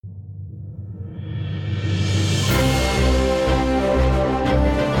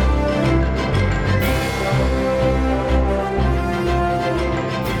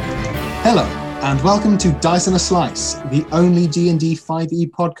and welcome to Dice and a Slice, the only D&D 5e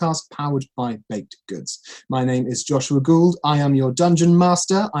podcast powered by Baked Goods. My name is Joshua Gould. I am your dungeon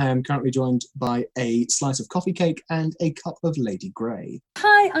master. I am currently joined by a slice of coffee cake and a cup of Lady Grey.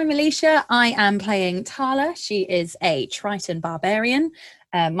 Hi, I'm Alicia. I am playing Tala. She is a Triton barbarian.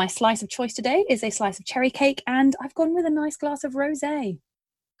 My slice of choice today is a slice of cherry cake, and I've gone with a nice glass of rosé.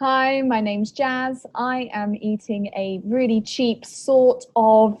 Hi, my name's Jazz. I am eating a really cheap sort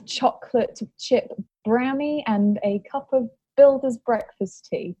of chocolate chip brownie and a cup of Builder's breakfast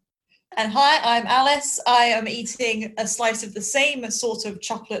tea. And hi, I'm Alice. I am eating a slice of the same sort of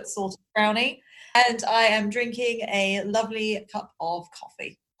chocolate sort of brownie, and I am drinking a lovely cup of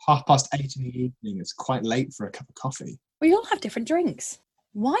coffee. 8:30 in the evening. It's quite late for a cup of coffee. We all have different drinks.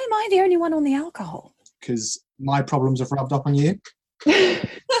 Why am I the only one on the alcohol? Because my problems have rubbed up on you.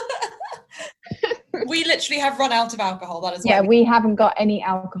 We literally have run out of alcohol. That is why. Yeah, we haven't got any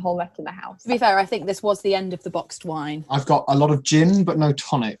alcohol left in the house. To be fair, I think this was the end of the boxed wine. I've got a lot of gin, but no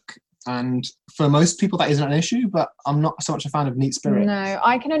tonic. And for most people, that isn't an issue, but I'm not so much a fan of neat spirit. No,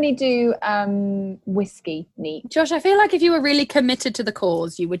 I can only do whiskey neat. Josh, I feel like if you were really committed to the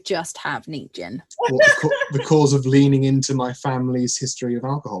cause, you would just have neat gin. The cause of leaning into my family's history of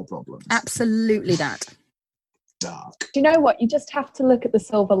alcohol problems. Absolutely that. Dark. Do you know what? You just have to look at the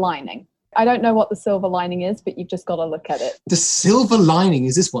silver lining. I don't know what the silver lining is, but you've just got to look at it. The silver lining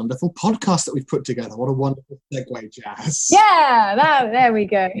is this wonderful podcast that we've put together. What a wonderful segue, Jazz. Yeah, there we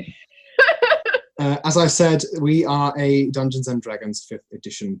go. As I said, we are a Dungeons & Dragons 5th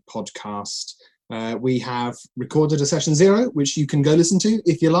edition podcast. We have recorded a session 0, which you can go listen to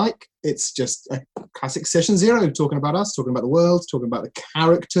if you like. It's just a classic session 0, talking about us, talking about the world, talking about the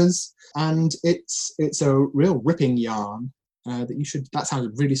characters. And it's a real ripping yarn. That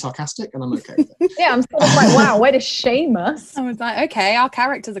sounded really sarcastic, and I'm okay with it. Yeah, I'm sort of like, wow, way to shame us. I was like, okay, our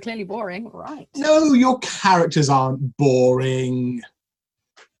characters are clearly boring. Right. No, your characters aren't boring.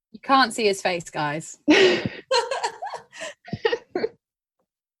 You can't see his face, guys.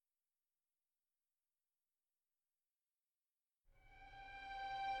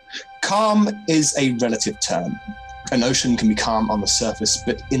 Calm is a relative term. An ocean can be calm on the surface,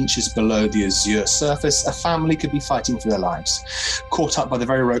 but inches below the azure surface, a family could be fighting for their lives, caught up by the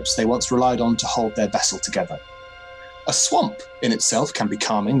very ropes they once relied on to hold their vessel together. A swamp in itself can be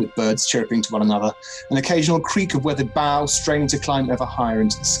calming, with birds chirping to one another, an occasional creak of weathered bough straining to climb ever higher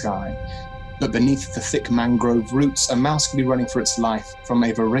into the sky. But beneath the thick mangrove roots, a mouse can be running for its life from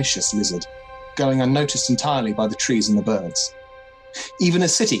a voracious lizard, going unnoticed entirely by the trees and the birds. Even a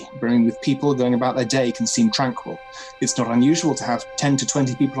city brimming with people going about their day can seem tranquil. It's not unusual to have 10 to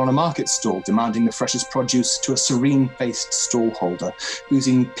 20 people on a market stall demanding the freshest produce to a serene-faced stallholder,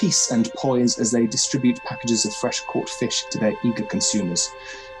 oozing peace and poise as they distribute packages of fresh-caught fish to their eager consumers,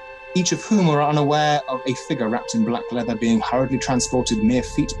 each of whom are unaware of a figure wrapped in black leather being hurriedly transported mere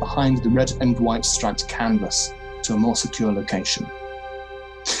feet behind the red and white striped canvas to a more secure location.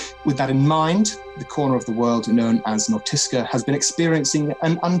 With that in mind, the corner of the world known as Nortiska has been experiencing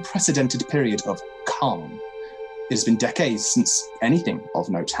an unprecedented period of calm. It has been decades since anything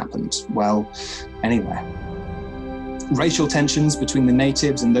of note happened, well, anywhere. Racial tensions between the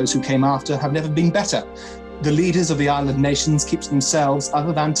natives and those who came after have never been better. The leaders of the island nations keep to themselves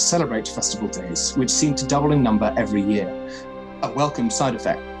other than to celebrate festival days, which seem to double in number every year. A welcome side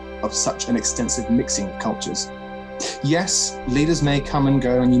effect of such an extensive mixing of cultures. Yes, leaders may come and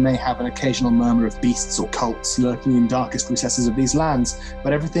go, and you may have an occasional murmur of beasts or cults lurking in darkest recesses of these lands,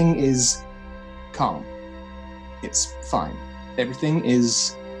 but everything is calm. It's fine. Everything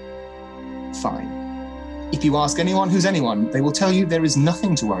is fine. If you ask anyone who's anyone, they will tell you there is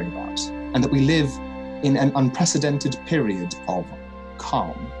nothing to worry about, and that we live in an unprecedented period of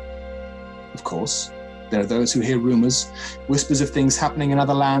calm. Of course, there are those who hear rumors, whispers of things happening in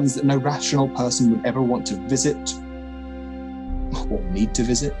other lands that no rational person would ever want to visit or need to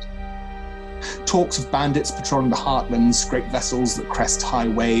visit. Talks of bandits patrolling the heartlands, great vessels that crest high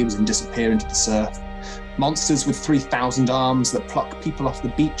waves and disappear into the surf. Monsters with 3,000 arms that pluck people off the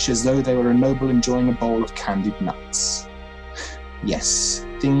beach as though they were a noble enjoying a bowl of candied nuts. Yes,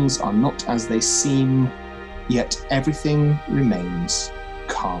 things are not as they seem, yet everything remains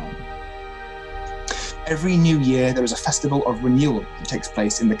calm. Every new year, there is a festival of renewal that takes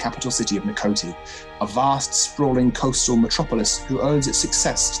place in the capital city of Nikoti, a vast, sprawling coastal metropolis who owes its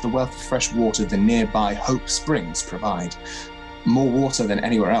success to the wealth of fresh water the nearby Hope Springs provide, more water than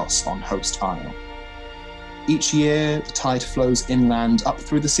anywhere else on Host Isle. Each year, the tide flows inland up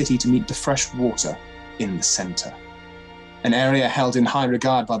through the city to meet the fresh water in the centre, an area held in high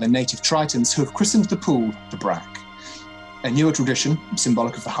regard by the native Tritons who have christened the pool the Brack. A newer tradition,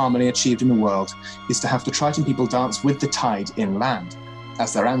 symbolic of the harmony achieved in the world, is to have the Triton people dance with the tide inland,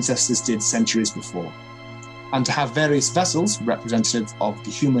 as their ancestors did centuries before, and to have various vessels, representative of the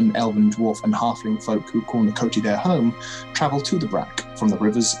human, elven, dwarf, and halfling folk who call Nakoti their home, travel to the Brack from the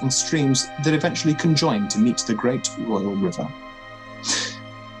rivers and streams that eventually conjoin to meet the Great Royal River.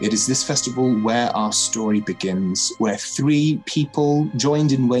 It is this festival where our story begins, where three people,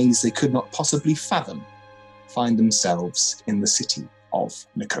 joined in ways they could not possibly fathom, find themselves in the city of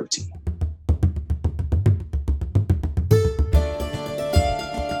Nakoti.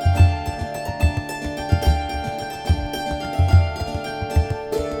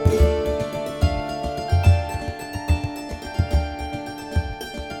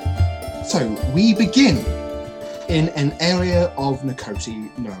 So we begin in an area of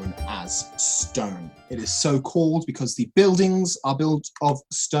Nakoti known as stone. It is so called because the buildings are built of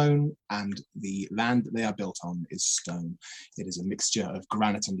stone and the land that they are built on is stone. It is a mixture of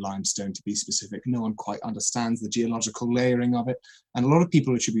granite and limestone, to be specific. No one quite understands the geological layering of it, and a lot of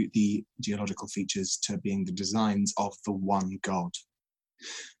people attribute the geological features to being the designs of the one god.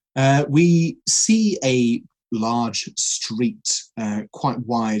 We see a large street, quite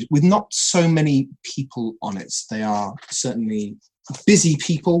wide, with not so many people on it. They are certainly busy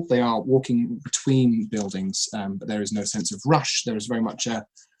people. They are walking between buildings, but there is no sense of rush. There is very much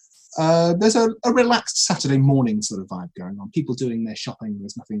there's a relaxed Saturday morning sort of vibe going on. People doing their shopping.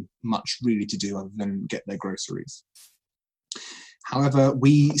 There's nothing much really to do other than get their groceries. However,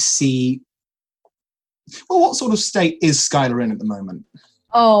 we see, well, what sort of state is Skylar in at the moment?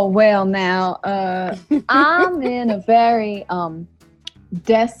 Oh, well, now, I'm in a very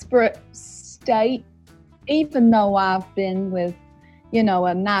desperate state, even though I've been with,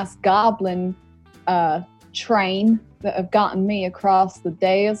 a nice goblin train that have gotten me across the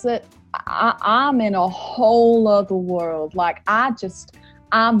desert. I'm in a whole other world. Like,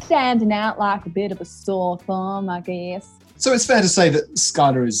 I'm standing out like a bit of a sore thumb, I guess. So it's fair to say that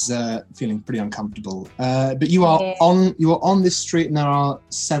Skylar is feeling pretty uncomfortable. But you are on this street, and there are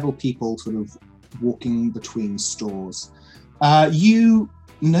several people sort of walking between stores. You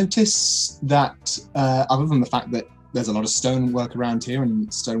notice that, other than the fact that there's a lot of stonework around here,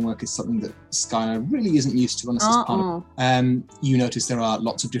 and stonework is something that Skylar really isn't used to unless it's part of. You notice there are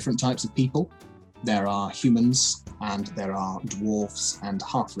lots of different types of people. There are humans, and there are dwarves and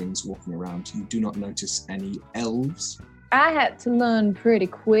halflings walking around. You do not notice any elves. I had to learn pretty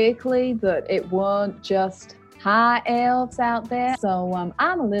quickly that it weren't just high elves out there. So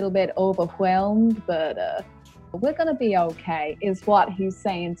I'm a little bit overwhelmed, but we're going to be okay, is what he's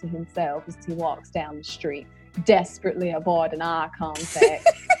saying to himself as he walks down the street, desperately avoiding eye contact.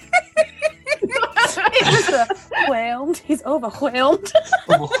 He's overwhelmed.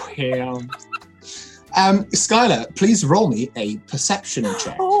 Overwhelmed. Skylar, please roll me a perception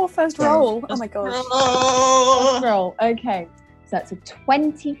check. Oh, first roll. Oh my gosh. First roll. Okay. So that's a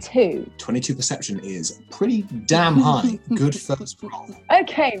 22. 22 perception is pretty damn high. Good first roll.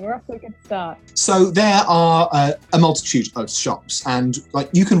 Okay, we're off to a good start. So there are a multitude of shops, and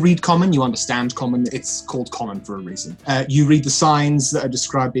you can read Common, you understand Common. It's called Common for a reason. You read the signs that are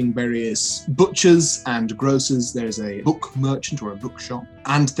describing various butchers and grocers. There's a book merchant or a bookshop,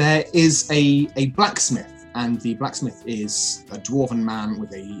 and there is a blacksmith, and the blacksmith is a dwarven man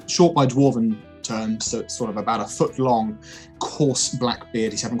with a short by dwarven terms, so it's sort of about a foot long, coarse black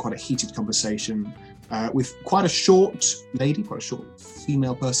beard. He's having quite a heated conversation with quite a short lady, quite a short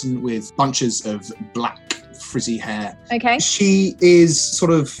female person with bunches of black frizzy hair. Okay. She is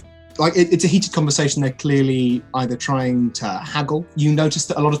sort of it's a heated conversation. They're clearly either trying to haggle. You notice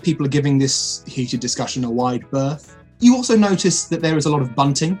that a lot of people are giving this heated discussion a wide berth. You also notice that there is a lot of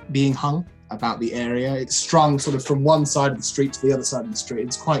bunting being hung about the area. It's strung sort of from one side of the street to the other side of the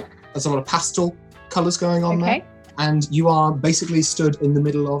street. There's a lot of pastel colours going on there. And you are basically stood in the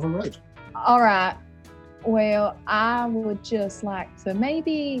middle of a road. All right. Well, I would just like to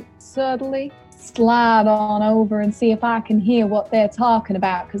maybe subtly slide on over and see if I can hear what they're talking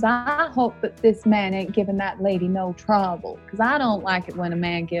about, because I hope that this man ain't giving that lady no trouble, because I don't like it when a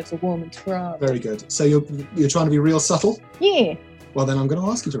man gives a woman trouble. Very good. So you're trying to be real subtle? Yeah. Well, then I'm going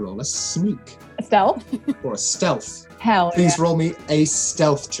to ask you to roll a sneak. A stealth? Or a stealth. Hell Please yeah. roll me a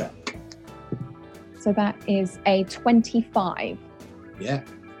stealth check. So that is a 25. Yeah.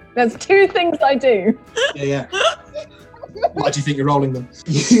 There's two things I do. Yeah. Why do you think you're rolling them?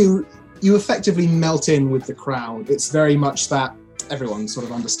 You effectively melt in with the crowd. It's very much that everyone sort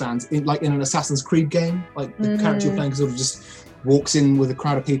of understands, like in an Assassin's Creed game, like the character you're playing sort of just walks in with a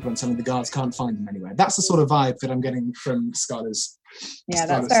crowd of people and suddenly the guards can't find them anywhere. That's the sort of vibe that I'm getting from Skylar's Yeah, style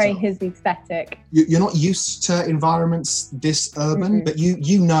that's of very stuff. his aesthetic. You're not used to environments this urban, Mhm. but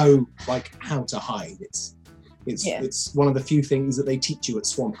you know like how to hide. Yeah. It's one of the few things that they teach you at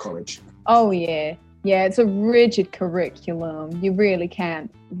Swamp College. Oh yeah. Yeah, it's a rigid curriculum. You really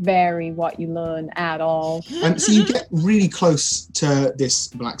can't vary what you learn at all. And so you get really close to this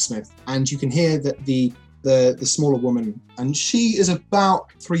blacksmith, and you can hear that the smaller woman, and she is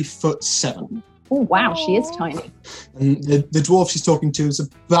about 3'7", Oh wow, she is Aw. tiny. and the dwarf she's talking to is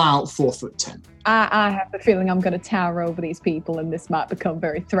about 4'10". I have the feeling I'm going to tower over these people, and this might become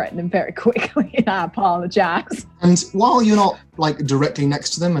very threatening very quickly. And I apologize. And while you're not like directly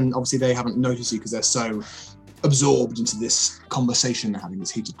next to them, and obviously they haven't noticed you because they're so absorbed into this conversation, they're having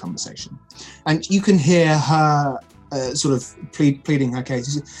this heated conversation, and you can hear her sort of pleading her case.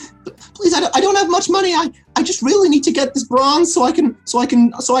 She says, "Please, I don't have much money. I just really need to get this bronze so I can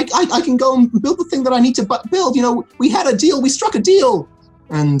go and build the thing that I need to build. You know, we had a deal. We struck a deal."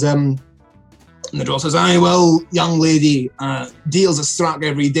 And the dwarf says, "Aye, well, young lady, deals are struck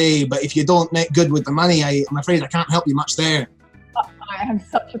every day, but if you don't make good with the money, I'm afraid I can't help you much there." I have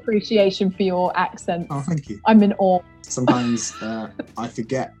such appreciation for your accent. Oh, thank you. I'm in awe. Sometimes I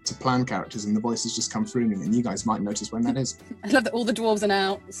forget to plan characters and the voices just come through me, and you guys might notice when that is. I love that all the dwarves are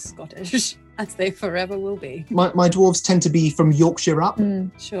now Scottish, as they forever will be. My dwarves tend to be from Yorkshire up. Mm.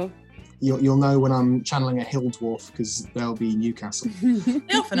 Sure. You'll know when I'm channeling a hill dwarf because they'll be Newcastle.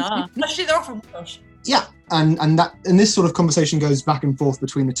 They often are. Actually, they're often Welsh. Yeah, and this sort of conversation goes back and forth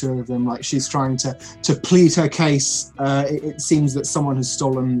between the two of them. Like she's trying to plead her case. It seems that someone has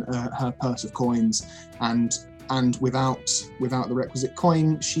stolen her purse of coins, and without the requisite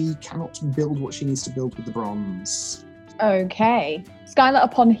coin, she cannot build what she needs to build with the bronze. Okay. Skylar,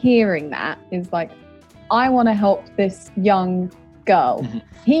 upon hearing that, is like, I want to help this young girl. Mhm.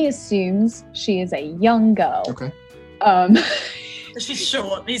 He assumes she is a young girl. Okay. She's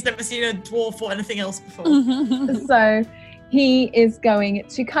short. He's never seen a dwarf or anything else before. So he is going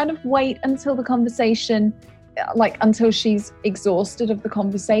to kind of wait until the conversation, like until she's exhausted of the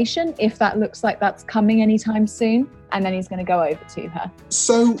conversation, if that looks like that's coming anytime soon, and then he's going to go over to her.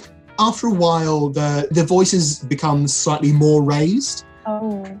 So after a while, the voices become slightly more raised,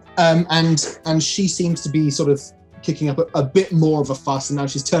 Oh. and she seems to be sort of kicking up a bit more of a fuss, and now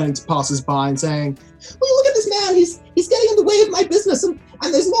she's turning to passers-by and saying, "Well, look at this man, he's getting in the way of my business, and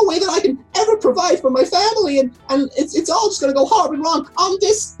there's no way that I can ever provide for my family, and it's all just going to go horribly wrong on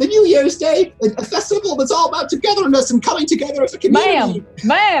the New Year's Day, a festival that's all about togetherness and coming together as a community."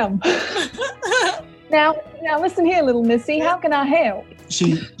 Ma'am. Now listen here, little missy, how can I help?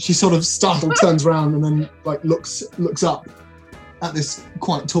 She sort of startled turns around and then like looks up at this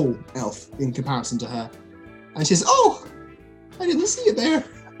quite tall elf in comparison to her. And she says, "Oh, I didn't see you there.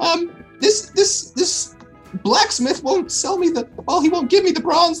 This blacksmith won't sell me he won't give me the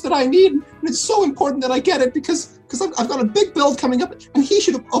bronze that I need, and it's so important that I get it because I've got a big build coming up, and he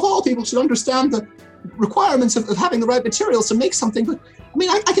should, of all people, should understand the requirements of having the right materials to make something. But I mean,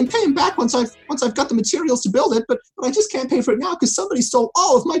 I can pay him back once I've got the materials to build it, but I just can't pay for it now because somebody stole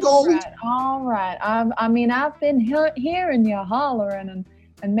all of my gold." All right. I mean, I've been hearing you hollering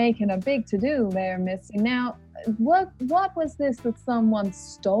and making a big to-do there, Missy. Now, what was this that someone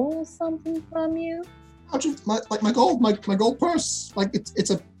stole something from you? My gold purse, like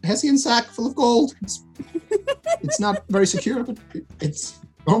it's a Hessian sack full of gold. It's not very secure, but it's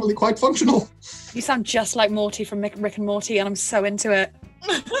normally quite functional. You sound just like Morty from Rick and Morty, and I'm so into it.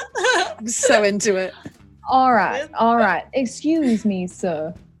 I'm so into it. All right. Excuse me,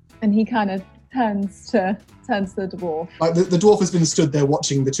 sir. And he kind of turns to the dwarf. Like the dwarf has been stood there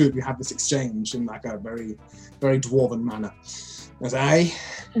watching the two of you have this exchange in like a very, very dwarven manner. As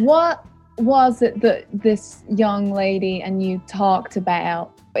What was it that this young lady and you talked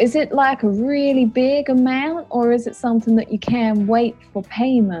about? Is it like a really big amount, or is it something that you can wait for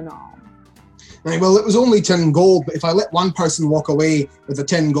payment on? Well, it was only 10 gold, but if I let one person walk away with a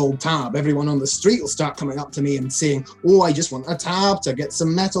 10 gold tab, everyone on the street will start coming up to me and saying, "Oh, I just want a tab to get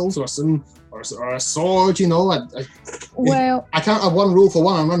some metals or a sword, you know." Well, I can't have one rule for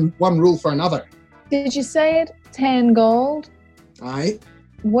one and one rule for another. did you say it? 10 gold? Aye.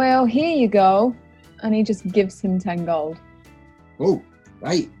 Well, here you go. And he just gives him 10 gold. Oh,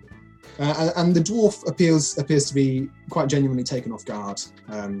 right. And the dwarf appears to be quite genuinely taken off guard,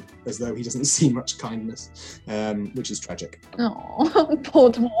 as though he doesn't see much kindness, which is tragic. Oh,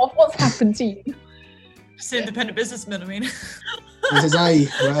 poor dwarf. What's happened to you? Just an independent businessman, I mean. He says, "Aye,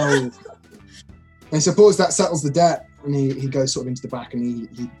 well, I suppose that settles the debt." And he goes sort of into the back, and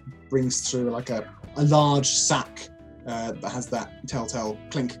he brings through like a large sack that has that telltale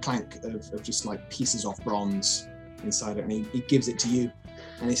clink clank of just like pieces of bronze. inside it, and he gives it to you.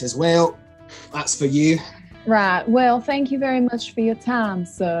 And he says, well, that's for you. Right. Well, thank you very much for your time,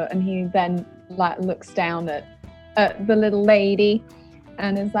 sir. And he then looks down at the little lady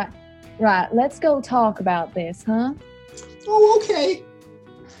and is like, right, let's go talk about this, huh? Oh, okay.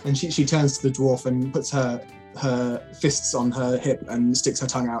 And she turns to the dwarf and puts her fists on her hip and sticks her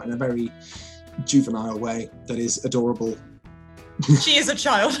tongue out in a very juvenile way that is adorable. She is a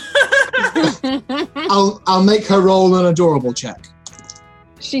child. I'll make her roll an adorable check.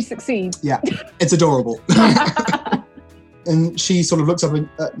 She succeeds. Yeah, it's adorable. And she sort of looks up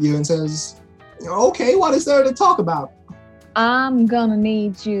at you and says, okay, what is there to talk about? I'm gonna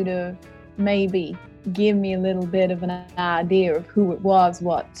need you to maybe give me a little bit of an idea of who it was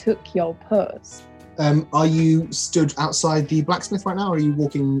what took your purse. Are you stood outside the blacksmith right now, or are you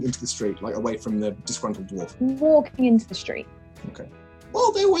walking into the street, like away from the disgruntled dwarf? Walking into the street. Okay.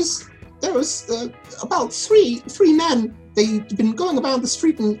 Well, there was about three men. They'd been going around the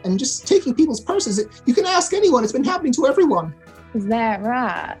street and just taking people's purses. You can ask anyone. It's been happening to everyone. Is that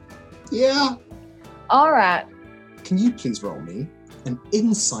right? Yeah. All right. Can you please roll me an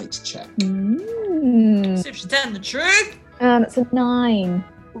insight check? See if she's telling the truth. It's a 9.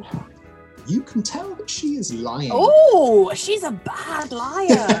 You can tell that she is lying. Oh, she's a bad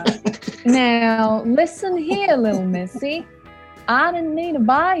liar. Now, listen here, little missy. I didn't need to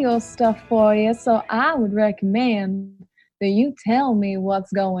buy your stuff for you, so I would recommend that you tell me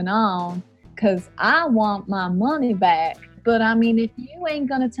what's going on, because I want my money back. But I mean, if you ain't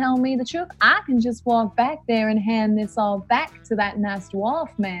gonna tell me the truth, I can just walk back there and hand this all back to that nice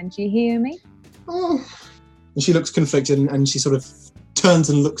dwarf man. Do you hear me? Oh. And she looks conflicted, and she sort of turns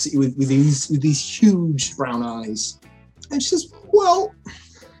and looks at you with these huge brown eyes. And she says, well,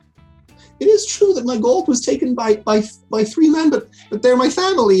 it is true that my gold was taken by 3 men, but they're my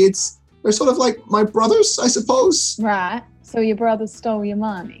family. They're sort of like my brothers, I suppose. Right. So your brother stole your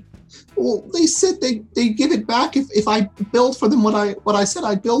money. Well, they said they'd give it back if I build for them what I said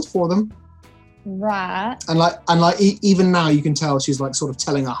I'd build for them. Right. And even now you can tell she's like sort of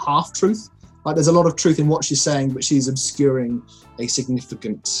telling a half truth. Like there's a lot of truth in what she's saying, but she's obscuring a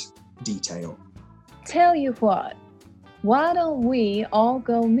significant detail. Tell you what, why don't we all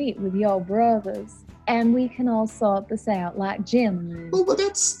go meet with your brothers and we can all sort this out like gentlemen? Well, but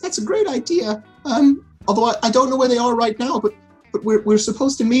that's a great idea. Although I don't know where they are right now, but we're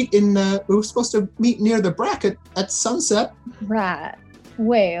supposed to meet near the bracket at sunset. Right.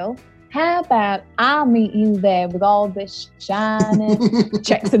 Well, how about I'll meet you there with all this shining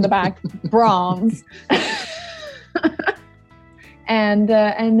checks in the back bronze, and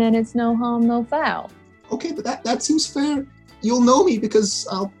then it's no harm, no foul. Okay, but that seems fair. You'll know me because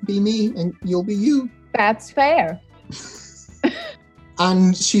I'll be me and you'll be you. That's fair.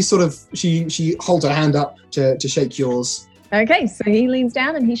 And she sort of she holds her hand up to shake yours. Okay, so he leans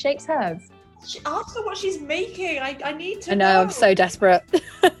down and he shakes hers. She asked her what she's making. I need to I know, I'm so desperate.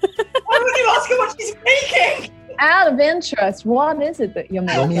 Why would you ask her what she's making? Out of interest, what is it that you're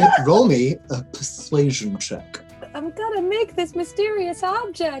making? Roll me a persuasion check. I'm gonna make this mysterious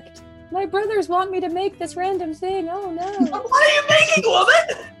object. My brothers want me to make this random thing. Oh no. What are you making,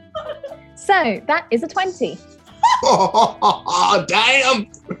 woman? So, that is a 20. Oh, damn!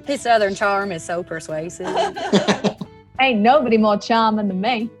 His southern charm is so persuasive. Ain't nobody more charming than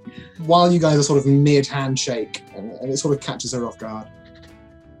me. While you guys are sort of mid-handshake, and it sort of catches her off guard.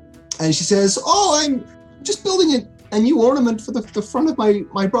 And she says, oh, I'm just building a new ornament for the front of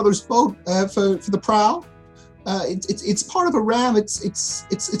my brother's boat for the prow. It's part of a ram.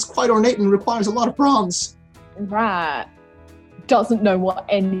 It's quite ornate and requires a lot of bronze. Right. Doesn't know what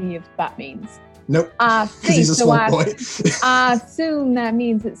any of that means. Nope. I Because see. he's a So small boy. I assume that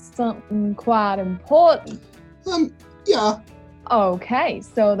means it's something quite important. Yeah. Okay,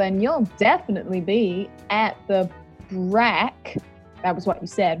 so then you'll definitely be at the Brack. That was what you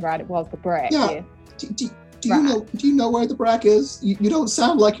said, right? It was the Brack. Yeah. Do you know where the Brack is? You don't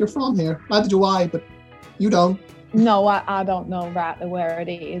sound like you're from here. Neither do I, but you don't. No, I don't know rightly where it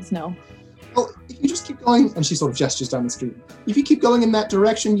is, no. Well, if you just keep going, and she sort of gestures down the street. If you keep going in that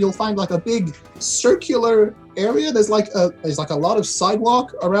direction, you'll find like a big circular area. There's like a lot of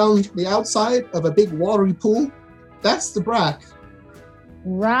sidewalk around the outside of a big watery pool. That's the Brack.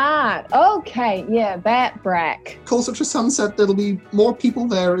 Right. Okay. Yeah, that Brack. Closer to sunset, there'll be more people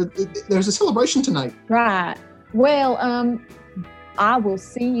there. There's a celebration tonight. Right. Well, I will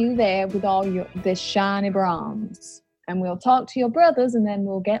see you there with all this shiny bronze, and we'll talk to your brothers, and then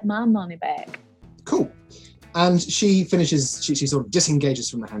we'll get my money back. Cool. And she finishes. She sort of disengages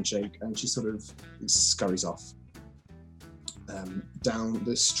from the handshake, and she sort of scurries off down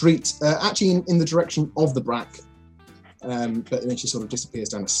the street, actually in the direction of the Brack. but then she sort of disappears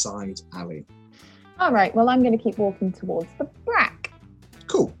down a side alley. All right, well, I'm going to keep walking towards the brack.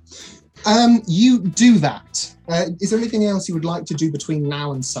 Cool. You do that. Is there anything else you would like to do between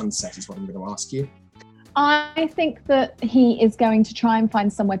now and sunset is what I'm going to ask you. I think that he is going to try and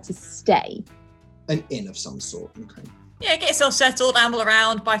find somewhere to stay. An inn of some sort, okay. Yeah, get yourself settled, amble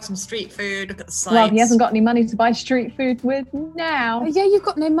around, buy some street food, look at the sights. Well, he hasn't got any money to buy street food with now. Oh, yeah, you've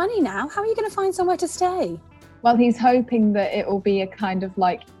got no money now. How are you going to find somewhere to stay? Well, he's hoping that it will be a kind of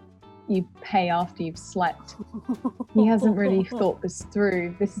like you pay after you've slept. He hasn't really thought this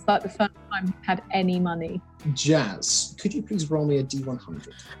through. This is like the first time he's had any money. Jazz, could you please roll me a D100?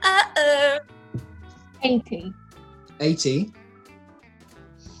 80. 80.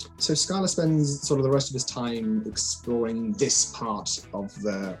 So Skylar spends sort of the rest of his time exploring this part of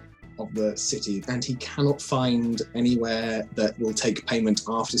the city, and he cannot find anywhere that will take payment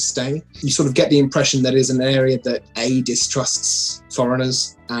after stay. You sort of get the impression that it is an area that A, distrusts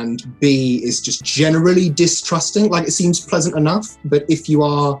foreigners, and B, is just generally distrusting. Like, it seems pleasant enough, but if you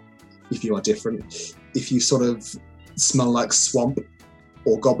are different, if you sort of smell like swamp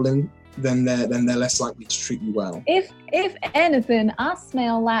or goblin, then they're less likely to treat you well. If anything, I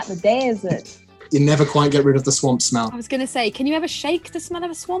smell like the desert. You never quite get rid of the swamp smell. I was going to say, can you ever shake the smell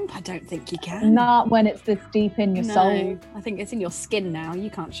of a swamp? I don't think you can. Not when it's this deep in your soul. No, I think it's in your skin now. You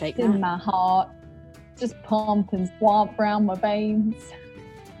can't shake It's that. in my heart. Just pumping swamp around my veins.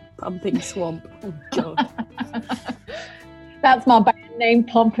 Pumping swamp. Oh, God. That's my band name,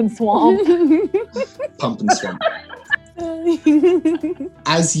 Pumping Swamp. Pump and swamp.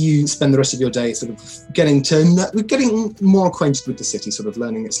 As you spend the rest of your day sort of getting more acquainted with the city, sort of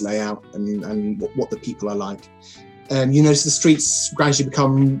learning its layout and what the people are like, you notice the streets gradually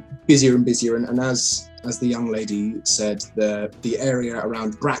become busier and busier, and as the young lady said, the area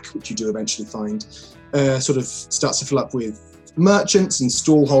around Brack, which you do eventually find, sort of starts to fill up with merchants and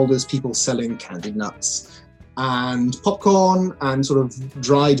stall holders, people selling candied nuts and popcorn and sort of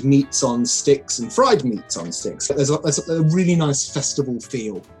dried meats on sticks and fried meats on sticks. There's a really nice festival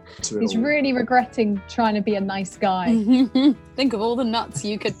feel to it. He's all. really regretting trying to be a nice guy. Think of all the nuts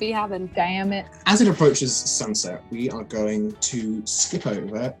you could be having. Damn it. As it approaches sunset, we are going to skip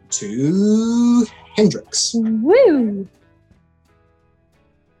over to Hendrix. Woo!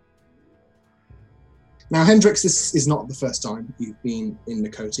 Now, Hendrix, this is not the first time you've been in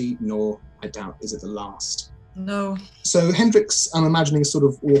Nakoti, nor, I doubt, is it the last. No. So Hendrix, I'm imagining, is sort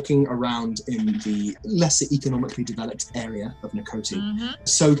of walking around in the lesser economically developed area of Nakoti,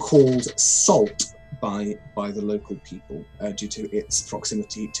 so-called Salt by the local people, due to its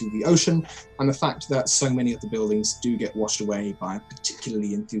proximity to the ocean and the fact that so many of the buildings do get washed away by a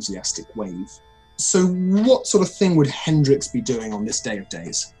particularly enthusiastic wave. So what sort of thing would Hendrix be doing on this day of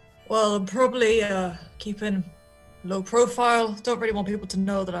days? Well, I'm probably keeping low profile. Don't really want people to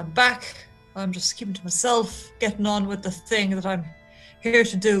know that I'm back. I'm just keeping to myself, getting on with the thing that I'm here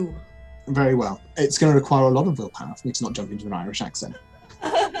to do. Very well. It's going to require a lot of willpower for me to not jump into an Irish accent.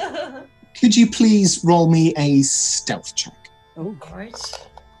 Could you please roll me a stealth check? Oh, Right.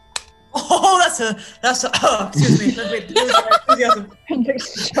 Oh, that's a. Oh, excuse me.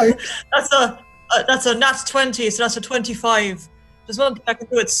 Enthusiasm. That's a nat 20, so that's a 25. There's one thing I can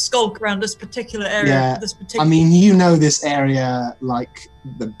do, it's skulk around this particular area. Yeah, This particular. I mean, you know this area like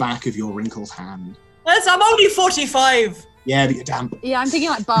the back of your wrinkled hand. Yes, I'm only 45. Yeah, but you're damp. yeah, I'm thinking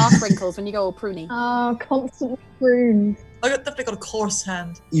like bath wrinkles when you go all pruny. Oh, constantly pruned. I definitely got a coarse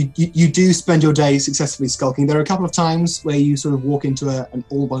hand. You do spend your day successfully skulking. There are a couple of times where you sort of walk into an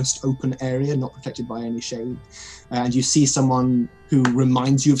almost open area, not protected by any shade, and you see someone who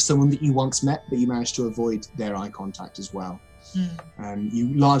reminds you of someone that you once met, but you manage to avoid their eye contact as well.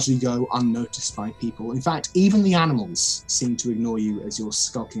 You largely go unnoticed by people. In fact, even the animals seem to ignore you as you're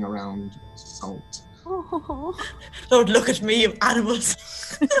skulking around Salt. Oh. Don't look at me, you animals.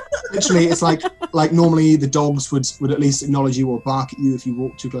 Literally, it's like normally the dogs would at least acknowledge you or bark at you if you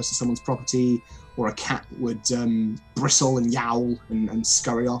walk too close to someone's property, or a cat would bristle and yowl and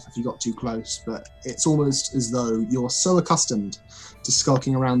scurry off if you got too close. But it's almost as though you're so accustomed to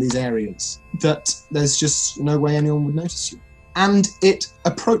skulking around these areas that there's just no way anyone would notice you. And it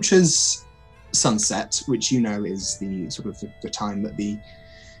approaches sunset, which you know is the sort of the time that the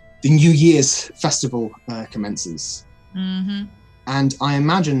New Year's festival commences. Mm-hmm. And I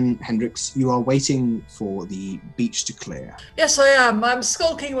imagine, Hendrix, you are waiting for the beach to clear. Yes, I am. I'm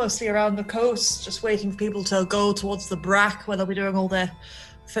skulking mostly around the coast, just waiting for people to go towards the Brack, where they'll be doing all their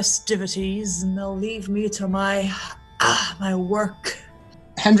festivities, and they'll leave me to my work.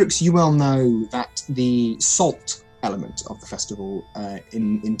 Hendrix, you well know that the Salt element of the festival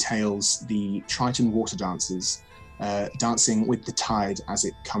entails the Triton water dances, dancing with the tide as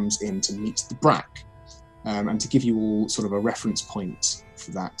it comes in to meet the Brack. And to give you all sort of a reference point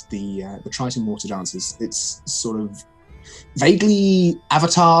for that, the Triton water dances, it's sort of vaguely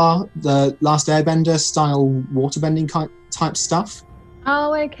Avatar, the Last Airbender style waterbending type stuff.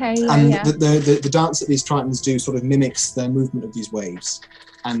 Oh, okay. And the dance that these Tritons do sort of mimics the movement of these waves,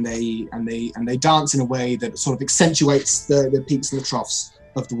 and they dance in a way that sort of accentuates the peaks and the troughs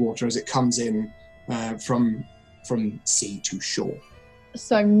of the water as it comes in from sea to shore.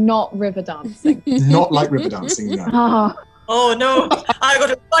 So not river dancing. Not like river dancing, no. Oh, Oh no, I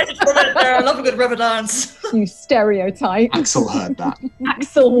got excited for a minute there. I love a good river dance. you stereotype. Axel heard that.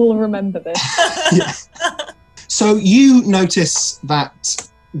 Axel will remember this. Yeah. So you notice that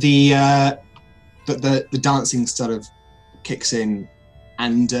the dancing sort of kicks in,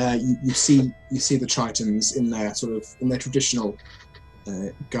 and you see the Tritons in their traditional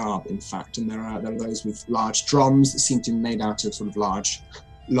garb, in fact, and there are those with large drums that seem to be made out of sort of large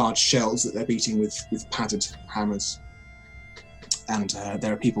shells that they're beating with padded hammers. And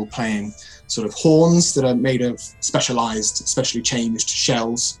there are people playing sort of horns that are made of specially changed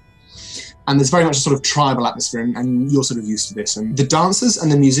shells. And there's very much a sort of tribal atmosphere, and you're sort of used to this. And the dancers and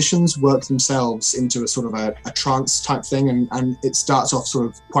the musicians work themselves into a sort of a trance type thing, and it starts off sort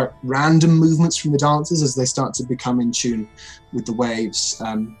of quite random movements from the dancers as they start to become in tune with the waves.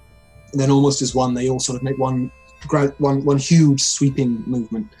 And then almost as one, they all sort of make one huge sweeping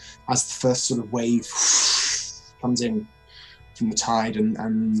movement as the first sort of wave comes in from the tide,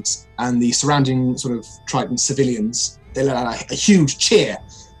 and the surrounding sort of Triton civilians, they let out a huge cheer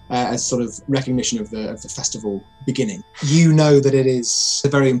as sort of recognition of the festival beginning. You know that it is a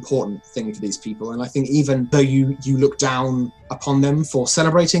very important thing for these people, and I think even though you look down upon them for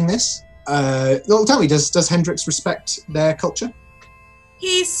celebrating this, well, tell me, does Hendrix respect their culture?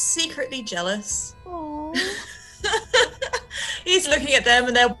 He's secretly jealous. He's looking at them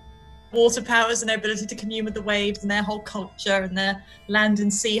and their water powers and their ability to commune with the waves and their whole culture and their land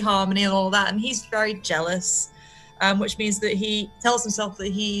and sea harmony and all that, and he's very jealous. Which means that he tells himself that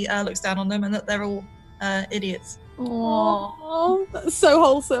he looks down on them and that they're all idiots. Oh, that's so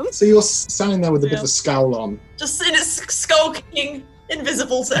wholesome. So you're standing there with a bit of a scowl on. Just skulking,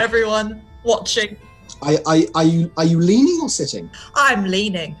 invisible to everyone, watching. Are you leaning or sitting? I'm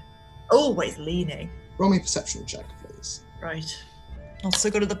leaning. Always leaning. Roll me a perception check, please. Right. Not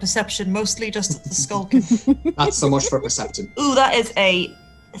so good at the perception, mostly just at the skulking. That's so much for a perception. Ooh, that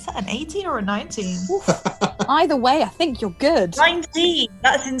is that an 18 or a 19? Either way, I think you're good. 19!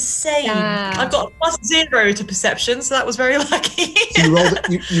 That's insane. Yeah. I've got a +0 to perception, so that was very lucky. So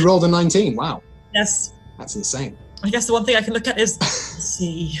you rolled a 19, wow. Yes. That's insane. I guess the one thing I can look at is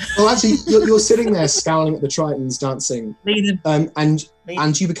sea. Well, actually, you're sitting there scowling at the Tritons dancing, Leaning.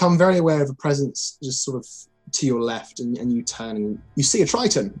 and you become very aware of a presence just sort of to your left, and you turn and you see a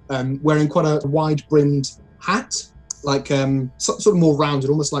Triton wearing quite a wide-brimmed hat, like sort of more rounded,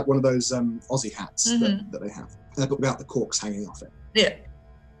 almost like one of those Aussie hats that they have, but without the corks hanging off it. Yeah.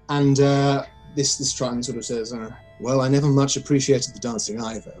 And this Triton sort of says, well, I never much appreciated the dancing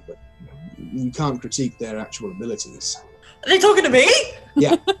either, but you can't critique their actual abilities. Are they talking to me?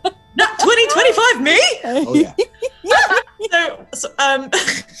 Yeah. Not 2025 me? Oh, yeah. So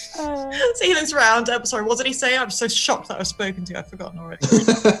he looks around. Sorry, what did he say? I'm so shocked that I was spoken to. I've forgotten already.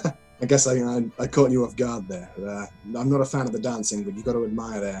 I guess I caught you off guard there. I'm not a fan of the dancing, but you've got to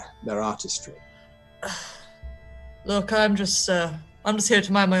admire their artistry. Look, I'm just here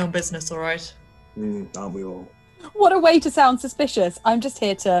to mind my own business, all right? Aren't we all? What a way to sound suspicious. I'm just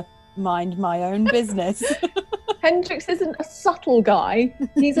here to mind my own business. Hendrix isn't a subtle guy.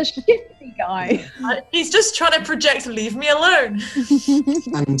 He's a shifty guy. He's just trying to project, leave me alone.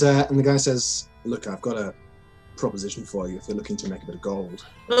 And the guy says, look, I've got a proposition for you if you're looking to make a bit of gold.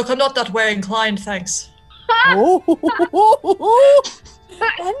 Look, I'm not that way inclined, thanks. Oh,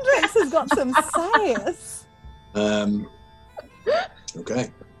 Hendrix has got some sass.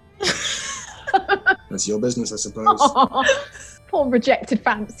 Okay. That's your business, I suppose. Poor rejected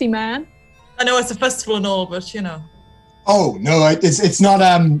fancy man. I know it's a festival and all, but you know. Oh no, it's not.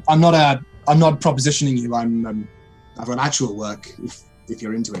 I'm not propositioning you. I've got actual work. If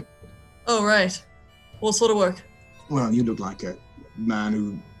you're into it. Oh right. What sort of work? Well, you look like a man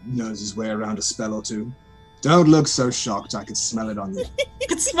who knows his way around a spell or two. Don't look so shocked. I can smell it on you. You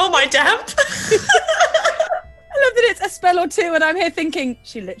can smell my damp. I love that it's a spell or two, and I'm here thinking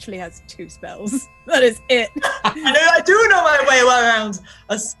she literally has 2 spells. That is it. I do know my way around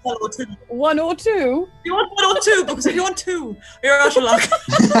a spell or 2. 1 or 2. You want 1 or 2? Because if you want 2, you're out of luck.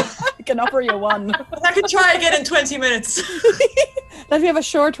 I can offer you 1. I can try again in 20 minutes. Let me have a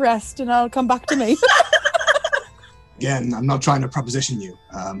short rest, and I'll come back to me. Again, I'm not trying to proposition you.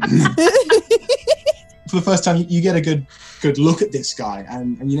 For the first time, you get a good look at this guy,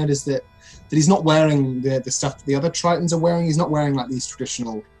 and you notice that he's not wearing the stuff that the other Tritons are wearing. He's not wearing like these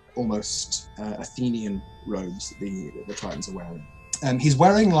traditional, almost Athenian robes that the Tritons are wearing. He's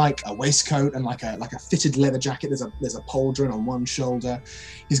wearing like a waistcoat and like a fitted leather jacket. There's a pauldron on one shoulder.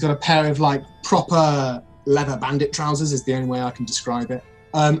 He's got a pair of like proper leather bandit trousers, is the only way I can describe it.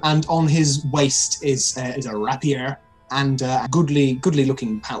 And on his waist is a rapier and a goodly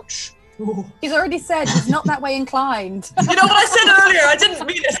looking pouch. Ooh. He's already said he's not that way inclined. You know what I said earlier? I didn't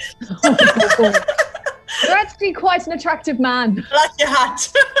mean it. You're actually quite an attractive man. I like your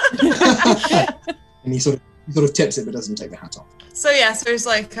hat. And he sort of tips it but doesn't take the hat off. So he's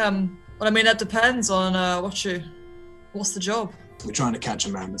like, well, I mean, that depends on what's the job? We're trying to catch a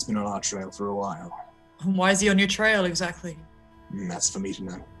man that's been on our trail for a while. And why is he on your trail exactly? That's for me to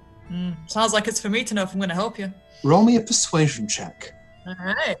know. Sounds like it's for me to know if I'm going to help you. Roll me a persuasion check. All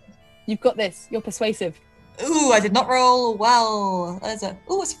right. You've got this. You're persuasive. Ooh, I did not roll well.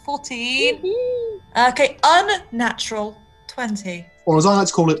 It's 14. Okay, unnatural 20. Or as I like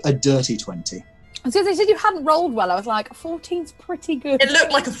to call it, a dirty 20. So they said you hadn't rolled well. I was like, 14's pretty good. It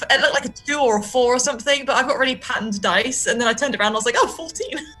looked like a 2 or a 4 or something, but I got really patterned dice, and then I turned around and I was like,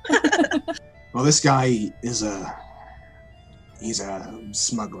 14. Well, this guy he's a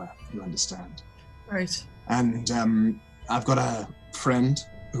smuggler, you understand. Right. And I've got a friend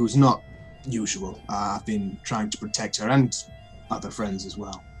who's not usual. I've been trying to protect her and other friends as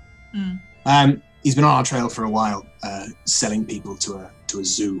well. He's been on our trail for a while, selling people to a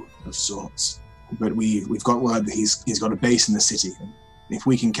zoo of sorts. But we've got word that he's got a base in the city. And if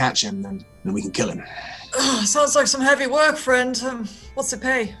we can catch him, then we can kill him. Sounds like some heavy work, friend. What's it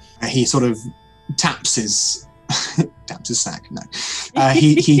pay? He sort of taps his sack. No,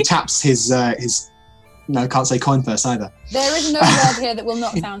 he taps his. No, can't say coin purse either. There is no word here that will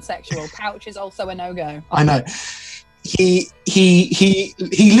not sound sexual. Pouch is also a no-go. I know. He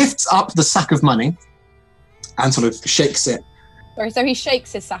lifts up the sack of money and sort of shakes it. Sorry, so he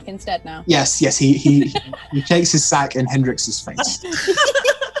shakes his sack instead now. Yes, he shakes his sack in Hendrix's face.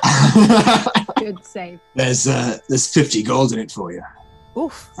 Good save. There's 50 gold in it for you.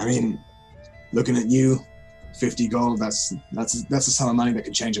 Oof. I mean, looking at you, 50 gold, that's a sum of money that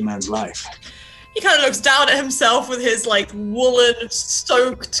could change a man's life. He kind of looks down at himself with his like woolen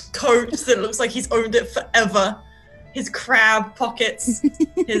soaked coat that looks like he's owned it forever. His crab pockets,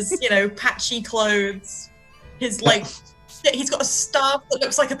 his, patchy clothes, his like, he's got a staff that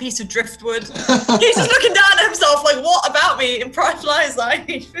looks like a piece of driftwood. He's just looking down at himself like, what about me? In Pride Lies, I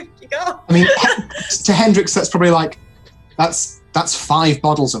need 50 gold. I mean, to Hendrix, that's probably like, that's 5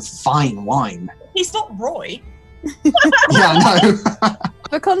 bottles of fine wine. He's not Roy. Yeah, I know.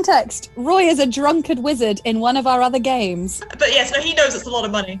 For context, Roy is a drunkard wizard in one of our other games. But yes, no, he knows it's a lot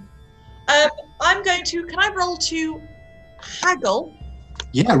of money. Can I roll to haggle?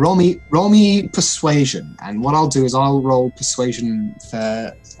 Yeah, roll me persuasion. And what I'll do is I'll roll persuasion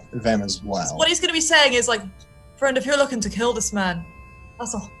for them as well. What he's going to be saying is like, friend, if you're looking to kill this man,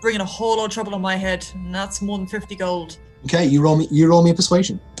 that's bringing a whole lot of trouble on my head, and that's more than 50 gold. Okay, you roll me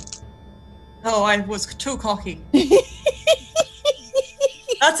persuasion. Oh, I was too cocky.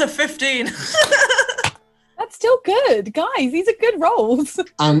 That's a 15. That's still good. Guys, these are good rolls.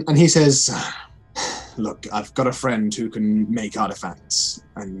 And he says, look, I've got a friend who can make artifacts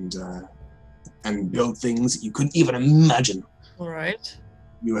and build things that you couldn't even imagine. All right.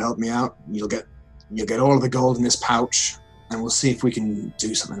 You help me out, you'll get all of the gold in this pouch, and we'll see if we can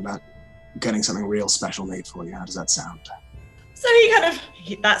do something about getting something real special made for you. How does that sound? So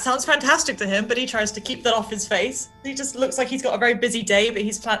that sounds fantastic to him, but he tries to keep that off his face. He just looks like he's got a very busy day, but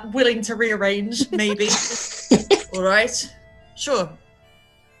he's willing to rearrange, maybe. All right. Sure.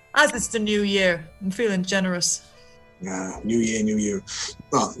 As it's the new year, I'm feeling generous. New year, new you.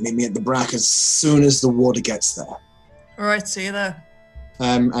 Well, meet me at the Brack as soon as the water gets there. All right, see you there.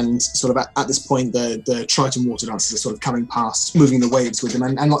 And sort of at this point, the Triton water dancers are sort of coming past, moving the waves with them,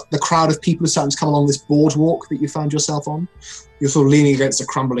 and like the crowd of people are starting to come along this boardwalk that you found yourself on. You're sort of leaning against a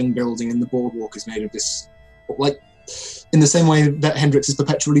crumbling building, and the boardwalk is made of this, like, in the same way that Hendrix is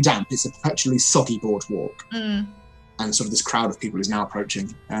perpetually damp, it's a perpetually soggy boardwalk. And sort of this crowd of people is now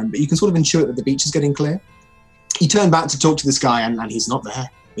approaching. But you can sort of intuit that the beach is getting clear. You turn back to talk to this guy, and he's not there.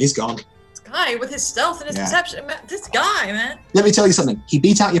 He's gone. Guy with his stealth and his perception. This guy, man. Let me tell you something. He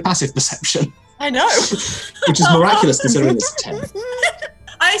beat out your passive perception. I know. Which is miraculous considering it's 10.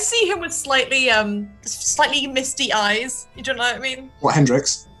 I see him with slightly misty eyes. You don't know what I mean? What,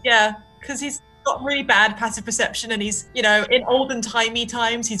 Hendrix? Yeah, because got really bad passive perception, and he's, in olden timey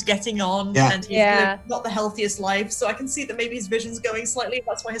times, he's getting on, Yeah. and he's lived not the healthiest life. So I can see that maybe his vision's going slightly.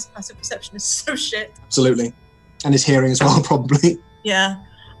 That's why his passive perception is so shit. Absolutely. And his hearing as well, probably. Yeah.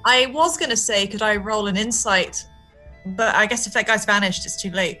 I was going to say, could I roll an insight? But I guess if that guy's vanished, it's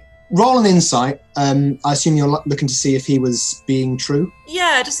too late. Roll an insight. I assume you're looking to see if he was being true.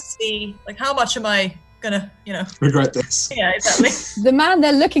 Yeah, just to see, how much am I gonna, Regret this. Yeah, exactly. The man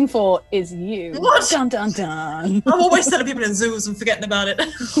they're looking for is you. What? Dun dun dun. I'm always telling people in zoos and forgetting about it.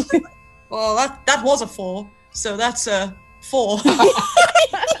 Well, that was a 4, so that's a 4.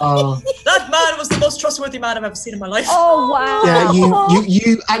 That man was the most trustworthy man I've ever seen in my life. Oh wow. Yeah,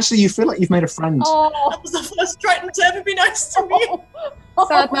 you feel like you've made a friend. Oh. That was the first Triton to ever be nice to me.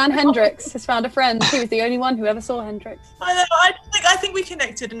 Sad man Hendrix has found a friend. He was the only one who ever saw Hendrix. I know. I think we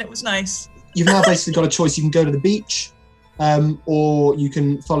connected, and it was nice. You've now basically got a choice. You can go to the beach, or you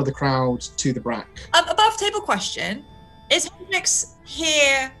can follow the crowd to the Brack. Above table question: is Hendrix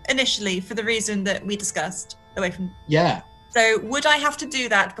here initially for the reason that we discussed? Away from. Yeah. So would I have to do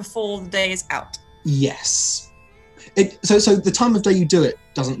that before the day is out? Yes. So the time of day you do it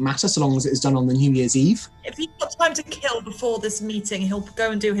doesn't matter so long as it is done on the New Year's Eve. If he's got time to kill before this meeting, he'll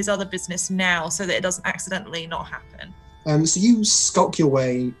go and do his other business now so that it doesn't accidentally not happen. So you skulk your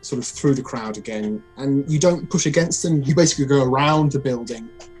way sort of through the crowd again, and you don't push against them. You basically go around the building,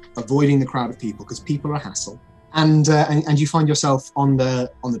 avoiding the crowd of people because people are a hassle. And you find yourself on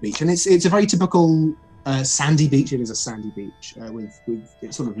the beach, and it's a very typical sandy beach. It is a sandy beach with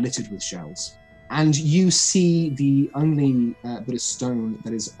it's sort of littered with shells. And you see the only bit of stone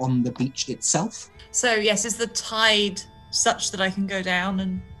that is on the beach itself. So yes, is the tide such that I can go down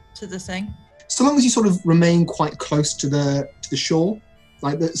and to the thing? So long as you sort of remain quite close to the shore,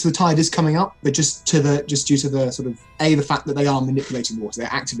 so the tide is coming up, but just due to the sort of the fact that they are manipulating the water,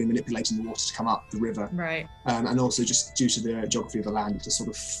 they're actively manipulating the water to come up the river, right? And also just due to the geography of the land, to sort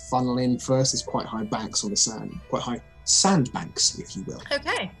of funnel in first. There's quite high banks on the sand, quite high sandbanks, if you will.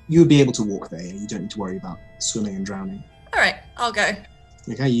 Okay. You would be able to walk there. You don't need to worry about swimming and drowning. All right, I'll go.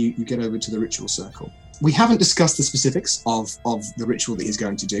 Okay, you get over to the ritual circle. We haven't discussed the specifics of the ritual that he's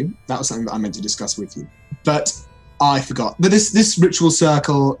going to do. That was something that I meant to discuss with you, but I forgot. But this ritual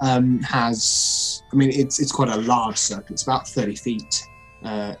circle has, it's quite a large circle. It's about 30 feet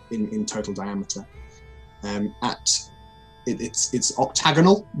in total diameter. It's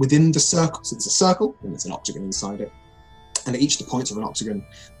octagonal within the circle, so it's a circle and it's an octagon inside it. And at each of the points of an octagon,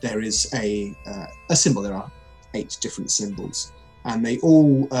 there is a symbol. There are 8 different symbols, and they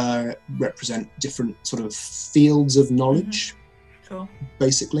all represent different sort of fields of knowledge. Mm-hmm. Cool.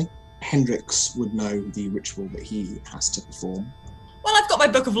 Basically, Hendrix would know the ritual that he has to perform. Well, I've got my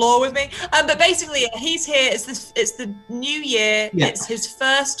book of lore with me, but basically, he's here. It's the new year. Yeah. It's his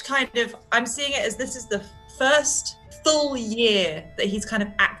first kind of. I'm seeing it as this is the first full year that he's kind of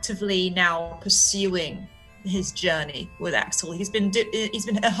actively now pursuing his journey with Axel. He's been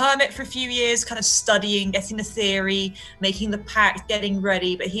a hermit for a few years, kind of studying, getting the theory, making the pact, getting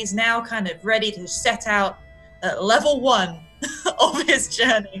ready, but he's now kind of ready to set out at level 1 of his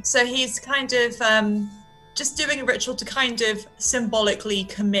journey. So he's kind of just doing a ritual to kind of symbolically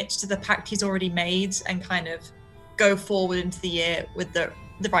commit to the pact he's already made and kind of go forward into the year with the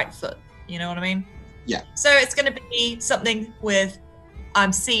right foot. You know what I mean? Yeah. So it's going to be something with,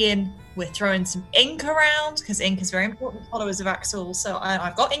 I'm seeing, we're throwing some ink around because ink is very important to followers of Axel. So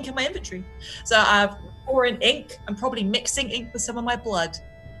I've got ink in my inventory. So I've pouring ink. I'm probably mixing ink with some of my blood.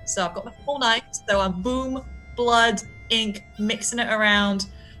 So I've got my full night. So I'm boom, blood, ink, mixing it around,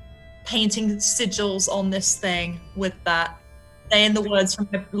 painting sigils on this thing with that, saying the words from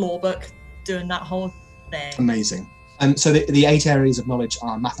my lore book, doing that whole thing. Amazing. So the 8 areas of knowledge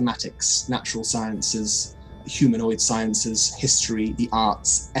are mathematics, natural sciences, humanoid sciences, history, the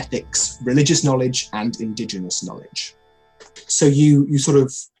arts, ethics, religious knowledge, and indigenous knowledge. So you sort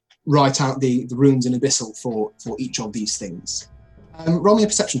of write out the runes in Abyssal for each of these things. Roll me a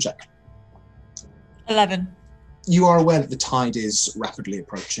perception check. 11. You are aware that the tide is rapidly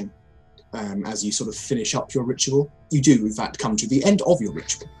approaching. As you sort of finish up your ritual, you do in fact come to the end of your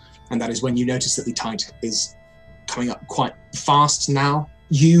ritual, and that is when you notice that the tide is coming up quite fast now.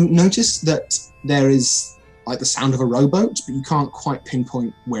 You notice that there is like the sound of a rowboat, but you can't quite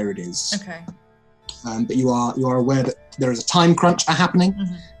pinpoint where it is. Okay. But you are aware that there is a time crunch happening,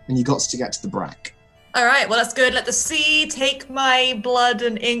 and you got to get to the Brack. All right, well, that's good. Let the sea take my blood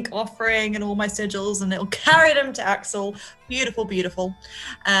and ink offering and all my sigils, and it'll carry them to Axel. Beautiful, beautiful.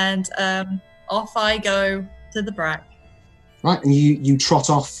 And off I go to the Brack. Right, and you trot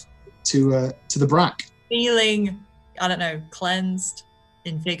off to the Brack. Feeling, I don't know, cleansed,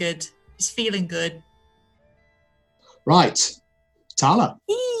 invigorated, He's feeling good. Right. Tala,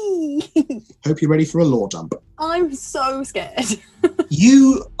 hope you're ready for a lore dump. I'm so scared.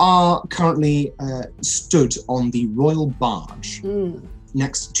 You are currently stood on the royal barge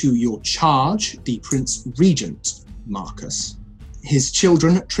next to your charge, the Prince Regent, Marcus. His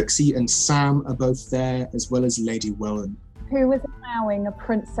children, Trixie and Sam, are both there, as well as Lady Welland. Who is allowing a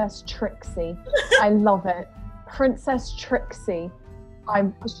Princess Trixie? I love it. Princess Trixie.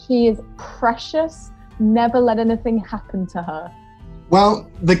 She is precious. Never let anything happen to her. Well,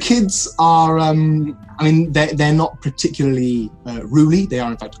 the kids are, they're not particularly ruly. They are,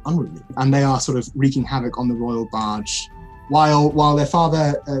 in fact, unruly. And they are sort of wreaking havoc on the royal barge. While their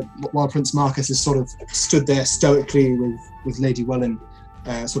father, while Prince Marcus is sort of stood there stoically with Lady Welland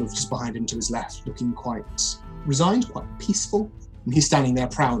sort of just behind him to his left, looking quite resigned, quite peaceful. And he's standing there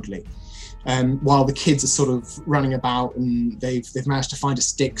proudly. While the kids are sort of running about, and they've managed to find a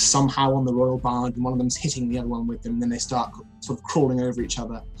stick somehow on the royal barge, and one of them's hitting the other one with them. And then they start sort of crawling over each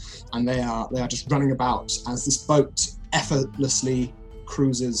other, and they are just running about as this boat effortlessly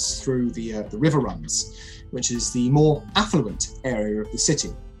cruises through the river runs, which is the more affluent area of the city.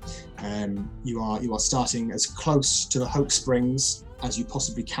 You are starting as close to the Hope Springs as you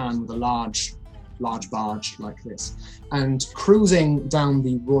possibly can with a large barge like this, and cruising down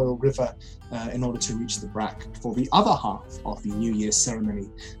the Royal River in order to reach the Brack for the other half of the New Year's ceremony,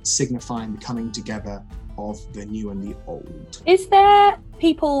 signifying the coming together of the new and the old. Is there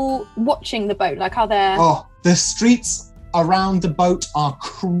people watching the boat? Like, are there... Oh, the streets around the boat are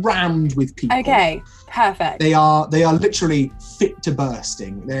crammed with people. Okay, perfect. They are literally fit to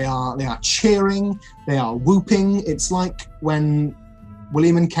bursting. They are cheering, they are whooping. It's like when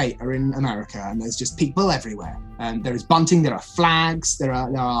William and Kate are in America and there's just people everywhere. There is bunting, there are flags, there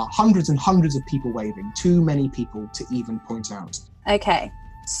are hundreds and hundreds of people waving. Too many people to even point out. Okay,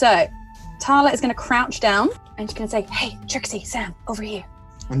 so Tala is going to crouch down and she's going to say, "Hey, Trixie, Sam, over here."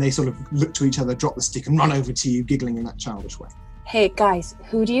 And they sort of look to each other, drop the stick and run over to you, giggling in that childish way. "Hey, guys,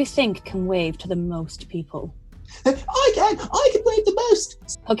 who do you think can wave to the most people?" I can wave the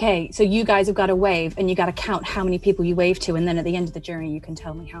most. Okay, so you guys have got to wave, and you got to count how many people you wave to, and then at the end of the journey, you can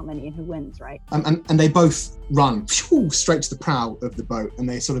tell me how many and who wins, right? And they both run straight to the prow of the boat, and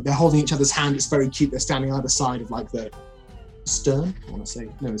they're holding each other's hand. It's very cute. They're standing either side of like the stern. I want to say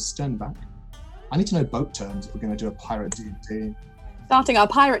no, it's stern back. I need to know boat terms if we're going to do a pirate D&D. Starting our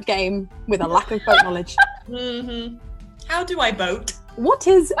pirate game with a lack of boat knowledge. Mm-hmm. How do I boat? What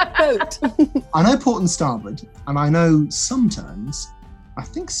is a boat? I know port and starboard, and I know some terms. I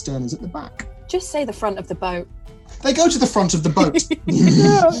think stern is at the back. Just say the front of the boat. They go to the front of the boat. They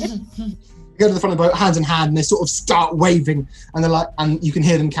go to the front of the boat, hands in hand, and they sort of start waving, and they're like, and you can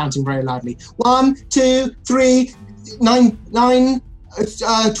hear them counting very loudly. 1, 2, 3, 9,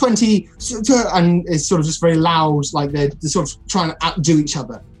 20, and it's sort of just very loud, like they're sort of trying to outdo each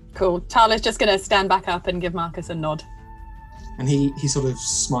other. Cool. Tala's just going to stand back up and give Marcus a nod. And he sort of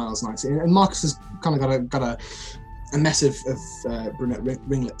smiles nicely. And Marcus has kind of got a mess of brunette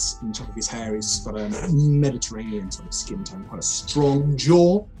ringlets on top of his hair. He's got a Mediterranean sort of skin tone, quite a strong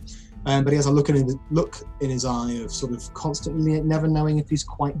jaw. But he has a look in his eye of sort of constantly never knowing if he's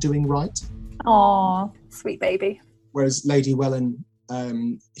quite doing right. Aww, sweet baby. Whereas Lady Welland,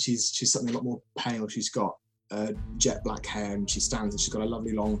 she's something a lot more pale. She's got jet black hair, and she stands and she's got a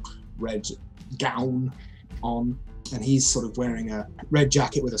lovely long red gown on. And he's sort of wearing a red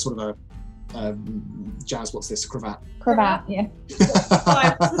jacket with a sort of a Jazz, what's this? Cravat, yeah.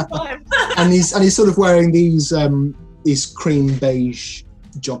 and he's sort of wearing these cream beige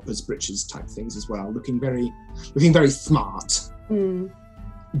jumpers, breeches type things as well, looking very smart,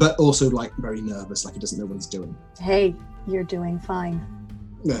 but also like very nervous, like he doesn't know what he's doing. Hey, you're doing fine.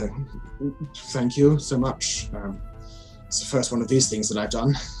 Thank you so much. It's the first one of these things that I've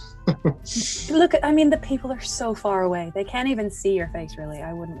done. Look, the people are so far away. They can't even see your face, really.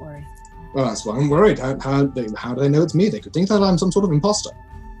 I wouldn't worry. Well, that's why I'm worried. How do they know it's me? They could think that I'm some sort of imposter.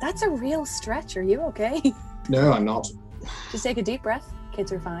 That's a real stretch. Are you okay? No, I'm not. Just take a deep breath.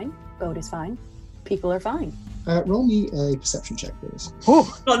 Kids are fine. Boat is fine. People are fine. Roll me a perception check, please.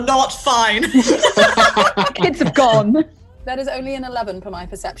 You're not fine. Kids have gone. That is only an 11 for my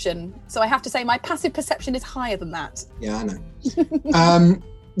perception. So I have to say my passive perception is higher than that. Yeah, I know.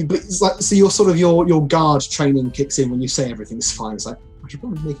 But it's like, so your guard training kicks in when you say everything's fine. It's like, I should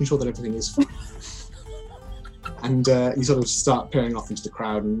probably be making sure that everything is fine. And you sort of start peering off into the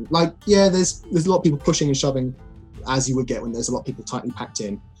crowd, and like, yeah, there's a lot of people pushing and shoving, as you would get when there's a lot of people tightly packed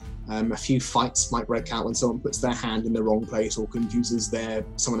in. A few fights might break out when someone puts their hand in the wrong place or confuses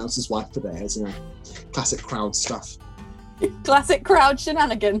someone else's wife for theirs. Classic crowd stuff. Classic crowd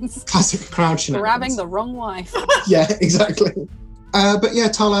shenanigans. Classic crowd shenanigans. Grabbing the wrong wife. Yeah, exactly. But yeah,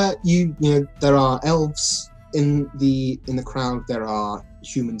 Tala, you know there are elves in the crowd. There are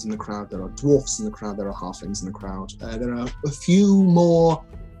humans in the crowd. There are dwarfs in the crowd. There are halflings in the crowd. There are a few more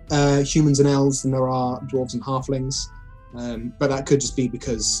humans and elves than there are dwarves and halflings. But that could just be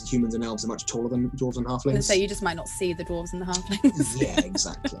because humans and elves are much taller than dwarves and halflings. So you just might not see the dwarves and the halflings. Yeah,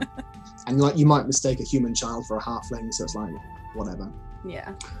 exactly. And like you might mistake a human child for a halfling, so it's like whatever.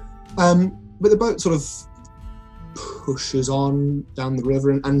 Yeah. But the boat sort of pushes on down the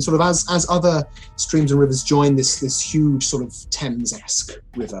river, and sort of as other streams and rivers join this huge sort of Thames-esque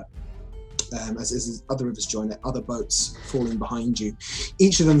river, as other rivers join, there other boats falling behind you,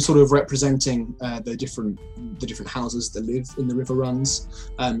 each of them sort of representing the different houses that live in the river runs,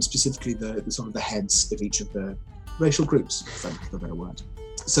 specifically the sort of the heads of each of the racial groups, for lack of a better word.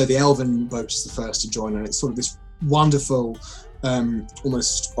 So the elven boat is the first to join, and it's sort of this wonderful,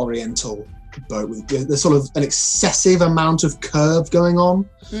 almost oriental boat with there's sort of an excessive amount of curve going on.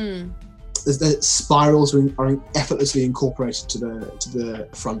 The spirals are effortlessly incorporated to the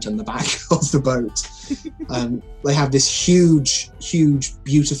front and the back of the boat. They have this huge,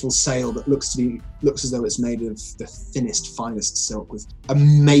 beautiful sail that looks as though it's made of the thinnest, finest silk with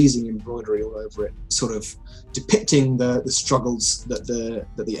amazing embroidery all over it, sort of depicting the struggles that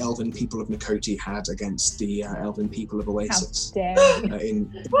the elven people of Nakoti had against the elven people of Oasis in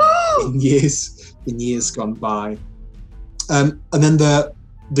years gone by. And then the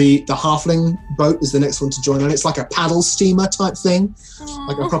halfling boat is the next one to join, and it's like a paddle steamer type thing. Aww.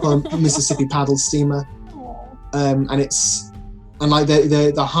 Like a proper Mississippi paddle steamer. And the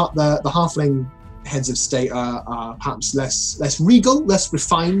halfling heads of state are perhaps less regal, less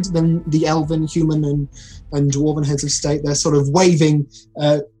refined than the elven, human, and dwarven heads of state. They're sort of waving.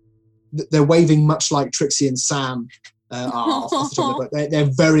 They're waving much like Trixie and Sam are off the top of the boat.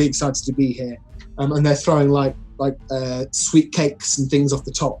 They're very excited to be here, and they're throwing like sweet cakes and things off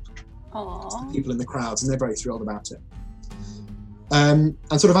the top to people in the crowds, and they're very thrilled about it. And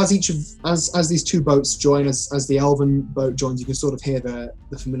sort of as these two boats join, as the elven boat joins, you can sort of hear the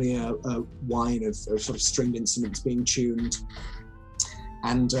familiar whine of sort of stringed instruments being tuned.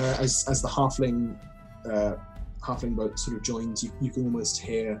 And as the halfling boat sort of joins, you can almost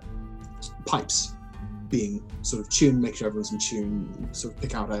hear pipes being sort of tuned, make sure everyone's in tune, sort of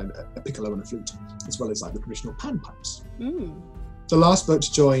pick out a piccolo and a flute, as well as like the traditional pan pipes. The last boat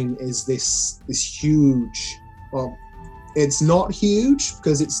to join is this huge, well, it's not huge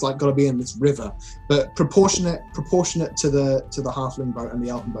because it's like got to be in this river, but proportionate to the halfling boat and the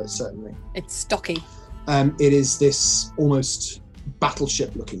elven boat, certainly. It's stocky. It is this almost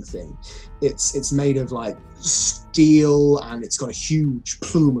battleship looking thing. It's made of like steel, and it's got a huge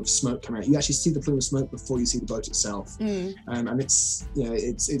plume of smoke coming out. You actually see the plume of smoke before you see the boat itself. And it's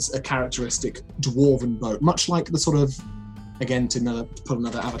a characteristic dwarven boat, much like the sort of, again, to put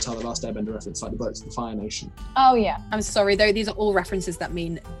another Avatar: The Last Airbender reference, like the boats of the Fire Nation. Oh yeah. I'm sorry though, these are all references that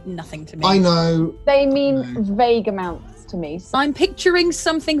mean nothing to me. I know. They mean vague amounts to me. I'm picturing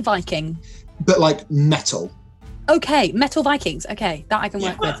something Viking. But like metal. Okay, metal Vikings. Okay, that I can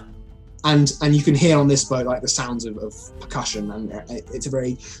work with. And you can hear on this boat like the sounds of percussion, and it's a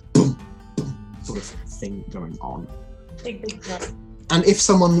very boom, boom sort of thing going on. And if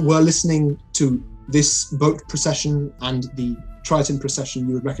someone were listening to this boat procession and the Triton procession,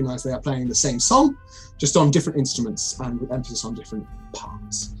 you would recognise they are playing the same song, just on different instruments and with emphasis on different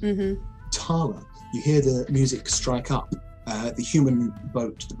parts. Tala, you hear the music strike up. The human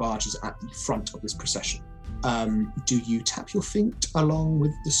boat, the barge, is at the front of this procession. Do you tap your feet along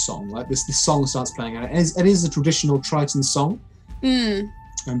with the song? Like this song starts playing, and it is a traditional Triton song.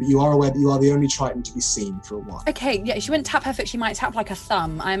 But you are aware that you are the only Triton to be seen for a while. Okay, yeah, she wouldn't tap her foot, she might tap like a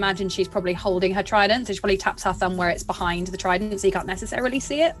thumb. I imagine she's probably holding her trident, so she probably taps her thumb where it's behind the trident, so you can't necessarily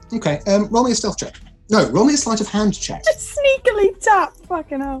see it. Okay, roll me a stealth check. No, roll me a sleight of hand check. Just sneakily tap,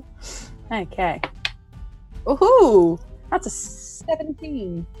 fucking hell. Okay. Ooh, that's a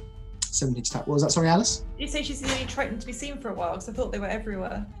 17. 17 to tap. What was that? Sorry, Alice? You say she's the only Triton to be seen for a while, because I thought they were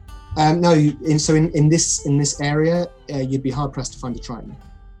everywhere. No. In this area, you'd be hard pressed to find a Triton.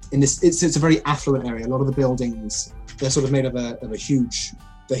 It's a very affluent area. A lot of the buildings, they're sort of made of a huge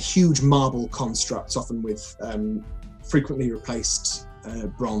marble constructs, often with frequently replaced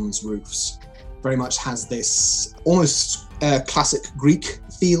bronze roofs. Very much has this almost classic Greek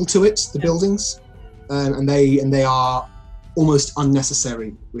feel to it. The buildings, and they are almost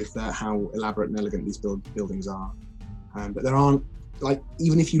unnecessary with how elaborate and elegant these buildings are. But there aren't, like,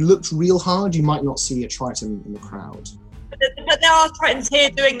 even if you looked real hard, you might not see a Triton in the crowd. But there are Tritons here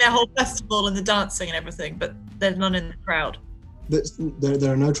doing their whole festival and the dancing and everything, but There's none in the crowd.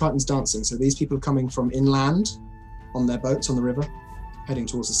 There are no Tritons dancing, so these people are coming from inland on their boats on the river, heading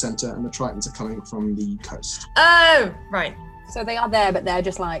towards the centre, and the Tritons are coming from the coast. Oh, right. So they are there, but they're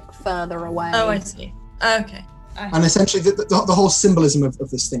just like further away. Oh, I see. Okay. And essentially, the whole symbolism of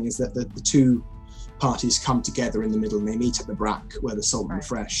this thing is that the two parties come together in the middle and they meet at the Brack where the salt and the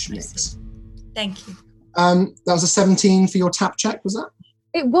fresh mix. Thank you. That was a 17 for your tap check, was that?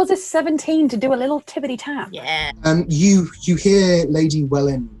 It was a 17 to do a little tippity tap. Yeah. You hear Lady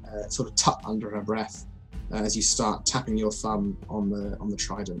Wellin sort of tut under her breath as you start tapping your thumb on the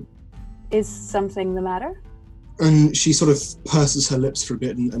trident. Is something the matter? And she sort of purses her lips for a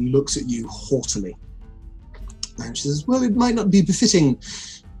bit and looks at you haughtily. And she says, well, it might not be befitting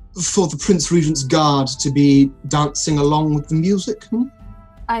for the Prince Regent's guard to be dancing along with the music.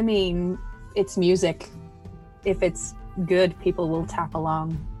 I mean, it's music. If it's good, people will tap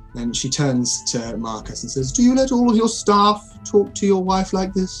along. And she turns to Marcus and says, do you let all of your staff talk to your wife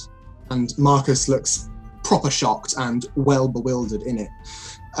like this? And Marcus looks proper shocked and well bewildered in it.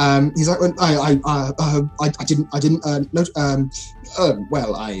 He's like, I didn't note.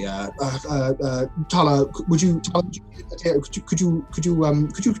 Tala, could you check on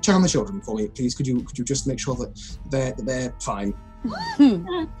the children for me, please? Could you just make sure that they're fine?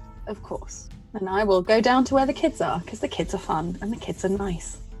 Of course. And I will go down to where the kids are, because the kids are fun and the kids are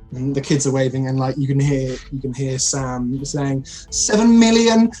nice. And the kids are waving, and like you can hear Sam saying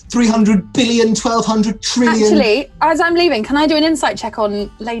 7,300,000,000,000,000,000,000,000 trillion. Actually, as I'm leaving, can I do an insight check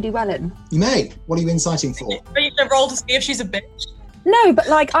on Lady Wellin? You may. What are you inciting for? Are you going to roll to see if she's a bitch? No, but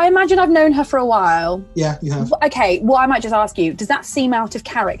like I imagine I've known her for a while. Yeah, you have. Okay, well I might just ask you, does that seem out of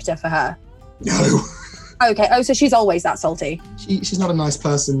character for her? No. Okay, oh, so she's always that salty. She's not a nice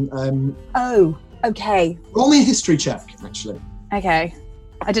person. Oh, okay. Roll me a history check, actually. Okay.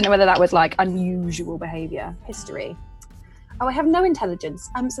 I didn't know whether that was like unusual behaviour. History. Oh, I have no intelligence.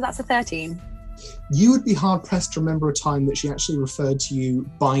 So that's a 13. You would be hard pressed to remember a time that she actually referred to you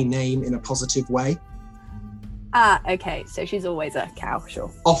by name in a positive way. Ah, okay. So she's always a cow,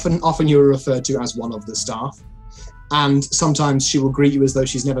 sure. Often you are referred to as one of the staff. And sometimes she will greet you as though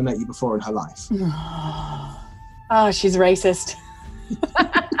she's never met you before in her life. Oh, she's racist.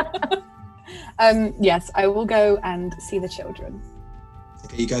 Yes, I will go and see the children.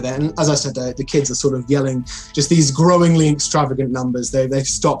 Okay, you go there, and as I said, the kids are sort of yelling just these growingly extravagant numbers. They've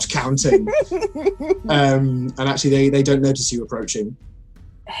stopped counting, and actually they don't notice you approaching.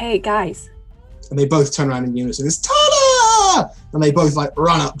 Hey guys! And they both turn around in unison. It's Tala! And they both like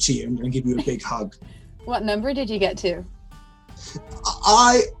run up to you and give you a big hug. What number did you get to?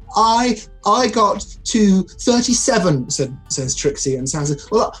 I got to 37, says Trixie, and Sam says,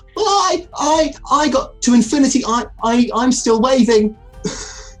 well, I got to infinity. I'm still waving.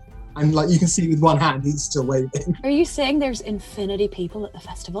 And like you can see with one hand, he's still waving. Are you saying there's infinity people at the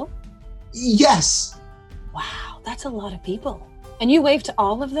festival? Yes. Wow, that's a lot of people. And you waved to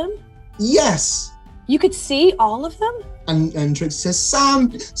all of them? Yes. You could see all of them? And Trixie says,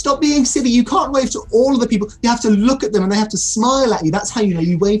 Sam, stop being silly. You can't wave to all of the people. You have to look at them and they have to smile at you. That's how you know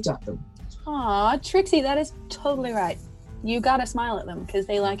you waved at them. Aw, Trixie, that is totally right. You gotta smile at them because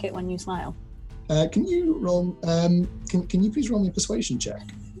they like it when you smile. Can you roll? Can you please roll me a persuasion check?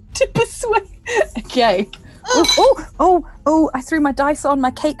 To persuade. Okay. Oh! I threw my dice on my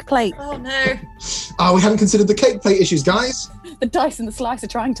cake plate. Oh no. We hadn't considered the cake plate issues, guys. The dice and the slice are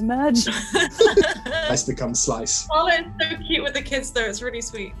trying to merge. Dice becomes slice. Tala is so cute with the kids, though. It's really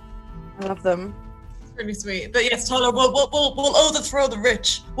sweet. I love them. It's really sweet. But yes, Tala, we'll overthrow the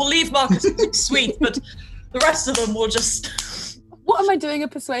rich. We'll leave Marcus sweet, but the rest of them will just. What am I doing a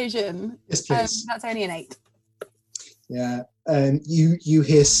persuasion? Yes, please. That's only an 8. Yeah, and you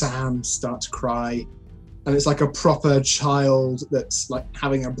hear Sam start to cry, and it's like a proper child that's like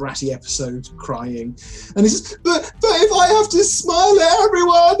having a bratty episode crying, and he says, but if I have to smile at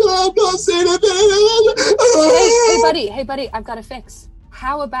everyone, then I'm not saying it. Hey buddy, I've got a fix.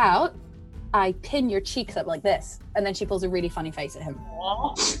 How about I pin your cheeks up like this, and then she pulls a really funny face at him.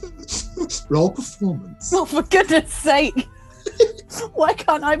 Roll performance. Oh, for goodness sake. Why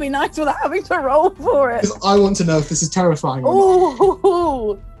can't I be nice without having to roll for it? I want to know if this is terrifying or not.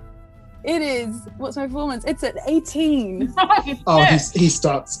 Oh, it is. What's my performance? It's at 18. Oh, he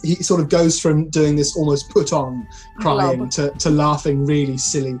sort of goes from doing this almost put on crying to laughing really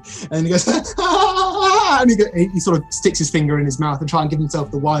silly. And he goes, and he sort of sticks his finger in his mouth and try and give himself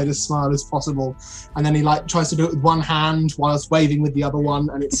the widest smile as possible. And then he like tries to do it with one hand whilst waving with the other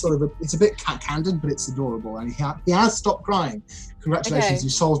one. And it's sort of it's a bit cat-handed, but it's adorable. And he has stopped crying. Congratulations, okay. You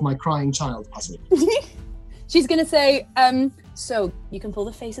solved my crying child puzzle. She's going to say, So you can pull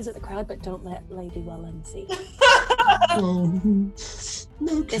the faces at the crowd, but don't let Lady Welland see. Oh,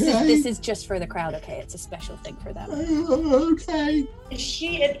 okay. This is just for the crowd, okay? It's a special thing for them. Okay. Is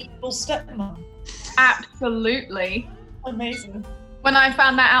she an evil stepmom? Absolutely. Amazing. When I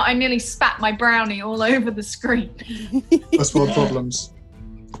found that out, I nearly spat my brownie all over the screen. First world problems.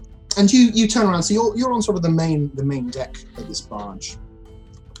 And you turn around, so you're on sort of the main deck of this barge,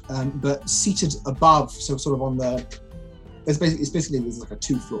 but seated above, so sort of on the. It's basically there's like a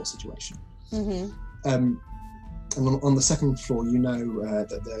 2-floor situation. Mm-hmm. And on the second floor, you know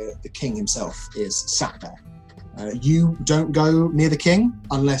that the king himself is sat there. You don't go near the king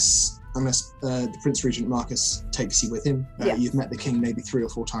unless the Prince Regent Marcus takes you with him. Yes. You've met the king maybe 3 or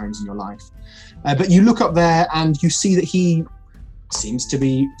 4 times in your life, but you look up there and you see that he seems to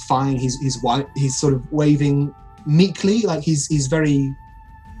be fine. He's white. He's sort of waving meekly, like he's very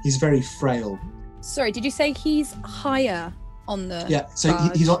frail. Sorry, did you say he's higher on the? Yeah, so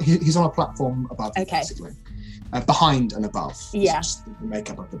barge? he's on a platform above, Okay. basically, behind and above. Yeah. It's just the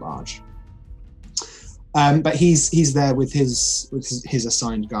makeup of the barge. But he's there with his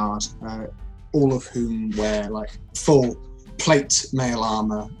assigned guard, all of whom wear like full plate mail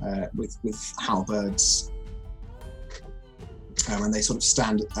armor with halberds, and they sort of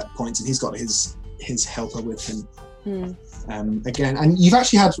stand at points. And he's got his helper with him. Again, and you've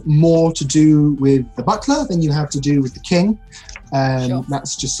actually had more to do with the butler than you have to do with the king. Sure.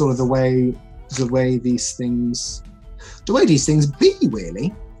 That's just sort of the way these things be,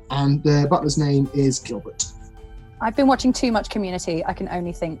 really. And the butler's name is Gilbert. I've been watching too much Community. I can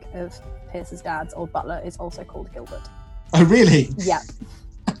only think of Pierce's dad's old butler is also called Gilbert. Oh, really? Yeah.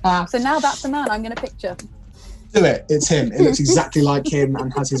 So now that's the man I'm going to picture. Do it. It's him. It looks exactly like him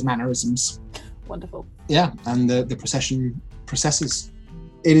and has his mannerisms. Wonderful. Yeah, and the procession processes.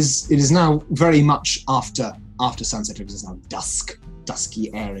 It is now very much after sunset. It is now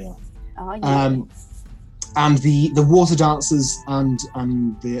dusky area. And the water dancers and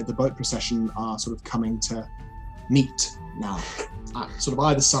the boat procession are sort of coming to meet now at sort of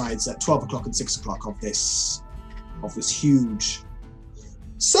either sides at 12 o'clock and 6 o'clock of this huge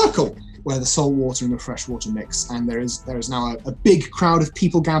circle where the salt water and the fresh water mix, and there is now a big crowd of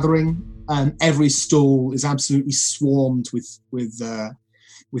people gathering. Every stall is absolutely swarmed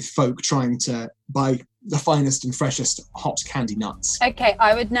with folk trying to buy the finest and freshest hot candy nuts. Okay,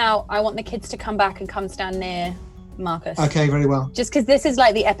 I want the kids to come back and come stand near Marcus. Okay, very well. Just because this is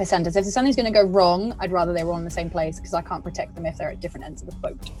like the epicenter. So if something's going to go wrong, I'd rather they were all in the same place because I can't protect them if they're at different ends of the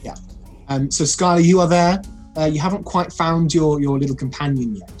boat. Yeah. So Skylar, you are there. You haven't quite found your little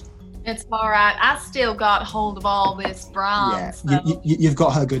companion yet. It's all right. I still got hold of all this bronze. Yeah, So. you've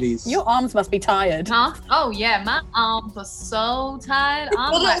got her goodies. Your arms must be tired. Huh? Oh yeah, my arms are so tired.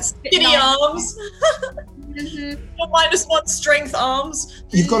 I'm Well, like that's skinny arms. Mhm. Your -1 strength arms.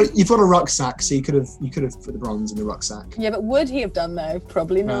 You've got a rucksack, so you could have put the bronze in the rucksack. Yeah, but would he have done though?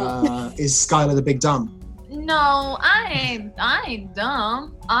 Probably not. Is Skylar the big dumb? No, I ain't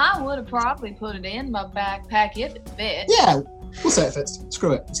dumb. I would have probably put it in my backpack if it fit. Yeah, we'll say it fits.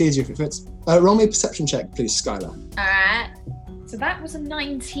 Screw it. It's easier if it fits. Roll me a perception check, please, Skylar. All right. So that was a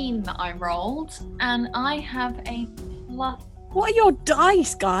 19 that I rolled, and I have a plus What are your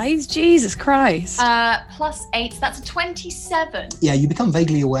dice, guys? Jesus Christ. +8. That's a 27. Yeah, you become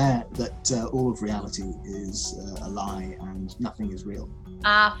vaguely aware that all of reality is a lie and nothing is real.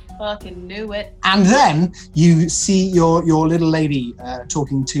 I fucking knew it. And then you see your little lady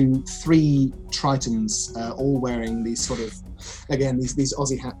talking to 3 Tritons, all wearing these sort of, again, these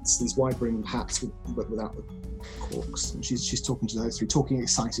Aussie hats, these wide-brimmed hats but without the corks. And she's talking to those 3, talking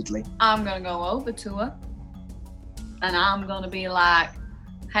excitedly. I'm gonna go over to her, and I'm gonna be like,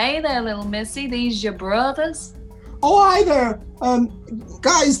 "Hey there, little missy. These your brothers?" Oh, hi there,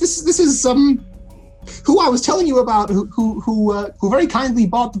 guys. This is who I was telling you about, who very kindly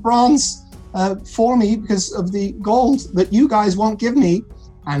bought the bronze for me because of the gold that you guys won't give me.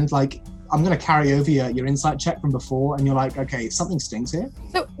 And like, I'm gonna carry over your insight check from before, and you're like, okay, something stinks here.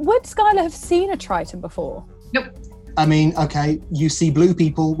 So would Skylar have seen a Triton before? Nope. I mean, okay, you see blue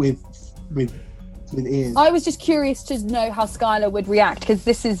people with ears. I was just curious to know how Skylar would react because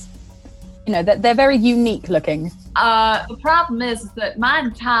this is, they're very unique looking. The problem is that my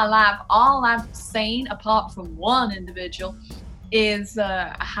entire life, all I've seen, apart from one individual, is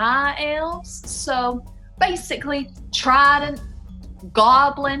high elves. So basically, trident,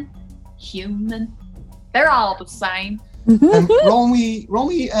 goblin, human, they're all the same. Roll me. Roll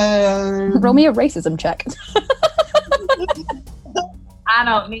me a racism check. I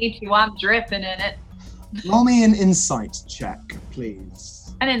don't need to. I'm dripping in it. Roll me an insight check,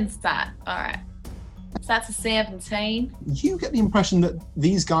 please. An insight. All right. So that's a 17. You get the impression that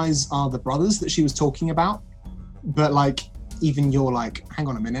these guys are the brothers that she was talking about, but like even you're like, hang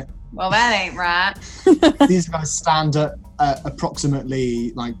on a minute. Well, that ain't right. These guys stand at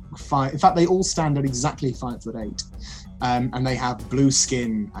approximately like 5. In fact, they all stand at exactly 5'8", and they have blue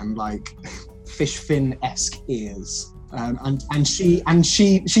skin and like fish fin-esque ears. And she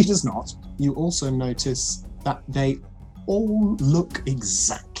does not. You also notice that they all look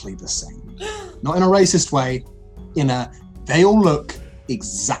exactly the same. Not in a racist way, they all look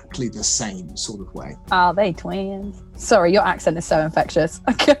exactly the same sort of way. Are they twins? Sorry, your accent is so infectious.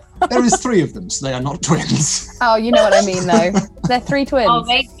 There is 3 of them, so they are not twins. Oh, you know what I mean, though. They're 3 twins. Oh,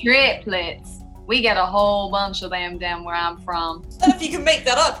 they triplets. We get a whole bunch of them down where I'm from. I don't know if you can make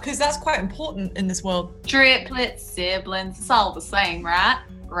that up, because that's quite important in this world. Triplets, siblings, it's all the same, right?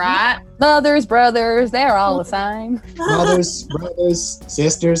 Right? Mothers, brothers, they're all the same. Brothers,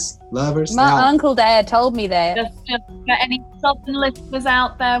 sisters, lovers. My Uncle Dad told me that. Just for any Southern listeners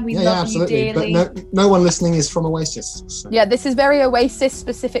out there, we Yeah, love absolutely. you dearly. But no one listening is from Oasis. So. Yeah, this is very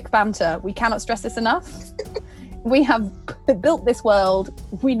Oasis-specific banter. We cannot stress this enough. We have built this world.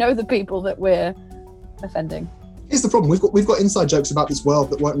 We know the people that we're offending. Here's the problem: we've got inside jokes about this world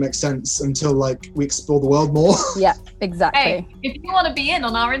that won't make sense until like we explore the world more. Yeah, exactly. Hey, if you want to be in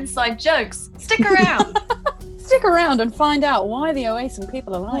on our inside jokes, stick around. Stick around and find out why the Oasis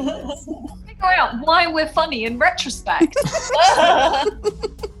people are like this. Stick around why we're funny in retrospect. It's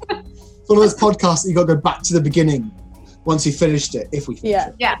one of those podcasts that you got to go back to the beginning once you finished it, if we finish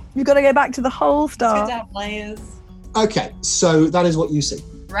it. Yeah. You've got to go back to the whole It's good start. to have layers. Okay, so that is what you see.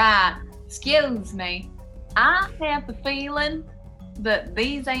 Right. Excuse me. I have the feeling that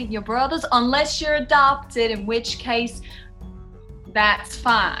these ain't your brothers unless you're adopted, in which case that's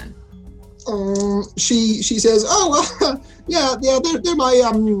fine. She says, "Oh, yeah, they're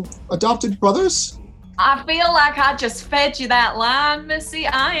my adopted brothers." I feel like I just fed you that line, Missy.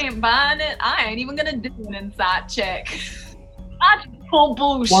 I ain't buying it. I ain't even gonna do an insight check. I just pull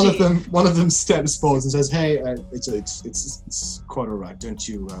bullshit. One of them steps forward and says, "Hey, it's quite all right. Don't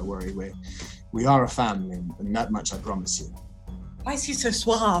you worry. We are a family, and that much I promise you." Why is he so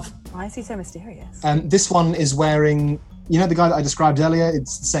suave? Why is he so mysterious? This one is wearing, you know, the guy that I described earlier.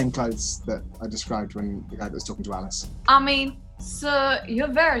 It's the same clothes that I described when the guy that was talking to Alice. I mean, sir,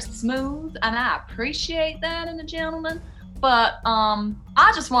 you're very smooth, and I appreciate that in a gentleman. But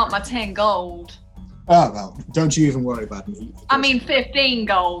I just want my 10 gold. Oh well, don't you even worry about me. I mean, 15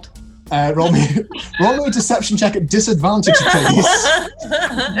 gold. Roll me a deception check at disadvantage, please.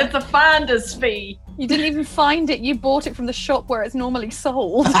 It's a finder's fee. You didn't even find it. You bought it from the shop where it's normally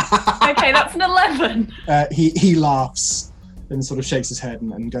sold. Okay, that's an 11. He laughs and sort of shakes his head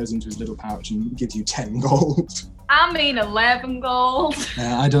and goes into his little pouch and gives you 10 gold. I mean 11 gold.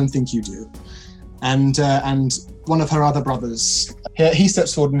 I don't think you do. And one of her other brothers, he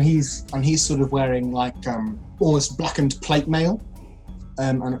steps forward and he's sort of wearing like almost blackened plate mail.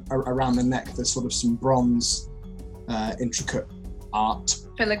 And around the neck, there's sort of some bronze, intricate art.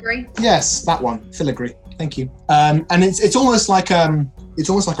 Filigree. Yes, that one, filigree. Thank you. And it's almost like a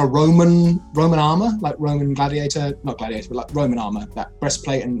Roman armor, like Roman gladiator, not gladiator, but like Roman armor. That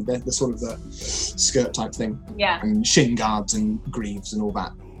breastplate and the sort of the skirt type thing. Yeah. And shin guards and greaves and all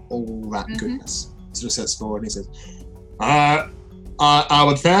that goodness. Sort of steps forward and he says, "I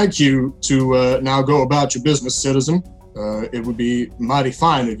would thank you to now go about your business, citizen. It would be mighty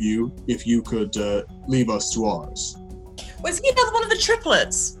fine of you if you could leave us to ours." Was he another one of the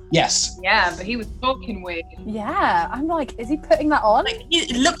triplets? Yes. Yeah, but he was talking weird. Yeah, I'm like, is he putting that on? Like,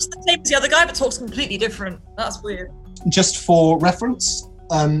 he looks the same as the other guy, but talks completely different. That's weird. Just for reference,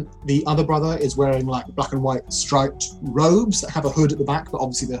 the other brother is wearing like black and white striped robes that have a hood at the back, but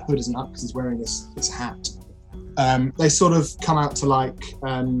obviously the hood isn't up because he's wearing this hat. They sort of come out to like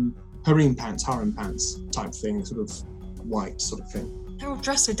harem pants type thing, sort of white sort of thing. They're all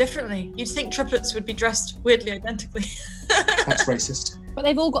dressed so differently. You'd think triplets would be dressed weirdly identically. That's racist. But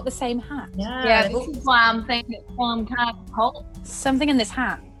they've all got the same hat. Yeah, this is why I'm thinking it's some kind of cult. Something in this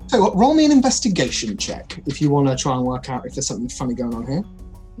hat. So what, roll me an investigation check if you want to try and work out if there's something funny going on here.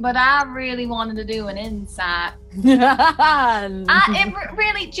 But I really wanted to do an insight. Really?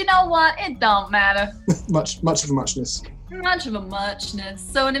 Really, do you know what? It don't matter. much of a muchness. Much of a muchness.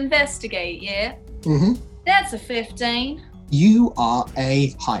 So an investigate, yeah? Mm-hmm. That's a 15. You are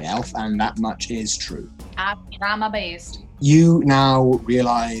a high elf, and that much is true. I try my best. You now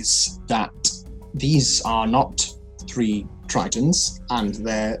realize that these are not 3 Tritons and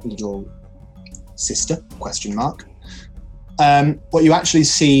their little sister, ? What you actually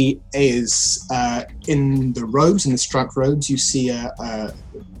see is in the robes, in the striped robes, you see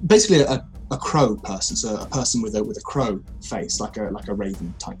basically a a crow person, so a person with a crow face, like a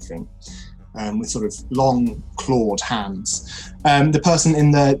raven type thing, with sort of long clawed hands. The person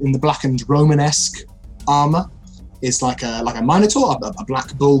in the blackened Romanesque armor is like a minotaur, a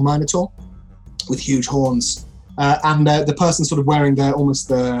black bull minotaur with huge horns, and the person sort of wearing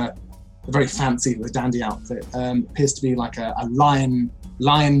the very fancy, the dandy outfit appears to be like a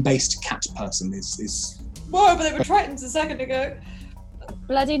lion-based cat person. Is Whoa, but they were Tritons a second ago.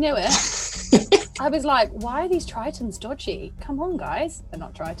 Bloody knew it. I was like, why are these Tritons dodgy? Come on, guys. They're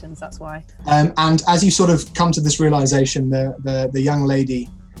not Tritons, that's why. And as you sort of come to this realization, the young lady,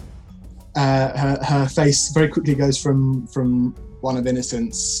 her face very quickly goes from one of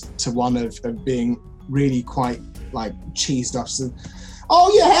innocence to one of being really quite like cheesed up. So,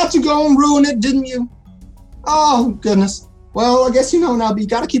 oh, you had to go and ruin it, didn't you? Oh, goodness. Well, I guess you know now, but you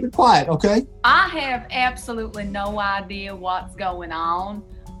gotta keep it quiet, okay? I have absolutely no idea what's going on.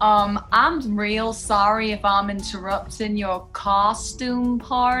 I'm real sorry if I'm interrupting your costume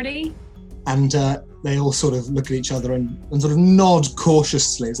party. And they all sort of look at each other and sort of nod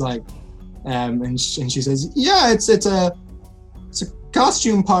cautiously. It's like, and she says, "Yeah, it's a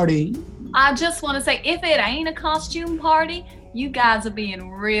costume party." I just want to say, if it ain't a costume party, you guys are being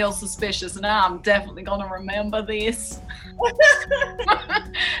real suspicious, and I'm definitely gonna remember this.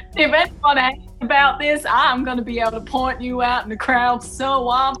 If anyone asks about this, I'm gonna be able to point you out in the crowd so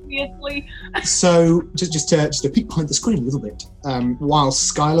obviously. So just to peek behind the screen a little bit, while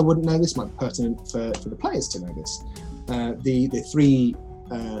Skylar wouldn't know this, might be pertinent for the players to know this. The three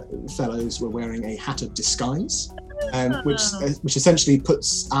fellows were wearing a hat of disguise, which essentially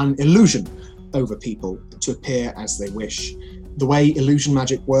puts an illusion over people to appear as they wish. The way illusion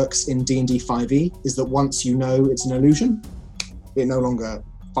magic works in D&D 5e is that once you know it's an illusion, it no longer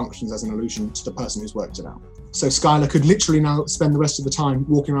functions as an illusion to the person who's worked it out. So Skylar could literally now spend the rest of the time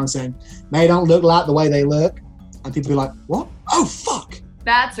walking around saying, "They don't look like the way they look," and people be like, "What? Oh, fuck!"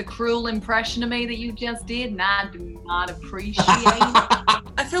 That's a cruel impression of me that you just did, and I do not appreciate it.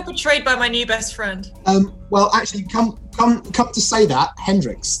 I feel betrayed by my new best friend. Well, actually, come to say that,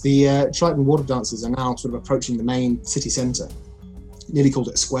 Hendrix, the Triton water dancers are now sort of approaching the main city centre. Nearly called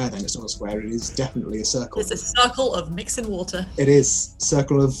it a square then, it's not a square, it is definitely a circle. It's a circle of mixing water. It is,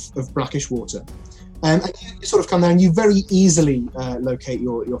 circle of brackish water. And you sort of come there and you very easily locate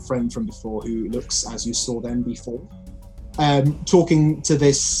your friend from before, who looks as you saw them before. Talking to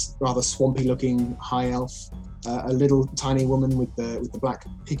this rather swampy looking high elf, a little tiny woman with the black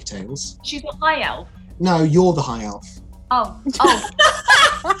pigtails. She's a high elf. No, you're the high elf. Oh.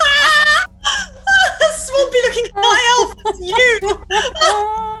 Swampy looking high elf, that's you.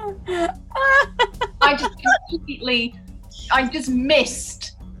 I just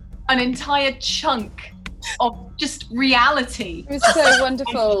missed an entire chunk of just reality. It was so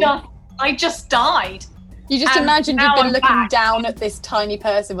wonderful. I just died. You just And imagined now you'd been I'm looking back. down at this tiny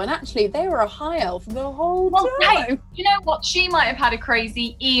person when actually they were a high elf the whole Well, time. hey, you know what? She might have had a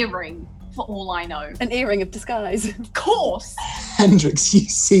crazy earring, for all I know. An earring of disguise. Of course. Hendrix, you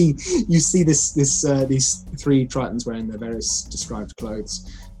see these three Tritons wearing their various described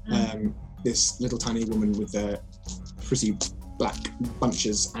clothes. This little tiny woman with their frizzy black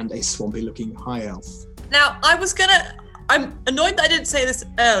bunches and a swampy looking high elf. Now, I'm annoyed that I didn't say this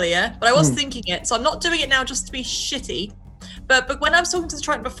earlier, but I was thinking it, so I'm not doing it now just to be shitty. But when I was talking to the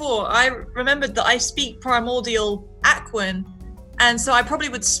Triton before, I remembered that I speak Primordial Aquan, and so I probably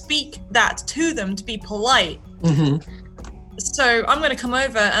would speak that to them to be polite. Mm-hmm. So I'm going to come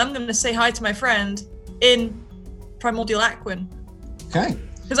over and I'm going to say hi to my friend in Primordial Aquan. Okay.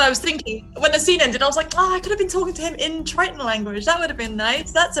 Because I was thinking, when the scene ended, I was like, I could have been talking to him in Triton language. That would have been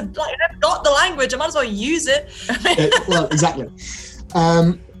nice. I've got the language. I might as well use it. Well, exactly.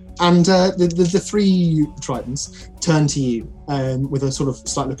 And the three Tritons turn to you with a sort of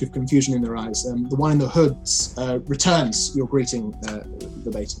slight look of confusion in their eyes. The one in the hoods returns your greeting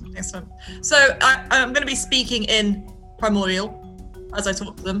verbatim. Excellent. So I'm going to be speaking in Primordial as I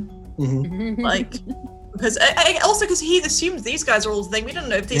talk to them. Mm-hmm. Like, because because he assumes these guys are all the thing. We don't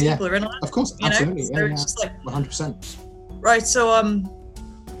know if these people are in on it. Of course, you absolutely. know? So it's just like 100%. Right. So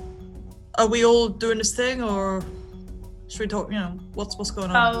are we all doing this thing, or should we talk? You know, what's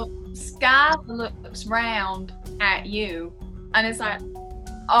going on? So Sky looks round at you and it's like,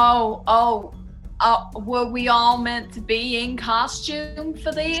 oh, were we all meant to be in costume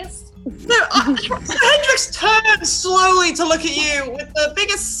for this? No, Hendrix turns slowly to look at you with the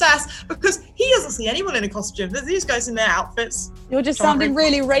biggest sass because he doesn't see anyone in a costume. There's these guys in their outfits. You're just sounding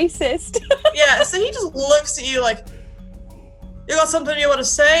really racist. Yeah, so he just looks at you like, you got something you want to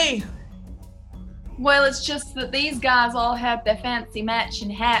say? Well, it's just that these guys all have their fancy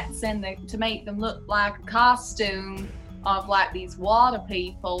matching hats and to make them look like a costume of like these water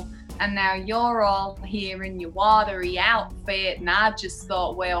people. And now you're all here in your watery outfit, and I just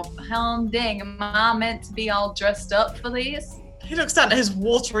thought, well, dang, am I meant to be all dressed up for this? He looks down at his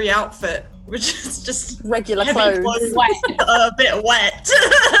watery outfit, which is just Regular heavy clothes. a bit wet.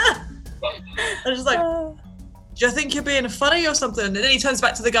 I'm just like, do you think you're being funny or something? And then he turns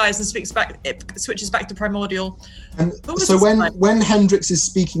back to the guys and switches back to Primordial. And so when Hendrix is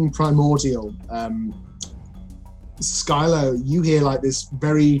speaking Primordial, Skylar, you hear like this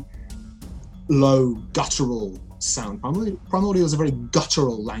very low guttural sound. Primordial is a very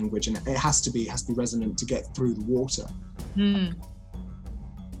guttural language, and it has to be resonant to get through the water.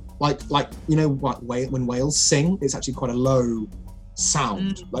 Like you know what, when whales sing, it's actually quite a low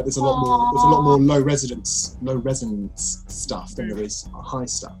sound. Like there's a lot more low resonance stuff than there is high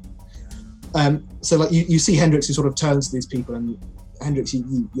stuff. So like you see Hendrix, who sort of turns to these people, and Hendrix,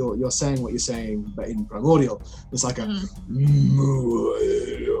 you're saying what you're saying, but in Primordial, it's like a.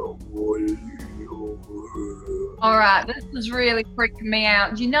 All right, this is really freaking me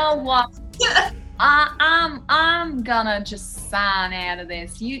out. You know what? I'm gonna just sign out of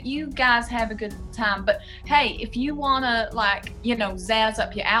this. You guys have a good time, but hey, if you wanna zazz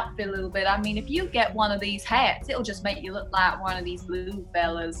up your outfit a little bit, I mean, if you get one of these hats, it'll just make you look like one of these blue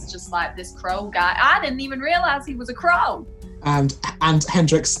fellas, just like this crow guy. I didn't even realize he was a crow. And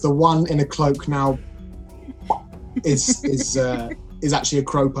Hendrix, the one in a cloak now, is actually a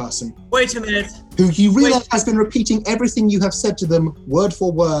crow person. Wait a minute. Who you realise has been repeating everything you have said to them word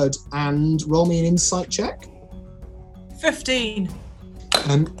for word, and roll me an insight check. 15.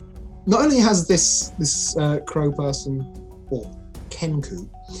 Not only has this crow person, or Kenku,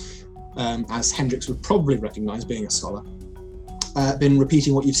 as Hendrix would probably recognise being a scholar, been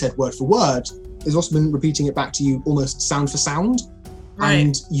repeating what you've said word for word, has also been repeating it back to you almost sound for sound. Right.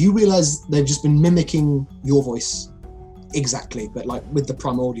 And you realise they've just been mimicking your voice exactly, but like with the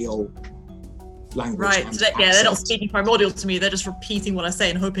Primordial language. Right. So they're not speaking Primordial to me. They're just repeating what I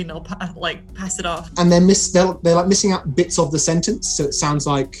say and hoping I'll pass it off. And they're like missing out bits of the sentence, so it sounds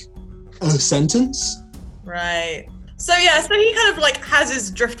like a sentence. Right. So he kind of like has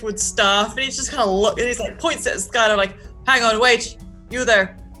his driftwood staff, and he's just kind of and he's like points at this guy, and I'm like, hang on, wait, you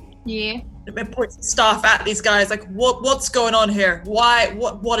there? Yeah. And points the staff at these guys, like, what's going on here? Why?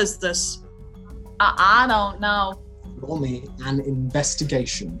 What is this? I don't know. Roll me an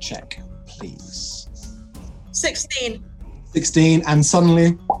investigation check, please. 16. 16, and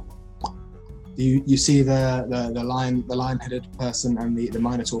suddenly you see the lion-headed person and the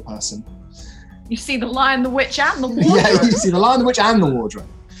Minotaur person. You see the lion, the witch, and the wardrobe. Yeah, you see the lion, the witch, and the wardrobe.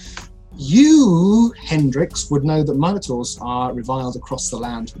 You, Hendrix, would know that Minotaurs are reviled across the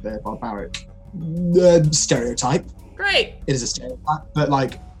land with their barbaric stereotype. Great. It is a stereotype, but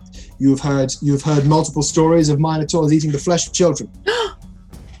like you've heard multiple stories of Minotaurs eating the flesh of children.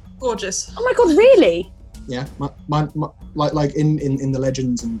 Gorgeous. Oh my god, really? Yeah, like in the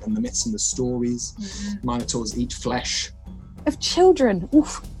legends and the myths and the stories, Minotaurs eat flesh Of children.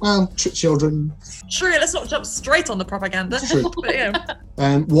 Oof. Well, children. True, let's not jump straight on the propaganda. True. But, you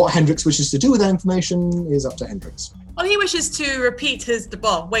know. What Hendrix wishes to do with that information is up to Hendrix. Well, he wishes to repeat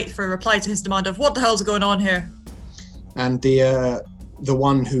wait for a reply to his demand of what the hell's going on here. And the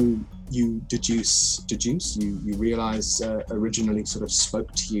one who you deduce, you realise originally sort of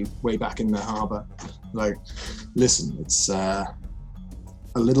spoke to you way back in the harbour. Like, listen, it's a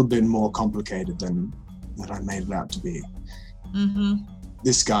little bit more complicated than I made it out to be. Mm-hmm.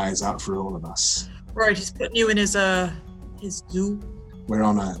 This guy is out for all of us. Right, he's putting you in his zoo. We're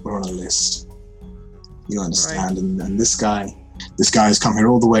on a list. You understand? Right. And this guy has come here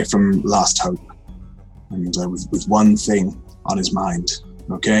all the way from Last Hope, and with one thing on his mind.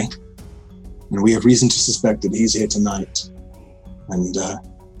 Okay, and we have reason to suspect that he's here tonight, and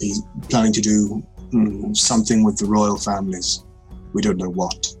he's planning to do something with the royal families. We don't know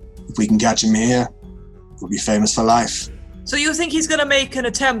what. If we can catch him here, we'll be famous for life. So you think he's going to make an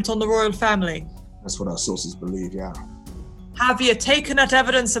attempt on the royal family? That's what our sources believe, yeah. Have you taken that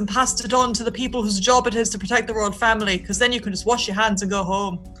evidence and passed it on to the people whose job it is to protect the royal family? Because then you can just wash your hands and go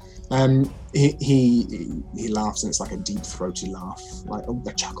home. He laughs, and it's like a deep throaty laugh, like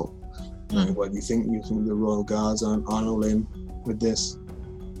a chuckle. What, you think the royal guards aren't all in with this?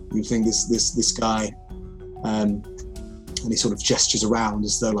 You think this guy, and he sort of gestures around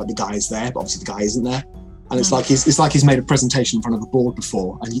as though like the guy is there, but obviously the guy isn't there. And it's like he's made a presentation in front of the board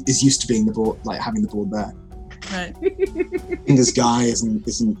before, and he is used to being the board, like having the board there. Right. You think this guy isn't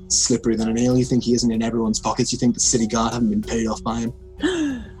slipperier than an eel? You think he isn't in everyone's pockets? You think the city guard haven't been paid off by him?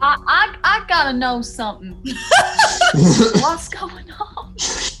 I gotta know something. What's going on?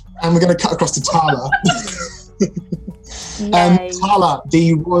 And we're going to cut across to Tala. Yay. Tala,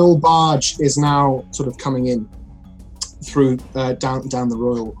 the royal barge is now sort of coming in through down the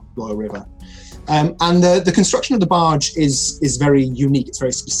royal river, and the construction of the barge is very unique. It's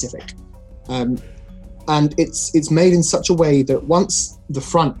very specific, and it's made in such a way that once the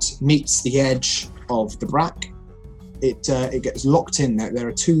front meets the edge of the brack, it gets locked in. There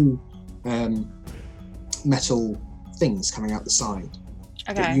are two metal things coming out the side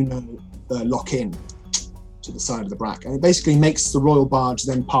that lock in to the side of the brack, and it basically makes the royal barge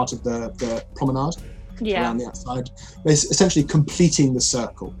then part of the promenade around the outside. It's essentially completing the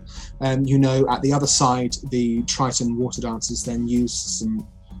circle. At the other side, the Triton water dancers then use some.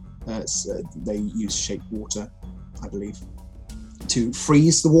 They use shaped water, I believe, to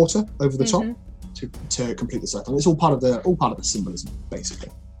freeze the water over the top to complete the circle. And it's all part of the symbolism,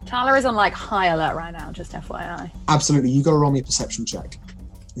 basically. Tala is on like high alert right now, just FYI. Absolutely, you got to roll me a perception check.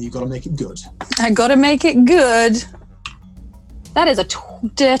 You got to make it good. I gotta make it good. That is a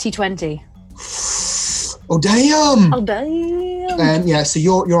dirty 20. Oh damn! Oh damn! So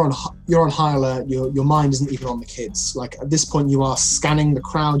you're on high alert. Your mind isn't even on the kids. Like at this point, you are scanning the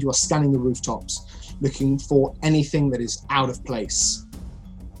crowd. You are scanning the rooftops, looking for anything that is out of place.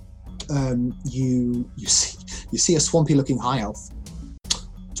 You see a swampy-looking high elf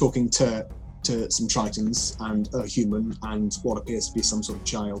talking to some Tritons and a human and what appears to be some sort of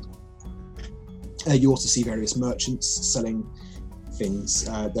child. You also see various merchants selling things.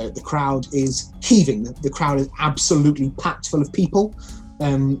 The crowd is heaving. The crowd is absolutely packed full of people.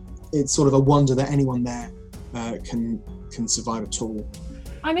 It's sort of a wonder that anyone there can survive at all.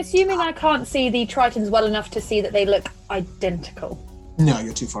 I'm assuming I can't see the Tritons well enough to see that they look identical. No,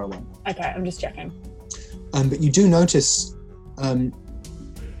 you're too far away. Okay, I'm just checking. But you do notice.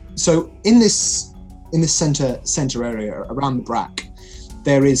 So in this center area around the brack,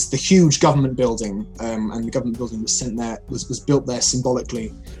 there is the huge government building, and the government building was built there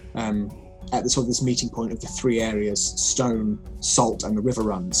symbolically at the sort of this meeting point of the three areas: Stone, Salt, and the river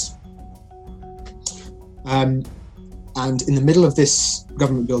runs. And in the middle of this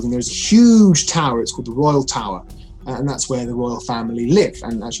government building, there's a huge tower. It's called the Royal Tower, and that's where the royal family live.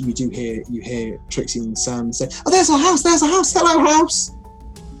 And actually, you hear Trixie and Sam say, "Oh, there's a house! There's a house! Hello, house!"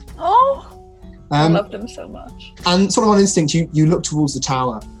 Oh, I love them so much. And sort of on instinct, you look towards the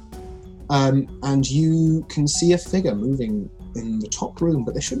tower, and you can see a figure moving in the top room,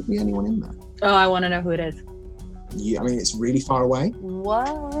 but there shouldn't be anyone in there. Oh, I want to know who it is. Yeah, I mean, it's really far away. What?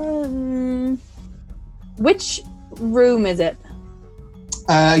 Which room is it?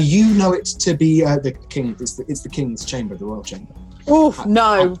 You know it to be the king. It's the king's chamber, the royal chamber. Oof,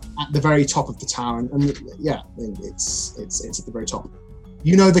 no. At the very top of the tower, and yeah, it's at the very top.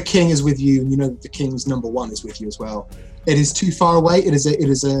 You know the king is with you, and you know that the king's number one is with you as well. It is too far away. It is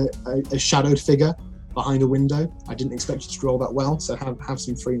a shadowed figure behind a window. I didn't expect you to roll that well, so have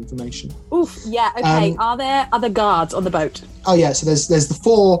some free information. Oof, yeah, okay. Are there other guards on the boat? Oh yeah, so there's the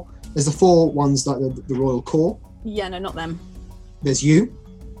four ones like the royal corps. Yeah, no, not them. There's you.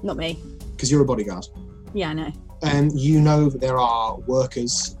 Not me. Because you're a bodyguard. Yeah, I know. And you know that there are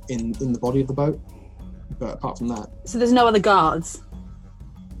workers in the body of the boat, but apart from that, so there's no other guards.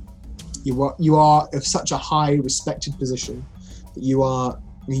 You are of such a high respected position that you are.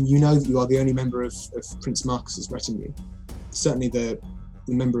 I mean, you know that you are the only member of Prince Marcus's retinue. Certainly the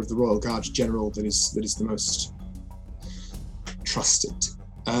member of the Royal Guard General that is the most trusted.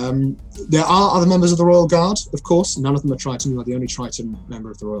 There are other members of the Royal Guard, of course. None of them are Triton. You are the only Triton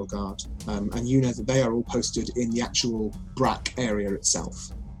member of the Royal Guard, and you know that they are all posted in the actual brack area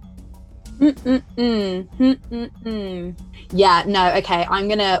itself. Yeah, no, okay. I'm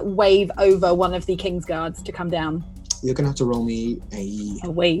gonna wave over one of the King's Guards to come down. You're gonna have to roll me a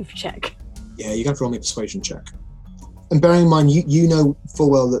wave check. Yeah, you're gonna have to roll me a persuasion check. And bearing in mind, you know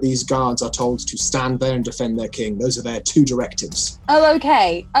full well that these guards are told to stand there and defend their king. Those are their two directives. Oh,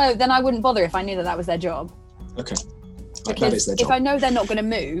 okay. Oh, then I wouldn't bother if I knew that was their job. Okay. Because that is their job. if I know they're not going to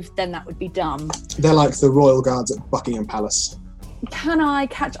move, then that would be dumb. They're like the royal guards at Buckingham Palace. Can I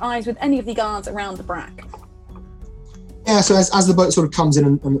catch eyes with any of the guards around the brack? Yeah, so as the boat sort of comes in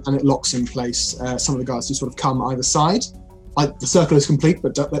and it locks in place, some of the guards do sort of come either side. Like the circle is complete,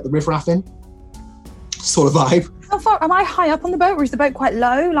 but don't let the riffraff in. Sort of vibe. How far am I high up on the boat, or is the boat quite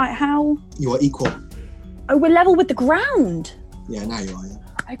low? Like how? You are equal. Oh, we're level with the ground. Yeah, now you are. Yeah.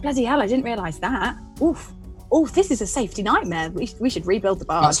 Oh bloody hell! I didn't realise that. Oof. Oh, this is a safety nightmare. We should rebuild the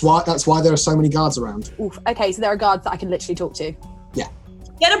barge. That's why there are so many guards around. Oof. Okay, so there are guards that I can literally talk to. Yeah.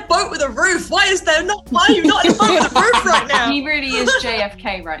 Get a boat with a roof. Why are you not in a boat with a roof right now? He really is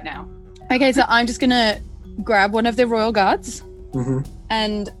JFK right now. Okay, so I'm just gonna grab one of the royal guards, Mm-hmm.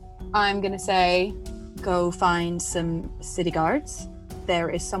 and I'm gonna say, go find some city guards. There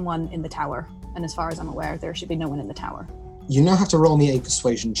is someone in the tower, and as far as I'm aware, there should be no one in the tower. You now have to roll me a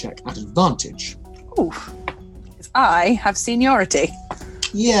persuasion check at advantage. Ooh, because I have seniority.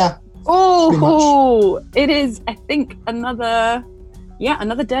 Yeah. Oh, it is, I think, another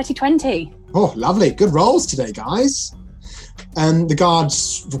dirty 20. Oh, lovely. Good rolls today, guys. And the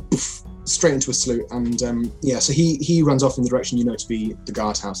guards straight into a salute, and so he runs off in the direction you know to be the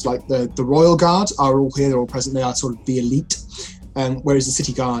guardhouse. Like the royal guard are all here, they're all present, they are sort of the elite, whereas the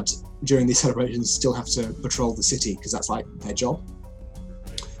city guard during these celebrations still have to patrol the city because that's like their job.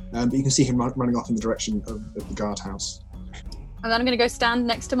 But you can see him running off in the direction of the guardhouse. And then I'm going to go stand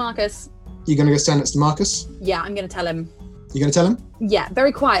next to Marcus. You're going to go stand next to Marcus? Yeah, I'm going to tell him. You're going to tell him? Yeah,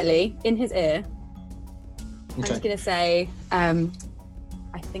 very quietly, in his ear. Okay. I'm just going to say,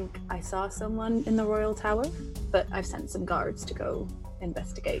 I think I saw someone in the Royal Tower, but I've sent some guards to go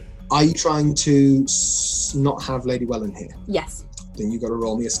investigate. Are you trying to not have Lady Wellen here? Yes. Then you got to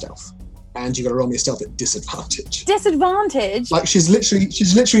roll me a stealth. And you got to roll me a stealth at disadvantage. Disadvantage? Like she's literally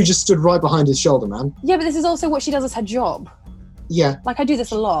just stood right behind his shoulder, man. Yeah, but this is also what she does as her job. Yeah. Like, I do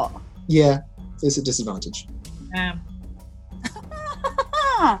this a lot. Yeah, it's a disadvantage.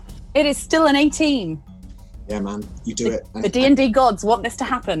 It is still an 18. Yeah, man, you do it. The D&D gods want this to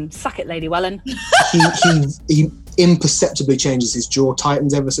happen. Suck it, Lady Wellen. He imperceptibly changes his jaw,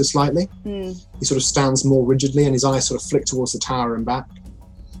 tightens ever so slightly. He sort of stands more rigidly, and his eyes sort of flick towards the tower and back,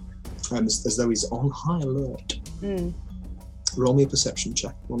 as though he's on high alert. Roll me a perception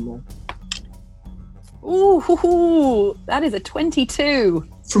check. One more. Ooh, that is a 22.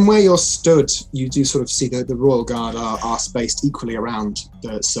 From where you're stood, you do sort of see the Royal Guard are spaced equally around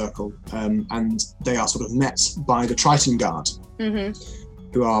the circle, and they are sort of met by the Triton Guard,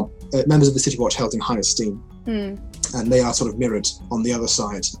 who are members of the City Watch held in high esteem. And they are sort of mirrored on the other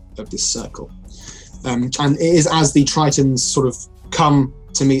side of this circle. And it is as the Tritons sort of come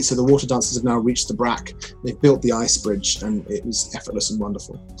to meet, so the water dancers have now reached the Brack. They've built the ice bridge, and it was effortless and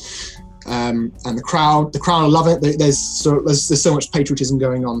wonderful. And the crowd love it. There's so much patriotism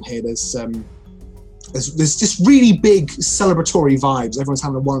going on here. There's just really big celebratory vibes. Everyone's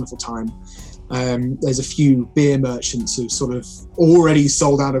having a wonderful time. There's a few beer merchants who sort of already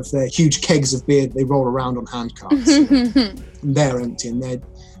sold out of their huge kegs of beer that they roll around on hand carts. And they're empty, and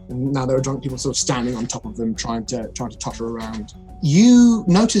now there are drunk people sort of standing on top of them, trying to totter around. You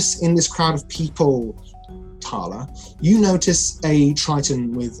notice in this crowd of people, Tala, you notice a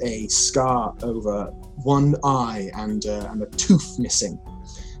Triton with a scar over one eye and a tooth missing.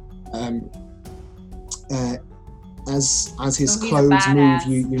 As his clothes move,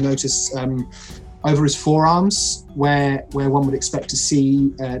 you notice over his forearms, where one would expect to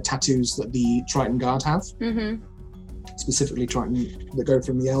see tattoos that the Triton Guard have, specifically Triton that go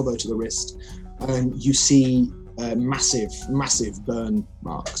from the elbow to the wrist. You see massive burn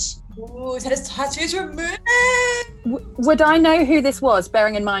marks. Ooh, is that his tattoos removed? Would I know who this was,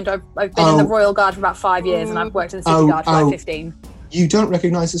 bearing in mind I've been in the Royal Guard for about 5 years and I've worked in the City Guard for like 15? You don't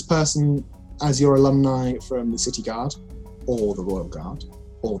recognise this person as your alumni from the City Guard, or the Royal Guard,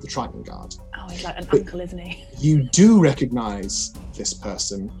 or the Triton Guard. Oh, he's like an uncle, isn't he? You do recognise this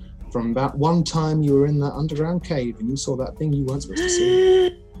person from that one time you were in that underground cave and you saw that thing you weren't supposed to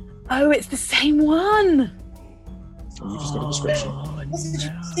see. Oh, it's the same one! You just got a description. What did you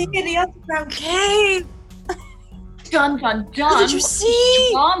see in the underground cave? Dun. What did you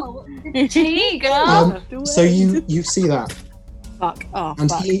see? So you see that. Fuck. Oh, and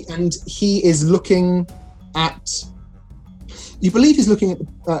fuck. he is looking at. You believe he's looking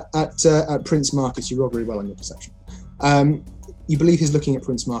at Prince Marcus. You rolled really well on your perception. You believe he's looking at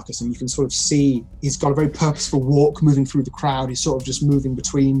Prince Marcus, and you can sort of see he's got a very purposeful walk moving through the crowd. He's sort of just moving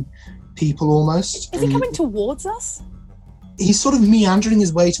between people almost. Is he coming towards us? He's sort of meandering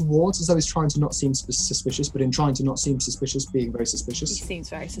his way towards, as though he's trying to not seem suspicious, but in trying to not seem suspicious, being very suspicious. He seems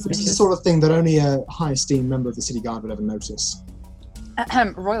very This suspicious. is the sort of thing that only a high esteemed member of the City Guard would ever notice.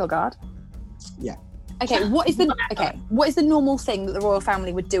 Royal Guard? Yeah. Okay, what is the normal thing that the royal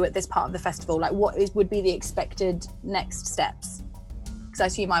family would do at this part of the festival? Like, would be the expected next steps? Because I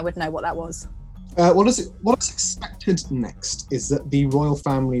assume I would know what that was. What is expected next is that the royal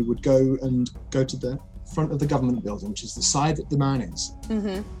family would go to the front of the government building, which is the side that the man is,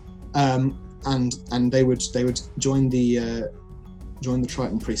 and they would join the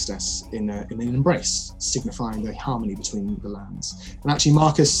Triton priestess in an embrace, signifying the harmony between the lands. And actually,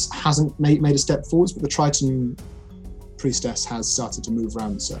 Marcus hasn't made a step forwards, but the Triton priestess has started to move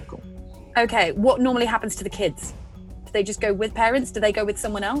around the circle. Okay, what normally happens to the kids? Do they just go with parents? Do they go with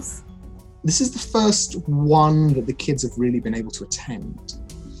someone else? This is the first one that the kids have really been able to attend,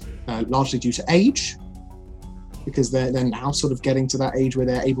 largely due to age, because they're now sort of getting to that age where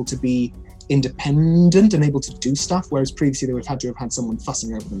they're able to be independent and able to do stuff, whereas previously they would have had to have had someone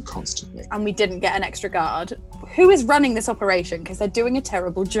fussing over them constantly. And we didn't get an extra guard. Who is running this operation? Because they're doing a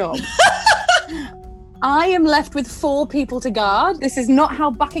terrible job. I am left with 4 people to guard. This is not how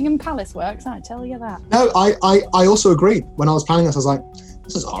Buckingham Palace works, I tell you that. No, I also agreed. When I was planning this, I was like,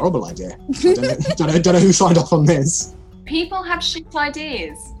 this is a horrible idea. I don't know who signed off on this. People have shit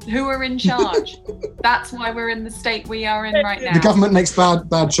ideas. Who are in charge? That's why we're in the state we are in right now. The government makes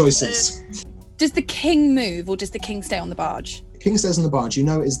bad choices. Does the king move or does the king stay on the barge? The king stays on the barge. You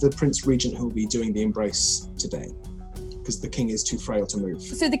know, is the Prince Regent who will be doing the embrace today, because the king is too frail to move.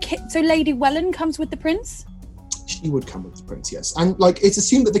 So Lady Wellen comes with the prince? She would come with the prince, yes. And it's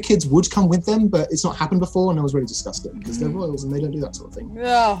assumed that the kids would come with them, but it's not happened before, and no one's really discussed it because they're royals and they don't do that sort of thing.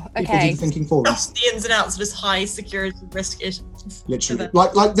 Oh, okay. People do the thinking for them. The ins and outs of this high security risk it. Literally,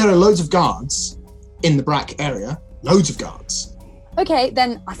 like there are loads of guards in the Brack area. Loads of guards. Okay,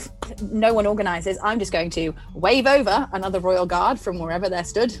 then no one organises. I'm just going to wave over another royal guard from wherever they're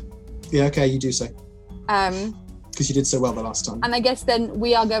stood. Yeah, okay, you do so. Because you did so well the last time. And I guess then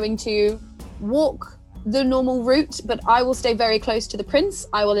we are going to walk the normal route, but I will stay very close to the prince.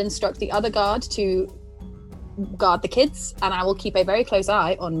 I will instruct the other guard to guard the kids, and I will keep a very close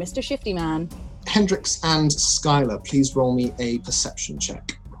eye on Mr. Shifty Man. Hendrix and Skylar, please roll me a perception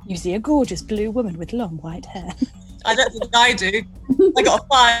check. You see a gorgeous blue woman with long white hair. I don't think I do. I got a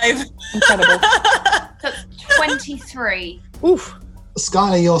 5. Incredible. That's 23. Oof.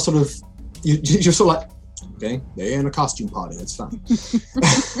 Skylar, you're sort of like, okay, they're in a costume party. It's fun.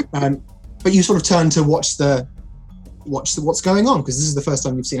 But you sort of turn to watch what's going on, because this is the first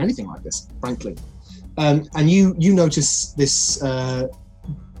time you've seen anything like this, frankly. And you notice this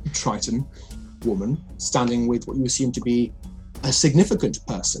Triton woman standing with what you assume to be a significant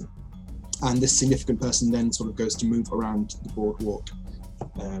person. And this significant person then sort of goes to move around the boardwalk.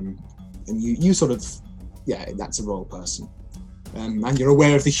 And you sort of, yeah, that's a royal person. And you're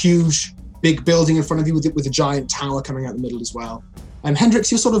aware of the huge, big building in front of you with a giant tower coming out the middle as well. And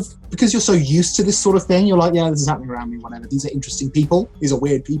Hendrix, you're sort of, because you're so used to this sort of thing, you're like, yeah, this is happening around me, whatever. These are interesting people. These are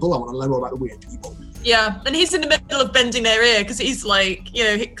weird people. I want to learn more about the weird people. Yeah, and he's in the middle of bending their ear because he's like,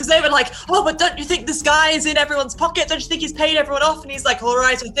 because they were like, oh, but don't you think this guy is in everyone's pocket? Don't you think he's paid everyone off? And he's like, all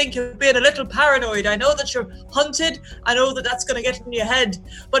right, I think you're being a little paranoid. I know that you're hunted. I know that that's going to get in your head.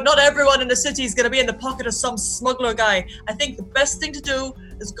 But not everyone in the city is going to be in the pocket of some smuggler guy. I think the best thing to do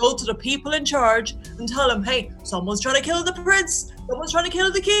is go to the people in charge and tell them, hey, someone's trying to kill the prince. Someone's trying to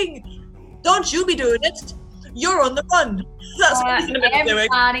kill the king. Don't you be doing it. You're on the run. That's what he's in the middle of doing.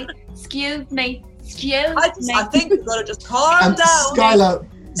 Everybody, excuse me. I think we've got to just calm down.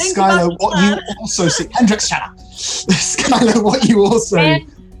 Skylar, what you also see... Hendrix, shut up. Skylar, what you also...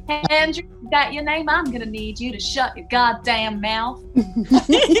 Hendrix, is that your name? I'm going to need you to shut your goddamn mouth.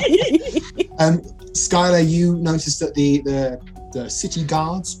 Skylar, you notice that the city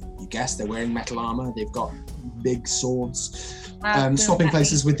guards, you guess they're wearing metal armor. They've got big swords. Swapping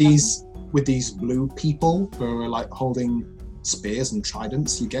places with these blue people who are like holding spears and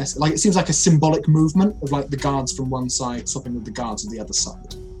tridents, you guess. Like, it seems like a symbolic movement of like the guards from one side swapping with the guards of the other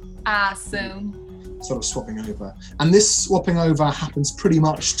side. I assume. Sort of swapping over. And this swapping over happens pretty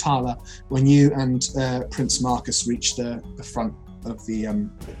much, Tala, when you and Prince Marcus reach the front of the...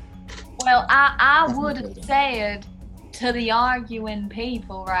 Well, I would have said to the arguing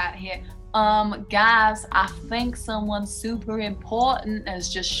people right here, guys, I think someone super important has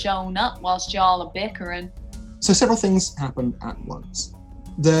just shown up whilst y'all are bickering. So several things happen at once.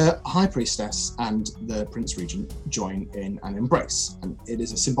 The High Priestess and the Prince Regent join in an embrace, and it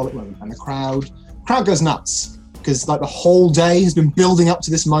is a symbolic moment. And the crowd goes nuts because like the whole day has been building up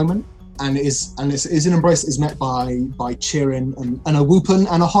to this moment, and it is an embrace that is met by cheering and a whooping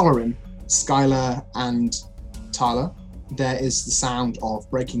and a hollering. Skylar and Tyler, there is the sound of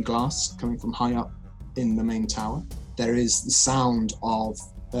breaking glass coming from high up in the main tower. There is the sound of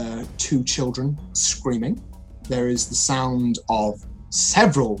 2 children screaming. There is the sound of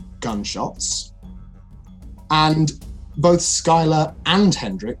several gunshots. And both Skylar and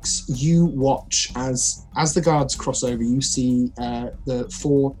Hendrix, you watch as the guards cross over, you see the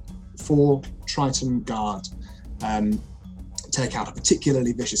four Triton guard take out a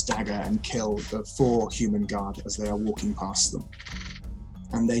particularly vicious dagger and kill the 4 human guard as they are walking past them.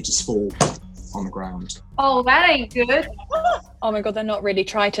 And they just fall on the ground. Oh, that ain't good. Oh my god, they're not really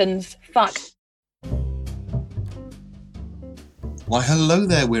Tritons. Fuck. Why, hello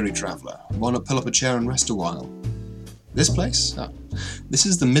there, weary traveller. Why not pull up a chair and rest a while? This place? This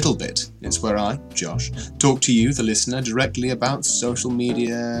is the middle bit. It's where I, Josh, talk to you, the listener, directly about social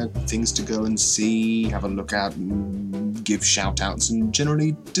media, things to go and see, have a look at, give shout-outs, and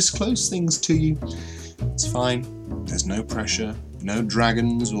generally disclose things to you. It's fine. There's no pressure, no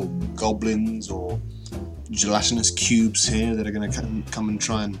dragons or goblins or gelatinous cubes here that are going to come and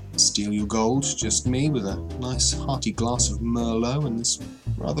try and steal your gold. Just me with a nice hearty glass of Merlot and this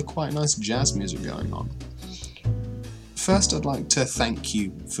rather quite nice jazz music going on. First, I'd like to thank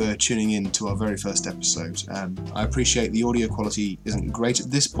you for tuning in to our very first episode. I appreciate the audio quality isn't great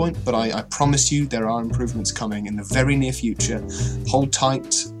at this point, but I promise you there are improvements coming in the very near future. Hold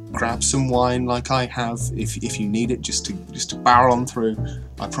tight, grab some wine like I have if you need it, just to barrel on through.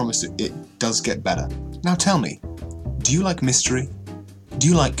 I promise it does get better. Now tell me, do you like mystery? Do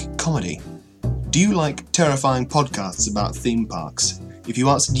you like comedy? Do you like terrifying podcasts about theme parks? If you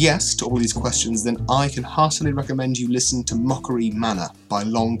answered yes to all these questions, then I can heartily recommend you listen to Mockery Manor by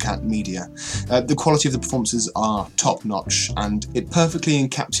Longcat Media. The quality of the performances are top-notch, and it perfectly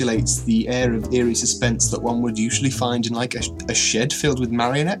encapsulates the air of eerie suspense that one would usually find in like a shed filled with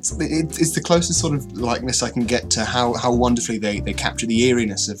marionettes. It's the closest sort of likeness I can get to how wonderfully they capture the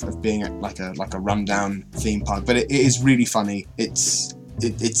eeriness of being like a rundown theme park. But it is really funny. It's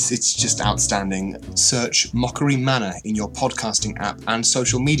just outstanding. Search Mockery Manor in your podcasting app and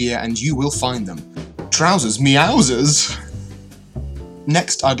social media and you will find them. Trousers meowsers!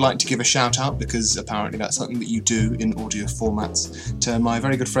 Next, I'd like to give a shout out, because apparently that's something that you do in audio formats, to my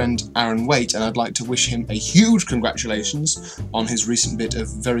very good friend Aaron Waite, and I'd like to wish him a huge congratulations on his recent bit of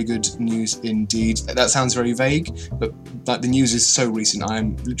very good news indeed. That sounds very vague, but the news is so recent.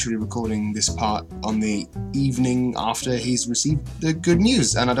 I'm literally recording this part on the evening after he's received the good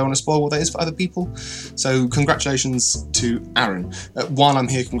news, and I don't want to spoil what that is for other people. So congratulations to Aaron. While I'm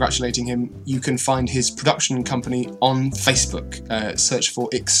here congratulating him, you can find his production company on Facebook. Search for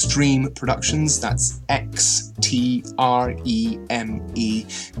Extreme Productions, that's Xtreme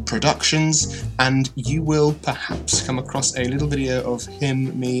Productions, and you will perhaps come across a little video of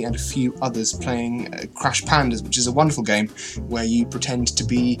him, me, and a few others playing Crash Pandas, which is a wonderful game where you pretend to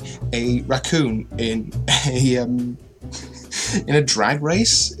be a raccoon in a drag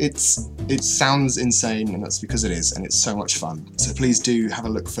race. It sounds insane, and that's because it is, and it's so much fun. So please do have a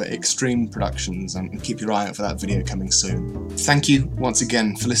look for Extreme Productions and keep your eye out for that video coming soon. Thank you once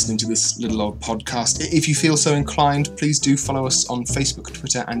again for listening to this little old podcast. If you feel so inclined, please do follow us on Facebook,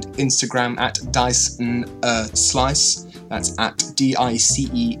 Twitter, and Instagram at Dice-n-a-Slice. That's at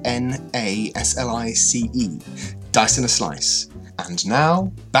DICENASLICE. Dice in a Slice. And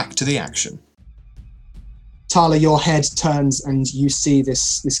now, back to the action. Tala, your head turns and you see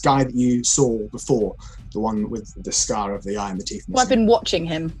this guy that you saw before, the one with the scar of the eye and the teeth missing. Well, I've been watching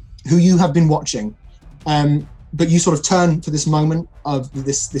him. Who you have been watching. But you sort of turn for this moment of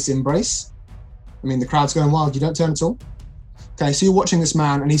this embrace. I mean, the crowd's going wild. You don't turn at all? Okay, so you're watching this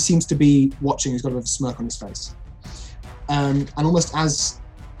man, and he seems to be watching. He's got a bit of a smirk on his face. And almost as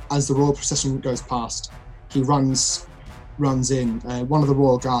the royal procession goes past, he runs in. One of the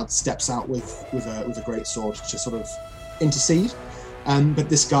royal guards steps out with a great sword to sort of intercede. But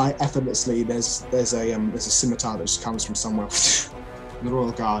this guy effortlessly, there's a scimitar that just comes from somewhere, and the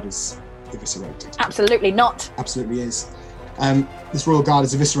royal guard is eviscerated. Absolutely not. Absolutely is. This royal guard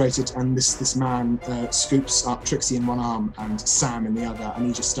is eviscerated, and this man scoops up Trixie in one arm and Sam in the other, and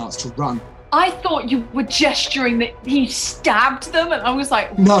he just starts to run. I thought you were gesturing that he stabbed them, and I was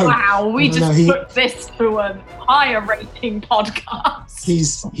like, no, wow, we just put this to a higher rating podcast.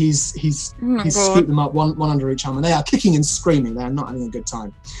 He's scooped them up one under each arm, and they are kicking and screaming. They are not having a good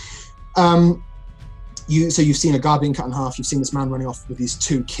time. You've seen a guard being cut in half. You've seen this man running off with these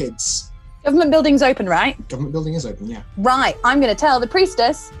two kids. Government building's open, right? Government building is open, yeah. Right, I'm going to tell the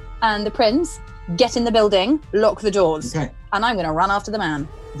priestess and the prince, get in the building, lock the doors. Okay. And I'm going to run after the man.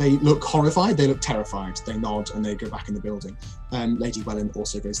 They look horrified, they look terrified. They nod and they go back in the building. Lady Wellen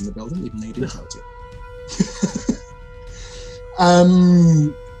also goes in the building, even though you didn't tell her to.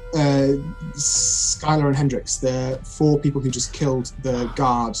 Skylar and Hendrix, the four people who just killed the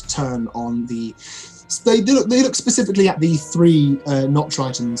guard, turn on the... They look specifically at the three not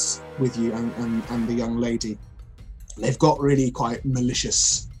Tritons with you and the young lady. They've got really quite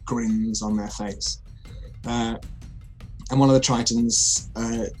malicious grins on their face. And one of the Tritons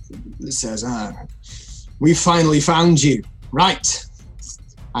says, we finally found you, right?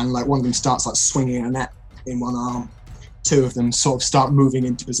 And like one of them starts like swinging a net in one arm. Two of them sort of start moving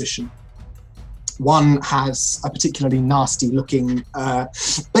into position. One has a particularly nasty looking,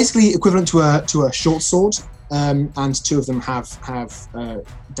 basically equivalent to a short sword, and two of them have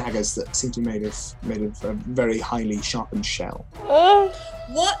daggers that seem to be made of a very highly sharpened shell.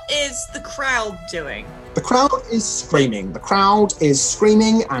 What is the crowd doing? The crowd is screaming. The crowd is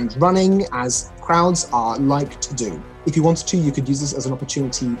screaming and running as crowds are like to do. If you wanted to, you could use this as an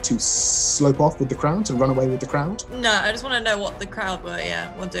opportunity to slope off with the crowd, to run away with the crowd. No, I just want to know what the crowd were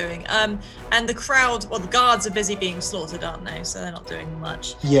doing. And the crowd, well, the guards are busy being slaughtered, aren't they? So they're not doing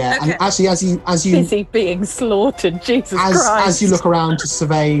much. Yeah, okay. And actually, as you busy being slaughtered, Jesus Christ. As you look around to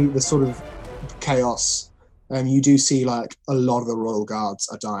survey the sort of chaos, you do see like a lot of the royal guards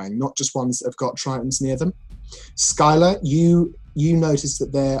are dying, not just ones that have got tridents near them. Skylar, you notice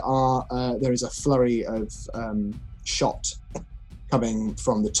that there is a flurry of shot coming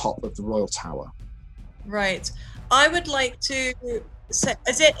from the top of the royal tower. Right. I would like to say,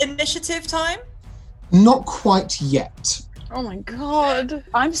 is it initiative time? Not quite yet. Oh my god.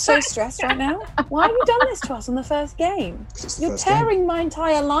 I'm so stressed right now. Why have you done this to us on the first game? You're tearing my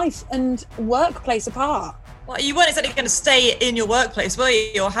entire life and workplace apart. Well, you weren't exactly going to stay in your workplace, were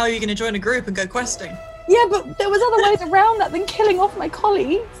you? Or how are you going to join a group and go questing? Yeah, but there was other ways around that than killing off my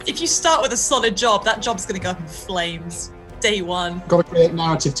colleagues. If you start with a solid job, that job's going to go up in flames. Day one. Got to create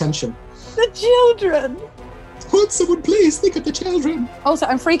narrative tension. The children. Would someone please think of the children? Also,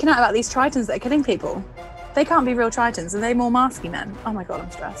 I'm freaking out about these tritons that are killing people. They can't be real tritons. Are they more masky men? Oh my god,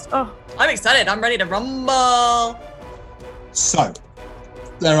 I'm stressed. Oh, I'm excited. I'm ready to rumble. So,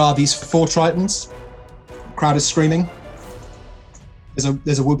 there are these 4 tritons. Crowd is screaming.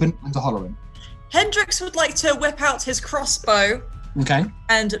 There's a whooping and a hollering. Hendrix would like to whip out his crossbow. Okay.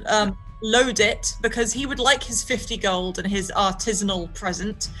 And load it because he would like his 50 gold and his artisanal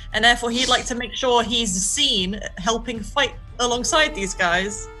present, and therefore he'd like to make sure he's seen helping fight alongside these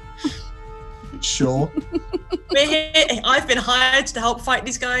guys. Sure. We're here. I've been hired to help fight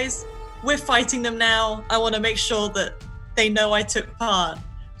these guys. We're fighting them now. I want to make sure that they know I took part.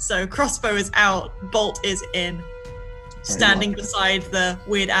 So crossbow is out, bolt is in, standing beside the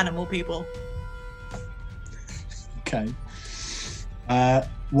weird animal people. Okay.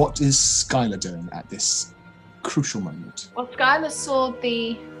 What is Skylar doing at this crucial moment? Well, Skylar saw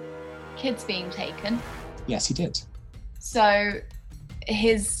the kids being taken. Yes, he did. So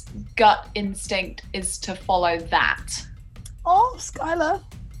his gut instinct is to follow that. Oh, Skylar.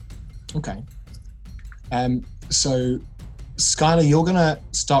 Okay. So, Skylar, you're going to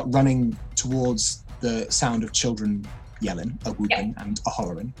start running towards the sound of children yelling, a whooping and a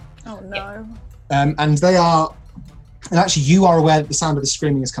hollering. Oh, no. And they are... And actually, you are aware that the sound of the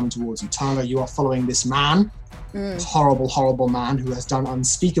screaming is coming towards you. Tyler, you are following this man, this horrible, horrible man who has done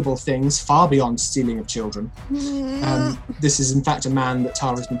unspeakable things far beyond stealing of children. This is, in fact, a man that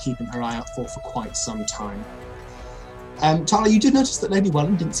Tara has been keeping her eye out for quite some time. Tara, you did notice that Lady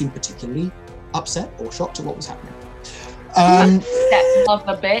Welland didn't seem particularly upset or shocked at what was happening. That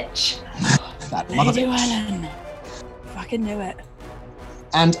mother bitch. That mother Lady bitch. Welland. Fucking knew it.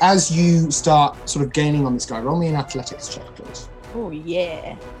 And as you start sort of gaining on this guy, roll me an athletics check, please. Oh,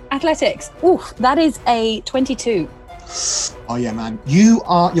 yeah. Athletics. Ooh, that is a 22. Oh yeah, man.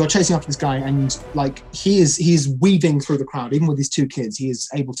 You're chasing after this guy, and like he's weaving through the crowd. Even with these 2 kids, he is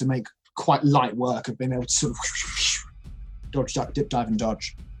able to make quite light work of being able to sort of dodge, duck, dip, dive, and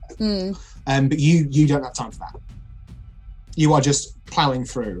dodge. But you don't have time for that. You are just plowing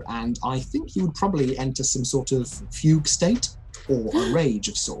through, and I think you would probably enter some sort of fugue state or a rage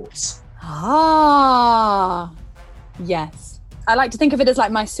of sorts. Ah, yes. I like to think of it as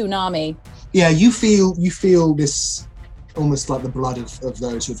like my tsunami. Yeah, you feel this almost like the blood of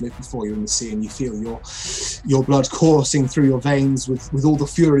those who have lived before you in the sea, and you feel your blood coursing through your veins with all the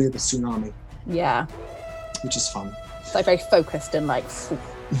fury of the tsunami. Yeah. Which is fun. It's like very focused and like... Phew.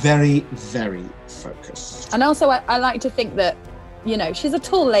 Very, very focused. And also I like to think that, you know, she's a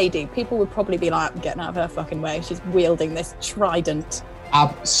tall lady. People would probably be like, I'm getting out of her fucking way. She's wielding this trident.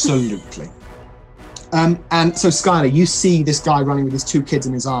 Absolutely. And so, Skylar, you see this guy running with his 2 kids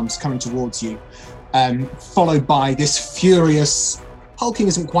in his arms coming towards you, followed by this furious, hulking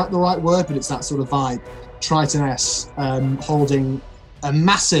isn't quite the right word, but it's that sort of vibe, Tritoness, holding a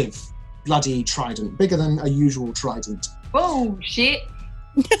massive bloody trident, bigger than a usual trident. Oh, shit.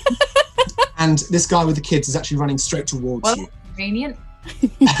 And this guy with the kids is actually running straight towards you. Convenient.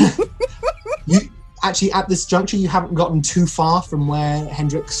 You actually, at this juncture, you haven't gotten too far from where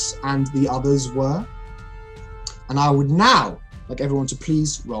Hendrix and the others were. And I would now like everyone to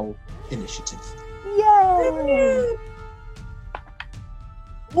please roll initiative. Yay!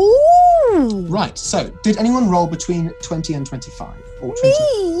 Ooh! Right, so did anyone roll between 20 and 25? Or 20?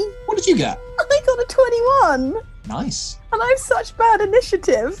 Me? What did you get? I got a 21. Nice. And I have such bad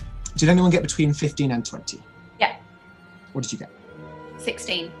initiative. Did anyone get between 15 and 20? Yeah. What did you get?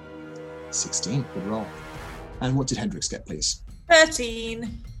 16. 16. Good roll. And what did Hendrix get, please?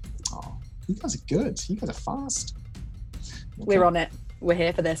 13. Oh, you guys are good. You guys are fast. Okay. We're on it. We're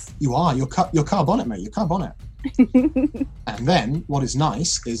here for this. You are. You're carb on it, mate. You're carb on it. And then what is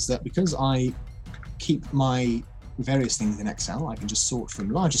nice is that because I keep my various things in Excel, I can just sort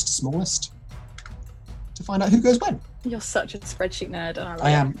from largest to smallest to find out who goes when. You're such a spreadsheet nerd. And I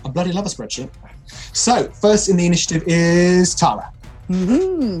am. I bloody love a spreadsheet. So, first in the initiative is Tara.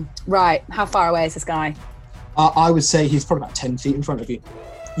 Mm-hmm. Right. How far away is this guy? I would say he's probably about 10 feet in front of you.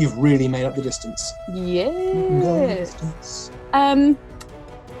 You've really made up the distance. Yes.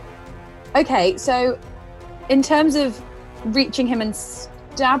 Okay, so in terms of reaching him and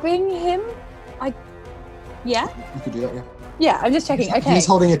stabbing him, yeah? You could do that, yeah. Yeah, I'm just checking. Okay. He's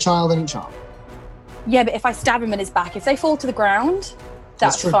holding a child in each arm. Yeah, but if I stab him in his back, if they fall to the ground,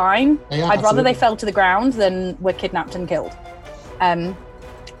 that's true. fine. Yeah, I'd rather they absolutely. fell to the ground than were kidnapped and killed.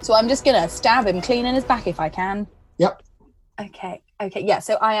 So I'm just gonna stab him clean in his back if I can. Yep. Okay, yeah,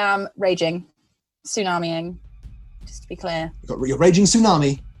 so I am raging, tsunamiing, just to be clear. You've got your raging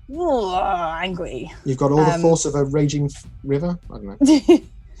tsunami. Ooh, angry. You've got all the force of a raging river. I don't know.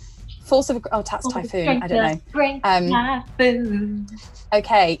 Force of that's typhoon. I don't know. Typhoon.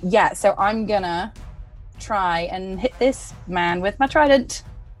 Okay, yeah. So I'm gonna try and hit this man with my trident,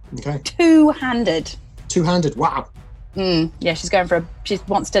 Okay. two-handed. Two-handed. Wow. Yeah, she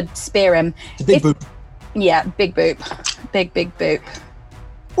wants to spear him. It's a big boop. Yeah, big boop, big boop.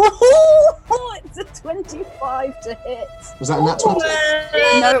 Woohoo! It's a 25 to hit. Was that a nat 20?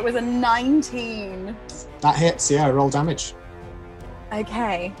 No, it was a 19. That hits. Yeah. Roll damage.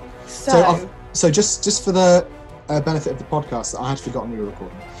 Okay, So just for the benefit of the podcast, that I had forgotten we were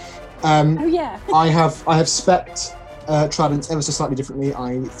recording. oh yeah. I have spec'd tridents ever so slightly differently.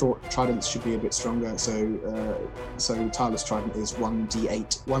 I thought tridents should be a bit stronger, so Tyler's trident is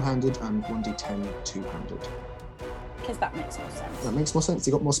 1d8 one-handed and 1d10 two-handed. Because that makes more sense. That makes more sense.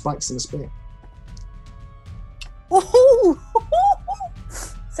 You got more spikes than a spear. Woohoo!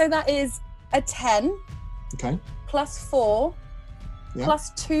 So that is a 10 Okay. plus 4 Yeah.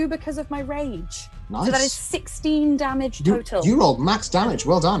 plus 2 because of my rage. Nice. So that is 16 damage total. You rolled max damage.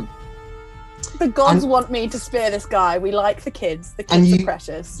 Well done. The gods And- want me to spear this guy. We like the kids. The And kids are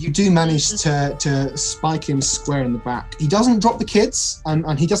precious. You do manage to spike him square in the back. He doesn't drop the kids,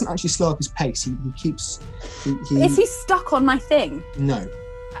 and he doesn't actually slow up his pace. He keeps. Is he stuck on my thing? No.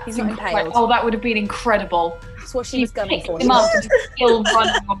 He's not impaled. Oh, that would have been incredible. That's what she was gunning for. Him up and still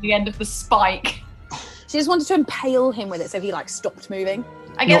running on the end of the spike. She just wanted to impale him with it, so he stopped moving.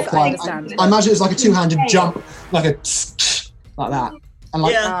 I guess Not quite. I understand. I imagine it's like a two-handed jump, like that, and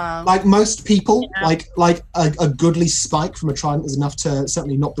like most people, like a goodly spike from a trident is enough to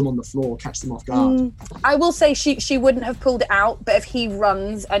certainly knock them on the floor, catch them off guard. I will say she wouldn't have pulled it out, but if he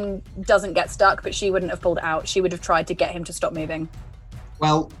runs and doesn't get stuck, but she wouldn't have pulled it out. She would have tried to get him to stop moving.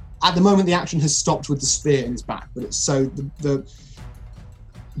 Well, at the moment, the action has stopped with the spear in his back, but it's so the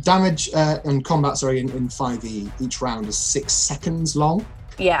damage and combat, in 5e, each round is 6 seconds long.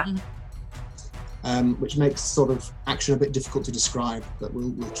 Yeah. Which makes sort of action a bit difficult to describe, but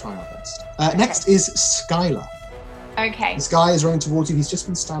we'll try our best. Next is Skylar. Okay. This guy is running towards you. He's just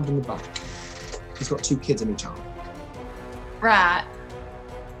been stabbed in the back. He's got 2 kids in each arm. Right.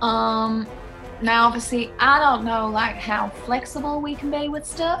 Now obviously I don't know how flexible we can be with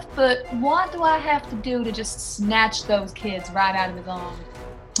stuff, but what do I have to do to just snatch those kids right out of his arm?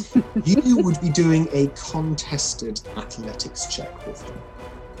 You would be doing a contested athletics check with him.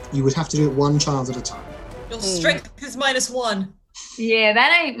 You would have to do it one child at a time. Your strength is -1. Yeah,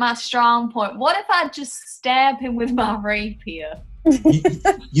 that ain't my strong point. What if I just stab him with my rapier?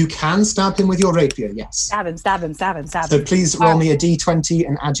 You can stab him with your rapier, yes. Stab him. So please roll me a d20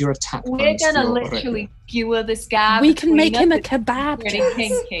 and add your attack. We're bonus to gonna your literally rapier. skewer this guy. We can make him a between us. kebab. Pretty Jess.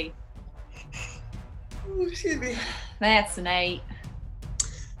 kinky. Excuse me. That's an 8.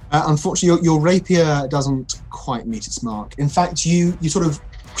 Unfortunately, your rapier doesn't quite meet its mark. In fact, you sort of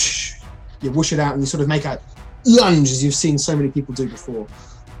whoosh it out and you sort of make a lunge, as you've seen so many people do before.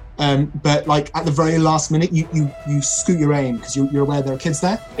 But at the very last minute, you scoot your aim because you're aware there are kids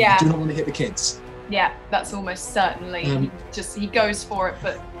there. Yeah. You do not want to hit the kids. Yeah, that's almost certainly. He goes for it,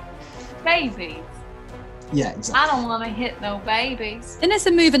 but babies. Yeah, exactly. I don't want to hit no babies. And it's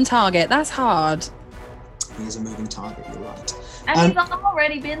a moving target. That's hard. He is a moving target, you're right. And he's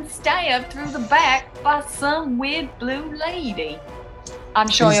already been stabbed through the back by some weird blue lady. I'm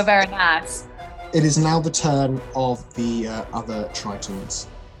sure you're very nice. It is now the turn of the other Tritons.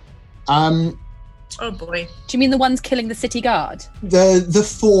 Oh boy. Do you mean the ones killing the city guard? The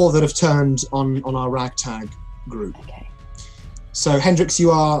 4 that have turned on our ragtag group. Okay. So Hendrix,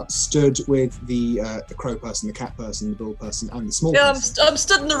 you are stood with the crow person, the cat person, the bull person, and the small person. I'm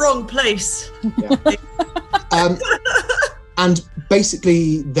stood in the wrong place. Yeah. And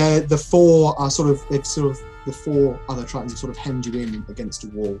basically, the four are the four other Tritons have sort of hemmed you in against a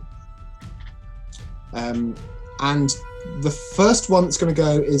wall. And the first one that's going to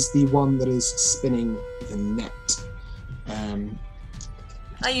go is the one that is spinning the net.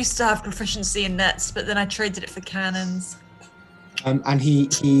 I used to have proficiency in nets, but then I traded it for cannons. And he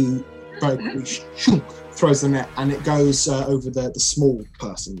very quickly throws the net, and it goes over the small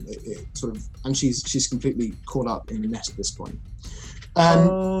person. It sort of, and she's completely caught up in the net at this point.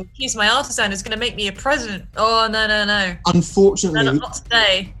 He's my artisan is going to make me a present. Oh no! Unfortunately, no, not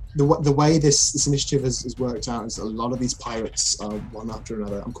today. The way this initiative has worked out is a lot of these pirates are one after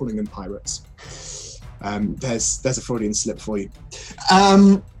another. I'm calling them pirates. There's a Freudian slip for you.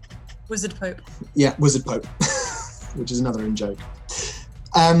 Wizard Pope. Yeah, Wizard Pope, which is another in-joke.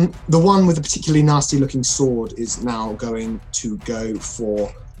 The one with a particularly nasty-looking sword is now going to go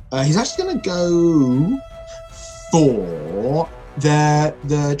for... he's actually going to go for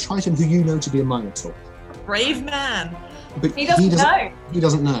the Triton who you know to be a Minotaur. Brave man. But He doesn't know. He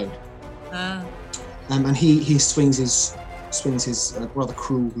doesn't know. And he swings his rather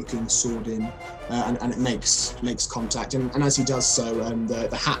cruel-looking sword in, and it makes contact. And as he does so,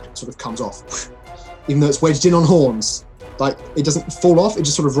 the hat sort of comes off, even though it's wedged in on horns. Like, it doesn't fall off; it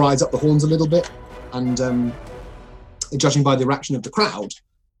just sort of rides up the horns a little bit. And judging by the reaction of the crowd,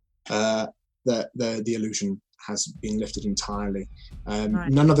 the illusion has been lifted entirely. Right.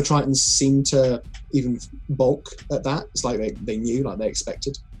 None of the Tritons seem to even balk at that. It's like they knew, like they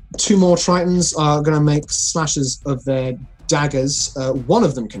expected. Two more Tritons are going to make slashes of their daggers. One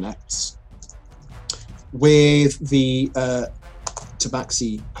of them connects with the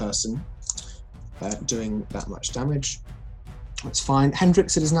Tabaxi person, doing that much damage. That's fine.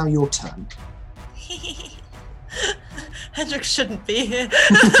 Hendrix, it is now your turn. Hendrix shouldn't be here.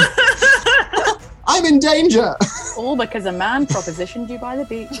 I'm in danger! All because a man propositioned you by the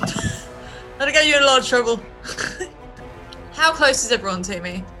beach. That'll get you in a lot of trouble. How close is everyone to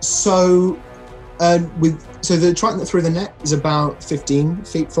me? So the Triton that threw the net is about 15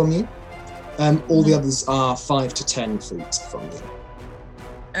 feet from you. All the others are 5 to 10 feet from you.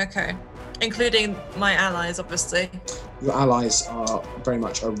 Okay. Including my allies, obviously. Your allies are very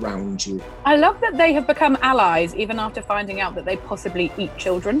much around you. I love that they have become allies even after finding out that they possibly eat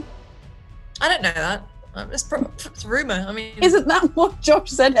children. I don't know that. It's rumour. I mean, Isn't that what Josh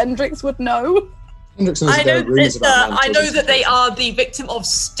said Hendrix would know? Hendrix knows I there are rumours about I know that they are the victim of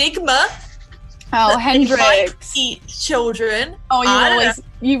stigma. Oh, that they might Hendrix! eat children. Oh,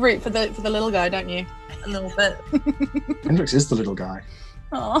 you root for the little guy, don't you? A little bit. Hendrix is the little guy.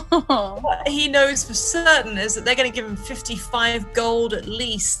 Oh. What he knows for certain is that they're going to give him 55 gold at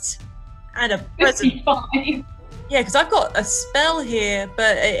least, and a present. 55. Yeah, because I've got a spell here,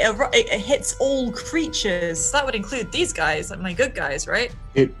 but it hits all creatures. That would include these guys, like my good guys, right?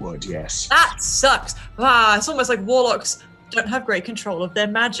 It would, yes. That sucks. It's almost like warlocks don't have great control of their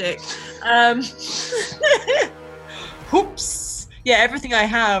magic. Oops. Yeah, everything I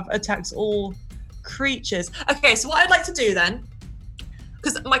have attacks all creatures. Okay, so what I'd like to do then,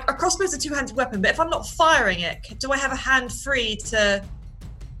 because a crossbow is a two-handed weapon, but if I'm not firing it, do I have a hand free to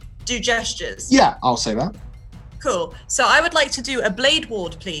do gestures? Yeah, I'll say that. Cool. So I would like to do a blade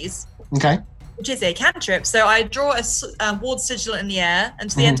ward, please. Okay. Which is a cantrip. So I draw a ward sigil in the air, and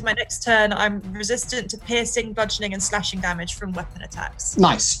to the end of my next turn, I'm resistant to piercing, bludgeoning, and slashing damage from weapon attacks.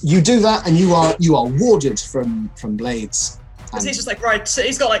 Nice. You do that, and you are warded from blades. Because he's just like, right, so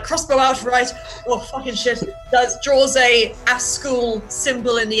he's got like crossbow out, right? Oh, fucking shit. Draws a Ascul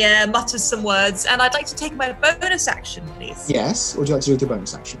symbol in the air, mutters some words, and I'd like to take my bonus action, please. Yes. What would you like to do with your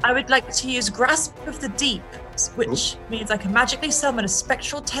bonus action? I would like to use Grasp of the Deep, which means I can magically summon a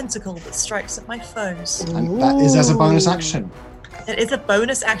spectral tentacle that strikes at my foes. And that is as a bonus action. It is a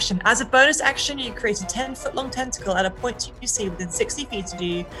bonus action. As a bonus action, you create a 10-foot-long tentacle at a point you see within 60 feet of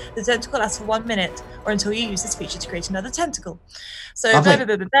you. The tentacle lasts for 1 minute, or until you use this feature to create another tentacle. So,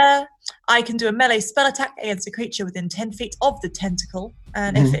 I can do a melee spell attack against a creature within 10 feet of the tentacle,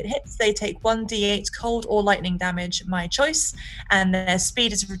 and if it hits, they take 1d8 cold or lightning damage, my choice, and their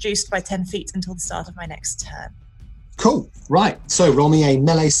speed is reduced by 10 feet until the start of my next turn. Cool. Right. So roll me a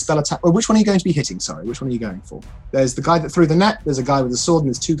melee spell attack. Well, which one are you going to be hitting? Sorry, which one are you going for? There's the guy that threw the net, there's a guy with a sword, and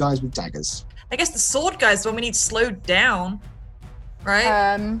there's two guys with daggers. I guess the sword guy's the one we need slowed down,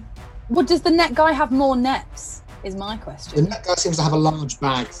 right? Well, does the net guy have more nets, is my question. The net guy seems to have a large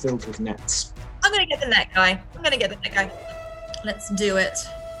bag filled with nets. I'm going to get the net guy. Let's do it.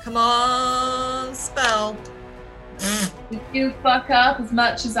 Come on, spell. Did you fuck up as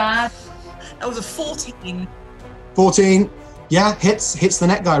much as I? That was a 14. 14. Yeah, hits the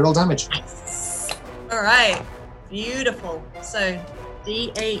net guy. Roll damage. All right. Beautiful. So,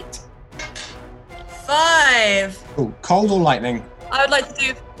 D8. 5. Oh, cold or lightning? I would like to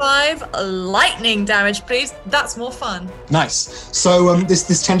do 5 lightning damage, please. That's more fun. Nice. So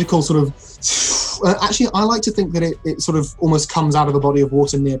this tentacle sort of... actually, I like to think that it sort of almost comes out of a body of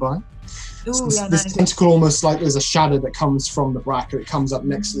water nearby. Ooh, So yeah, this nice. tentacle almost like there's a shadow that comes from the bracket. It comes up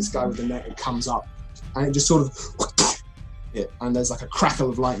next to this guy with the net. It comes up. And it just sort of... and there's like a crackle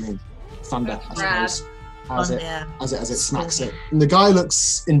of lightning. Thunder, I suppose. As it smacks it. And the guy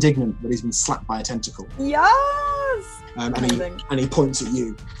looks indignant that he's been slapped by a tentacle. Yes. And he points at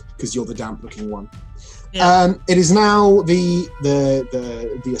you because you're the damp looking one. Yeah. It is now the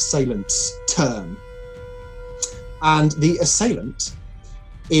assailant's turn. And the assailant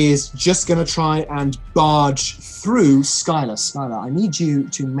is just going to try and barge through Skylar. Skylar, I need you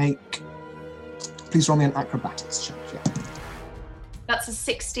to make... Please roll me an acrobatics check. Yeah. That's a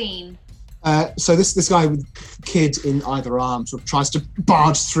 16. So this guy with kid in either arm sort of tries to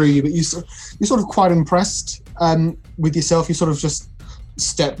barge through you, but you're sort of quite impressed with yourself. You sort of just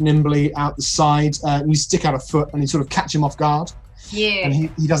step nimbly out the side, and you stick out a foot, and you sort of catch him off guard. Yeah. And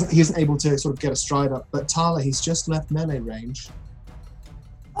he isn't able to sort of get a stride up. But Tala, he's just left melee range.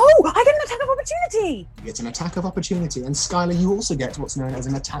 Oh, I get an attack of opportunity. You get an attack of opportunity, and Skylar, you also get what's known as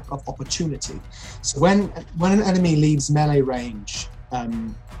an attack of opportunity. So when an enemy leaves melee range,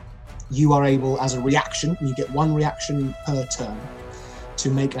 you are able, as a reaction, you get 1 reaction per turn, to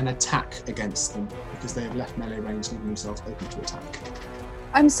make an attack against them because they have left melee range, leaving themselves open to attack.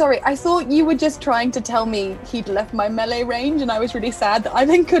 I'm sorry, I thought you were just trying to tell me he'd left my melee range and I was really sad that I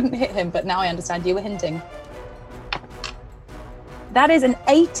then couldn't hit him, but now I understand you were hinting. That is an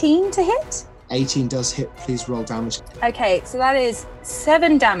 18 to hit? 18 does hit. Please roll damage. Okay, so that is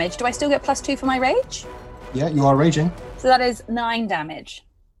 7 damage. Do I still get +2 for my rage? Yeah, you are raging. So that is 9 damage.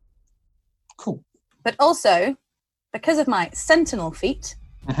 Cool. But also, because of my sentinel feat,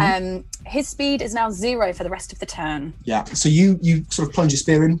 his speed is now 0 for the rest of the turn. Yeah, so you sort of plunge your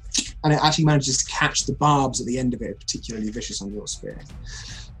spear in, and it actually manages to catch the barbs at the end of it, particularly vicious on your spear.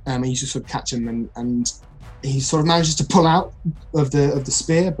 And you just sort of catch him, and he sort of manages to pull out of the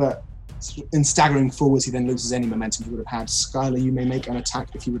spear, but in staggering forwards, he then loses any momentum he would have had. Skylar, you may make an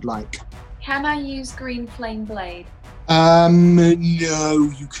attack if you would like. Can I use Green Flame Blade? No,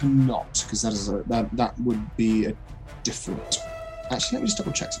 you cannot, because that would be a different. Actually, let me just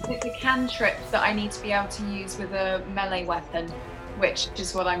double check something. It's a cantrip that I need to be able to use with a melee weapon, which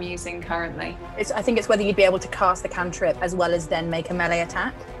is what I'm using currently. I think it's whether you'd be able to cast the cantrip as well as then make a melee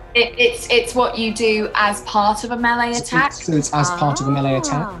attack. It's what you do as part of a melee attack. So it's as part of a melee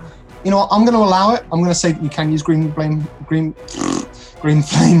attack. You know what? I'm going to allow it. I'm going to say that you can use green flame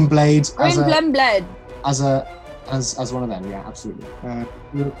blade as one of them. Yeah, absolutely.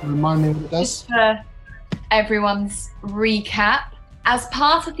 Remind me what it does. Just for everyone's recap, as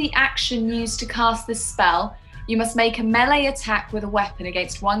part of the action used to cast this spell, you must make a melee attack with a weapon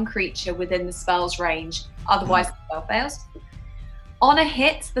against one creature within the spell's range. Otherwise, the spell fails. On a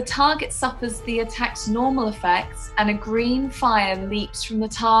hit, the target suffers the attack's normal effects, and a green fire leaps from the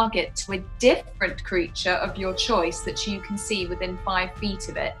target to a different creature of your choice that you can see within 5 feet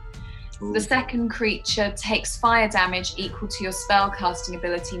of it. Ooh. The second creature takes fire damage equal to your spellcasting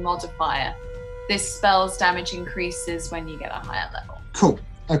ability modifier. This spell's damage increases when you get a higher level. Cool.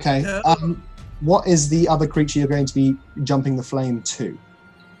 Okay. What is the other creature you're going to be jumping the flame to?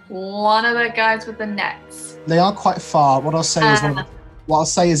 One of the guys with the nets. They are quite far. What I'll say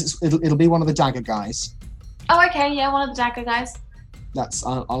is it'll be one of the dagger guys. Oh, okay. Yeah, one of the dagger guys.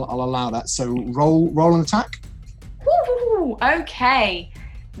 I'll allow that. So roll an attack. Woo, okay.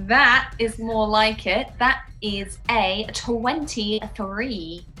 That is more like it. That is a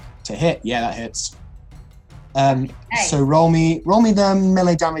 23. To hit, yeah, that hits. So roll me the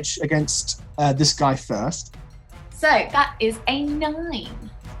melee damage against this guy first. So that is a 9.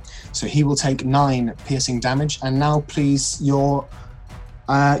 So he will take 9 piercing damage, and now please your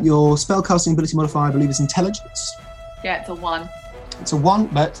spellcasting ability modifier, I believe, is intelligence. Yeah, it's a 1. It's a 1,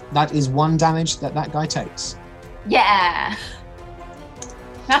 but that is 1 damage that guy takes. Yeah,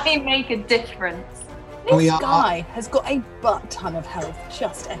 I make a difference. This guy has got a butt ton of health,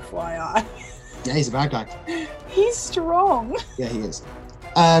 just FYI. Yeah, he's a bad guy. He's strong. Yeah, he is.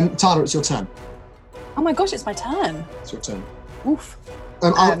 Tala, it's your turn. Oh my gosh, it's my turn. It's your turn. Oof.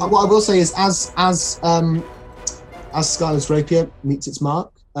 What I will say is, as Skylar's rapier meets its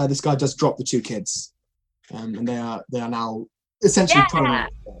mark, this guy does drop the 2 kids, and they are now essentially prone.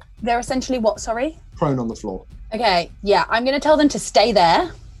 They're essentially what, sorry? Prone on the floor. Okay, yeah, I'm going to tell them to stay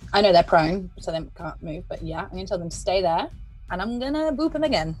there. I know they're prone, so they can't move, but yeah, I'm going to tell them to stay there, and I'm going to boop them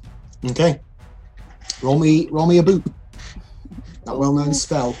again. Okay. Roll me a boop. That well-known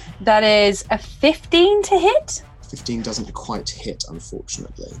spell. That is a 15 to hit. 15 doesn't quite hit,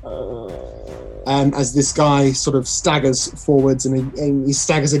 unfortunately. As this guy sort of staggers forwards, and he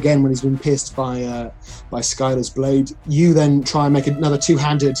staggers again when he's been pierced by Skylar's blade. You then try and make another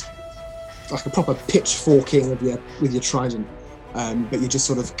two-handed, like a proper pitchforking with your trident, but you just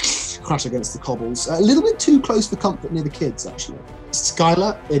sort of crash against the cobbles. A little bit too close for comfort near the kids, actually.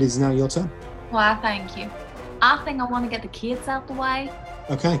 Skylar, it is now your turn. Well, thank you. I think I want to get the kids out the way.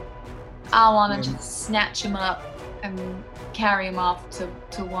 Okay. I want to just snatch them up and carry them off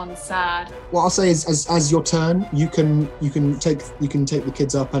to one side. What I'll say is, as your turn, you can take the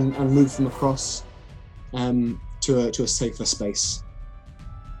kids up and move them across to a safer space.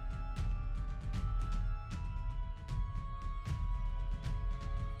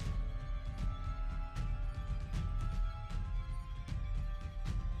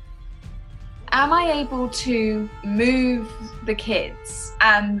 Am I able to move the kids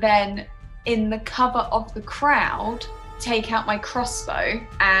and then, in the cover of the crowd, take out my crossbow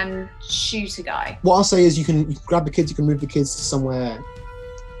and shoot a guy? What I'll say is you can grab the kids, you can move the kids to somewhere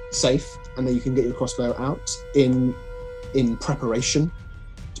safe, and then you can get your crossbow out in preparation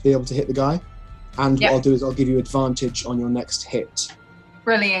to be able to hit the guy. And what I'll do is I'll give you advantage on your next hit.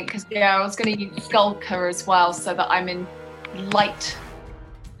 Brilliant, because I was going to use Skulker as well, so that I'm in light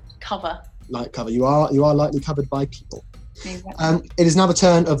cover. Light cover. You are lightly covered by people. Exactly. It is now the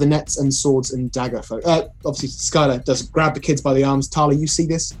turn of the nets and swords and dagger folk. Obviously, Skylar does grab the kids by the arms. Tala, you see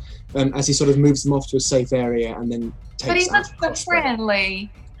this as he sort of moves them off to a safe area and then takes. But he's not so friendly.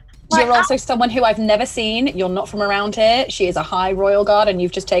 You're also someone who I've never seen. You're not from around here. She is a high royal guard, and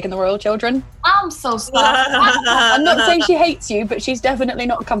you've just taken the royal children. I'm so sorry. I'm not saying she hates you, but she's definitely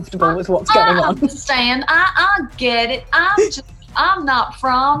not comfortable with what's going on. I understand. I get it. I'm not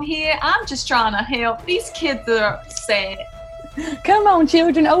from here. I'm just trying to help. These kids are upset. Come on,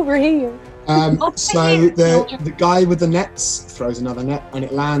 children, over here. So the guy with the nets throws another net, and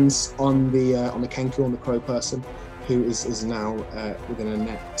it lands on the Kenku, on the crow person, who is now within a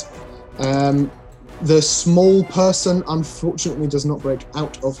net. The small person, unfortunately, does not break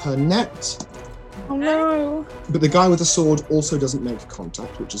out of her net. Oh no! But the guy with the sword also doesn't make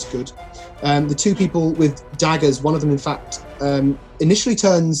contact, which is good. The two people with daggers, one of them, in fact, initially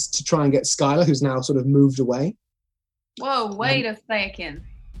turns to try and get Skylar, who's now sort of moved away. Whoa, wait a second.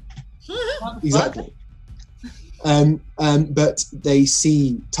 Exactly. But they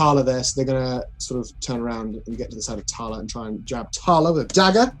see Tala there, so they're going to sort of turn around and get to the side of Tala and try and jab Tala with a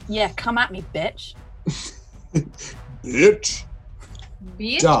dagger. Yeah, come at me, bitch. Bitch.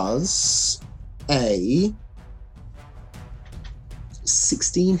 Bitch. Does a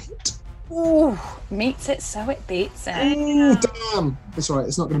 16 hit. Ooh, meets it so it beats it. Ooh, damn. It's all right.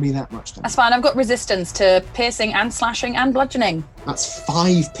 It's not going to be that much damage. That's fine. I've got resistance to piercing and slashing and bludgeoning. That's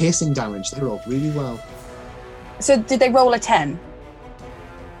 5 piercing damage. They rolled really well. So did they roll a 10?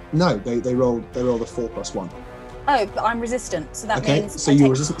 No, they rolled a 4 plus 1. Oh, but I'm resistant, so that means so you're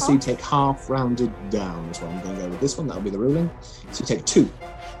resistant, so you take half rounded down as well. I'm going to go with this one. That'll be the ruling. So you take 2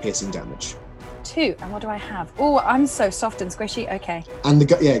 piercing damage. 2, and what do I have? Oh, I'm so soft and squishy. Okay. And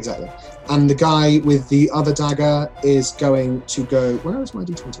exactly. And the guy with the other dagger is going to go. Where is my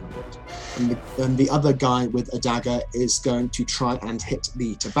D20? And the other guy with a dagger is going to try and hit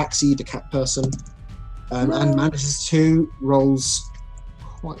the Tabaxi, the cat person, and manages to, rolls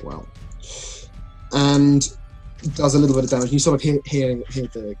quite well, and does a little bit of damage. You sort of hear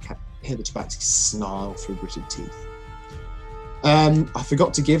the Tabaxi snarl through gritted teeth. I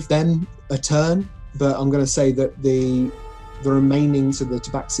forgot to give them a turn, but I'm going to say that the remaining, so the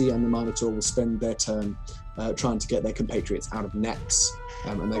Tabaxi and the Minotaur will spend their turn trying to get their compatriots out of nets,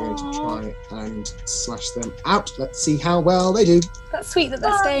 and they're going to try and slash them out. Let's see how well they do. That's sweet that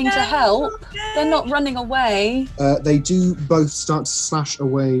they're staying to help. They're not running away. They do both start to slash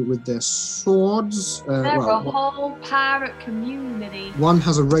away with their swords. They're a whole pirate community. One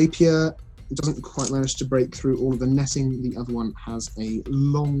has a rapier. It doesn't quite manage to break through all of the netting. The other one has a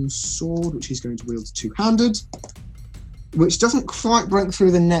long sword, which he's going to wield two-handed, which doesn't quite break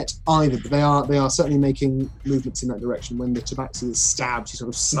through the net either, but they are certainly making movements in that direction. When the Tabaxi is stabbed, he sort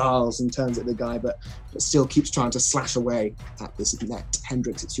of snarls and turns at the guy, but still keeps trying to slash away at this net.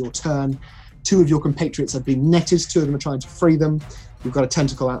 Hendrix, it's your turn. 2 of your compatriots have been netted. 2 of them are trying to free them. You've got a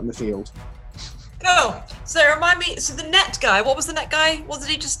tentacle out in the field. Oh, so remind me, so the net guy, what was the net guy? What did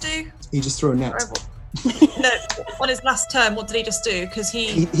he just do? He just threw a net. No, on his last turn, what did he just do? Because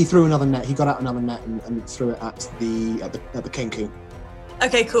he threw another net. He got out another net and threw it at the Kenku.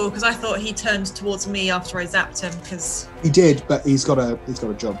 Okay, cool. Because I thought he turned towards me after I zapped him. Because he did, but he's got a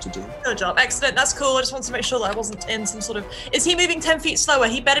job to do. Good job, excellent. That's cool. I just wanted to make sure that I wasn't in some sort of. Is he moving 10 feet slower?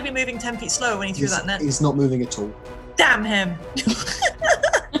 He better be moving 10 feet slower when he threw that net. He's not moving at all. Damn him!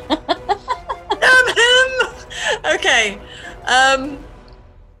 Damn him! Okay.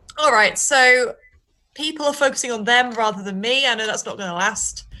 All right. So people are focusing on them rather than me. I know that's not going to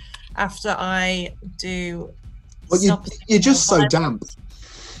last. After I do. Well, you're just so damp.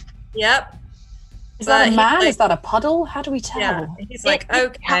 Yep. Is that a man? Is that a puddle? How do we tell? Yeah. He's like,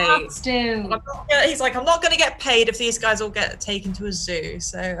 okay. He's like, I'm not going to get paid if these guys all get taken to a zoo.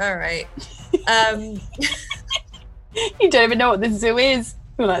 So, all right. You don't even know what this zoo is.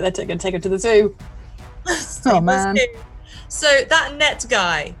 You're like, they're going to take him to the zoo. Oh, man. So that net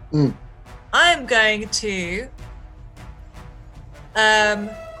guy, I'm going to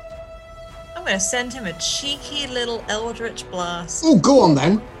send him a cheeky little Eldritch Blast. Oh, go on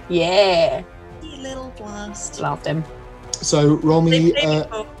then. Yeah. Cheeky little blast. Loved him. So roll me a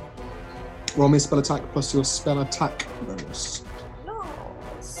spell attack plus your spell attack bonus.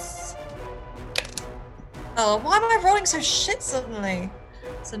 Nice. Oh, why am I rolling so shit suddenly?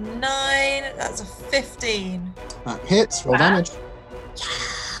 It's a 9. That's a 15. That hits. Roll damage.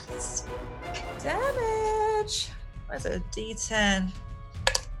 Yes. Damage. Where's it? A D10.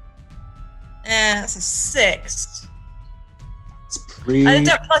 That's a 6. It's pretty. I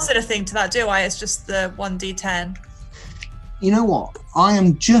don't plus anything to that, do I? It's just the 1d10. You know what? I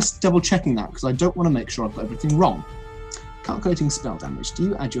am just double checking that because I don't want to make sure I've got everything wrong. Calculating spell damage. Do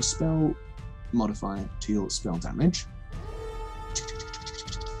you add your spell modifier to your spell damage?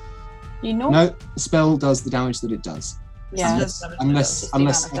 You know? No, spell does the damage that it does. Yeah. Unless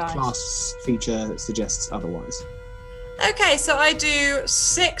a class feature suggests otherwise. Okay, so I do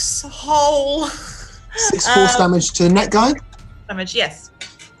 6 whole 6 force damage to the net guy. Damage, yes.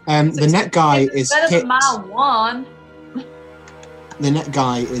 The net guy is better hit. than my 1. The net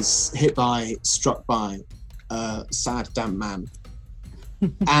guy is struck by a sad, damp man,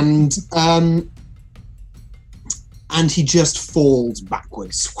 and he just falls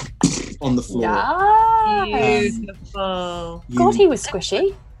backwards on the floor. Yeah. Beautiful. God, he was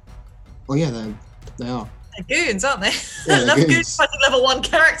squishy. Oh yeah, they are. They're goons, aren't they? Yeah, I love goons. goons fighting level 1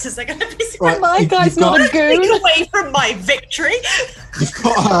 characters. They're going to be Right, My guy's not a goon. Take away from my victory. You've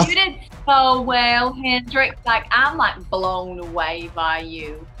got You did so well, Hendrik. Like, I'm like blown away by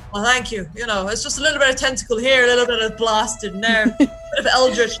you. Well, thank you. You know, it's just a little bit of tentacle here, a little bit of blasted there, a bit of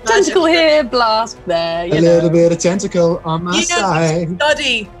eldritch magic. Tentacle here, blast there. a little bit of tentacle on my side.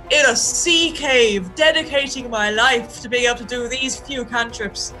 Study in a sea cave, dedicating my life to being able to do these few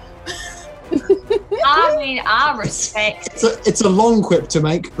cantrips. I mean, I respect it. It's a long quip to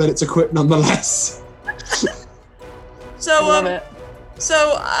make, but it's a quip nonetheless. So, Love it. You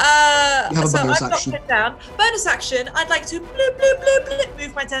have a so bonus I've got action. it down. Bonus action. I'd like to bloop, bloop, bloop, bloop,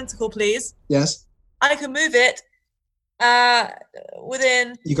 move my tentacle, please. Yes. I can move it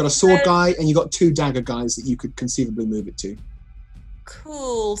within. You got a sword guy, and you got 2 dagger guys that you could conceivably move it to.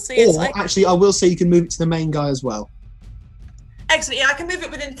 Cool. So yes, Or actually, I will say you can move it to the main guy as well. excellent. Yeah, I can move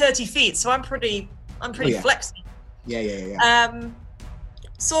it within 30 feet, so I'm pretty yeah. flexible. Yeah.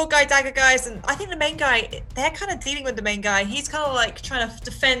 Sword guy, dagger guys, and I think the main guy, they're kind of dealing with the main guy. He's kind of like trying to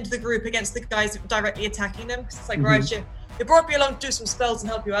defend the group against the guys directly attacking them. Because it's like, right, you brought me along to do some spells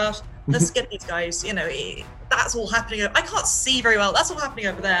and help you out. Let's get these guys, you know, that's all happening. I can't see very well. That's all happening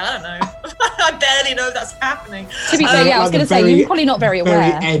over there. I don't know. I barely know that's happening. To be fair, yeah, I was going to say, you're probably not very aware.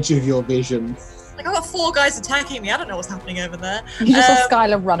 Very edge of your vision. Like, I've got 4 guys attacking me. I don't know what's happening over there. You just saw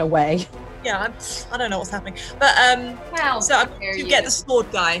Skylar run away. Yeah, I don't know what's happening. But, so I'm going to get the sword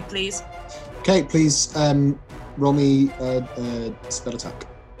guy, please. Okay, please roll me spell attack.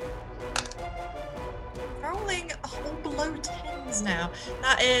 Rolling all below 10s now.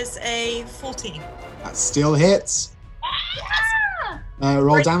 That is a 14. That still hits.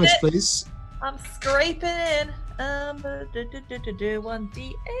 Roll Great damage, hit. please. I'm scraping in.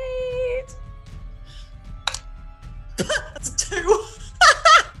 1d8. That's a 2.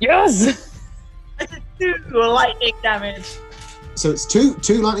 Yes! That's a 2 lightning damage. So it's two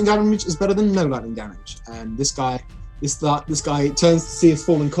lightning damage is better than no lightning damage. And this guy turns to see his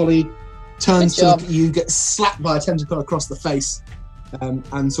fallen colleague, turns to look at you, gets slapped by a tentacle across the face,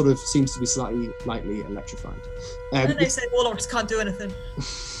 and sort of seems to be lightly electrified. And then they say warlocks can't do anything.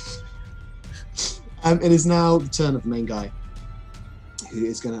 It is now the turn of the main guy, who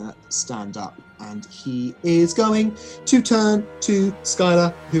is going to stand up, and he is going to turn to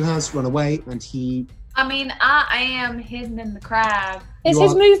Skylar, who has run away, and he I mean, I am hidden in the crowd. Is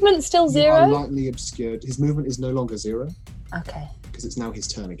his movement still You 0? are lightly obscured. His movement is no longer 0 Okay. because it's now his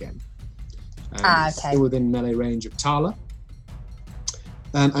turn again. Okay. Still within melee range of Tala.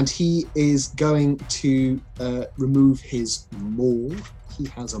 And he is going to remove his maul. He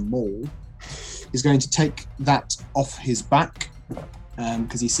has a maul. He's going to take that off his back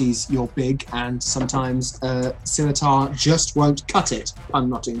because he sees you're big and sometimes scimitar just won't cut it. Pun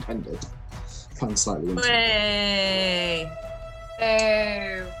not intended. Pun slightly intended. Way.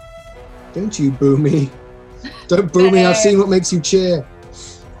 Oh. Don't you boo me. Don't boo me. I've seen what makes you cheer.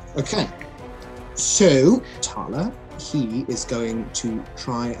 Okay. So, Tala, he is going to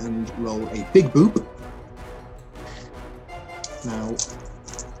try and roll a big boop. Now,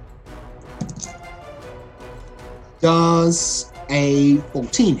 does a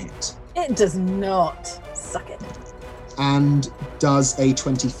 14 hit? It does not. Suck it. And does a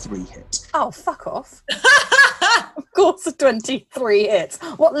 23 hit? Oh, fuck off. Of course, a 23 hits.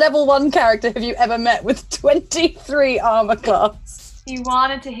 What level 1 character have you ever met with 23 armor class? You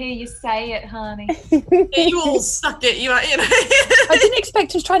wanted to hear you say it, honey. You all suck it. You know. I didn't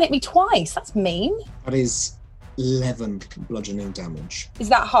expect him to try and hit me twice. That's mean. That is 11 bludgeoning damage. Is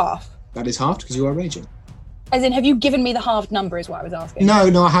that half? That is halved because you are raging. As in, have you given me the halved number is what I was asking. No,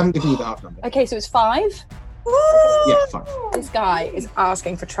 I haven't given you the half number. Okay, so it's 5? Yeah, 5. This guy is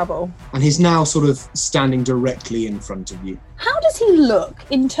asking for trouble. And he's now sort of standing directly in front of you. How does he look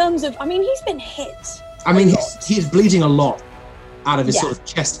in terms of, I mean, he's been hit. I mean, he's bleeding a lot out of his Yeah. sort of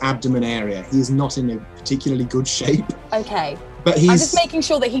chest abdomen area. He is not in a particularly good shape. Okay. But I'm he's just making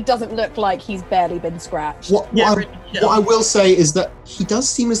sure that he doesn't look like he's barely been scratched. what I will say is that he does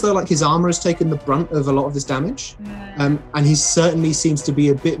seem as though like his armor has taken the brunt of a lot of this damage. And he certainly seems to be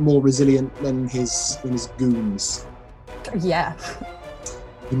a bit more resilient than his goons. Yeah.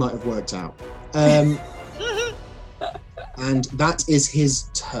 He might have worked out. And that is his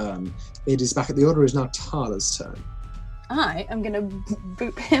turn. It is back at the order. Is now Tala's turn. I am going to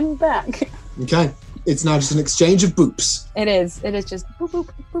boop him back. Okay. It's now just an exchange of boops. It is just boop, boop,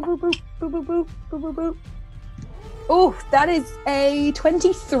 boop, boop, boop, boop, boop, boop, boop, boop, boop. Oh, that is a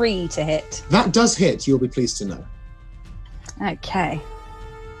 23 to hit. That does hit, you'll be pleased to know. Okay.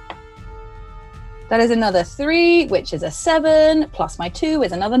 That is another 3, which is a 7, plus my 2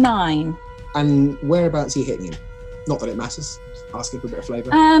 is another 9. And whereabouts are you hitting him? Not that it matters. Asking for a bit of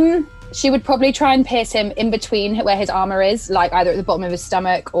flavour. She would probably try and pierce him in between where his armor is, like either at the bottom of his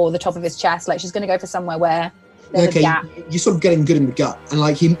stomach or the top of his chest. Like she's going to go for somewhere where there's a gap. You're sort of getting good in the gut, and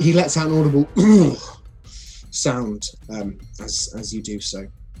like he lets out an audible sound as you do so.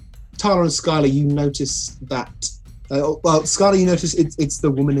 Tala and Skylar, you notice that. Skylar, you notice it's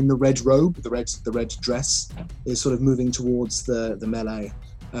the woman in the red robe, the red dress, is sort of moving towards the melee.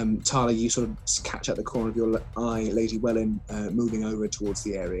 Tala, you sort of catch at the corner of your eye Lady Wellin moving over towards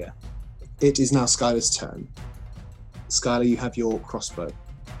the area. It is now Skylar's turn. Skylar, you have your crossbow.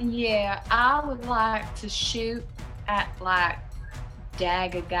 Yeah, I would like to shoot at like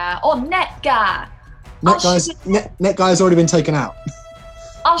dagger guy or net guy. Net guy's already been taken out.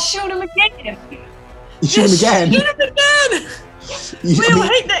 I'll shoot him again. You shoot him again? Shoot him again! We all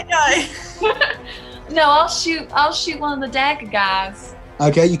hate that guy. No, I'll shoot one of the dagger guys.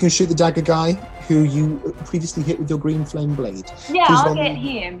 Okay, you can shoot the dagger guy who you previously hit with your green flame blade. Yeah, Please I'll roll get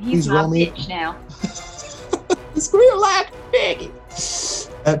me- him. please He's my roll me- bitch now. It's real life big.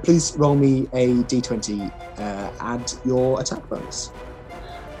 Please roll me a d20. Add your attack bonus.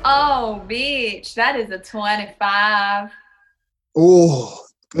 Oh, bitch, that is a 25. Oh,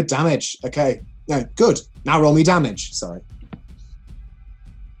 good damage. Okay, no, good. Now roll me damage. Sorry.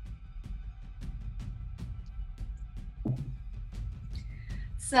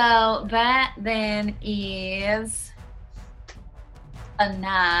 So that then is a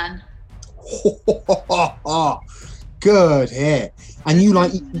 9. Good hit. And you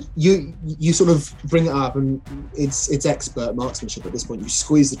like you sort of bring it up, and it's expert marksmanship at this point. You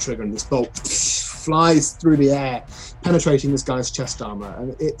squeeze the trigger, and this bolt flies through the air, penetrating this guy's chest armor,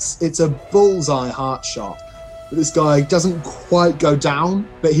 and it's a bullseye heart shot. But this guy doesn't quite go down,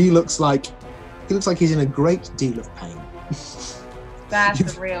 but he looks like he's in a great deal of pain.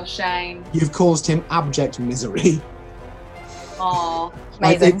 That's a real shame. You've caused him abject misery. Aw.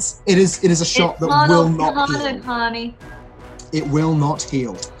 Like, Amazing. it is a shot that will not heal. Honey. It will not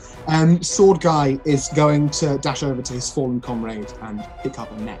heal. Sword Guy is going to dash over to his fallen comrade and pick up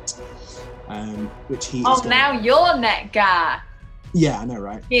a net, which he. Oh, now you're net guy. Yeah, I know,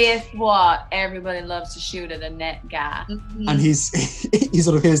 right? Guess what? Everybody loves to shoot at a net guy. And he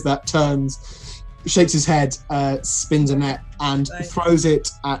sort of hears that, turns, shakes his head, spins a net, and throws it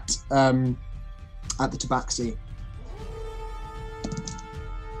at at the tabaxi.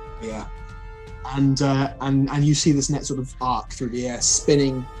 Yeah. And you see this net sort of arc through the air,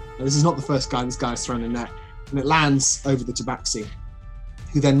 spinning. Now, this is not the first guy this guy's thrown a net. And it lands over the tabaxi,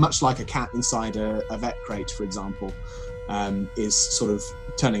 who then, much like a cat inside a vet crate, for example, is sort of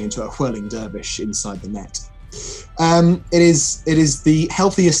turning into a whirling dervish inside the net. It is the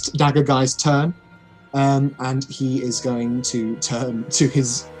healthiest dagger guy's turn, and he is going to turn to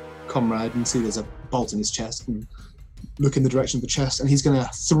his comrade and see there's a bolt in his chest and look in the direction of the chest, and he's going to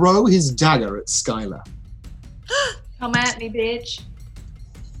throw his dagger at Skylar. Come at me, bitch.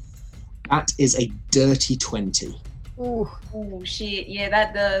 That is a dirty 20. Oh shit! Yeah,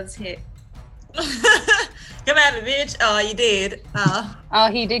 that does hit. Come at me, bitch. Oh, you did. Oh,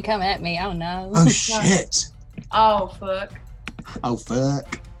 he did come at me. Oh no. Oh shit. Oh fuck. Oh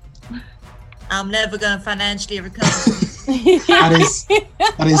fuck. I'm never gonna financially recover. That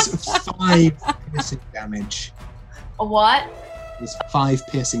is 5 piercing damage. A what? There's 5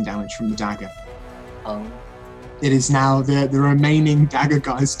 piercing damage from the dagger. Oh. It is now the remaining dagger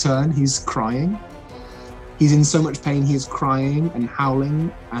guy's turn. He's crying. He's in so much pain. He is crying and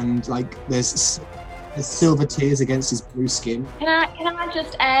howling, and like there's silver tears against his blue skin. Can I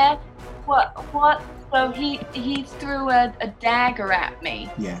just ask what? So he threw a dagger at me.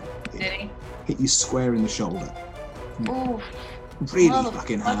 Yeah. Did he? Hit you square in the shoulder. Ooh. Really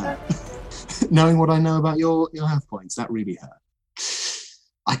fucking hurt. Knowing what I know about your health points, that really hurt.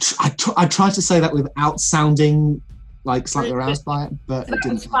 I tried to say that without sounding like slightly aroused by it, but it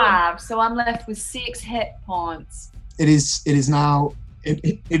didn't. 5, so I'm left with 6 hit points. It is now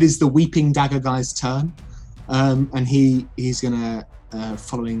it is the weeping dagger guy's turn, and he's gonna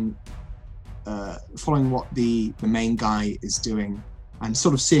following what the main guy is doing, and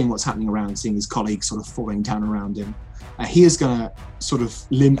sort of seeing what's happening around, seeing his colleagues sort of falling down around him. He is gonna sort of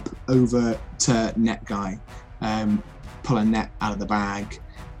limp over to Net Guy, pull a net out of the bag,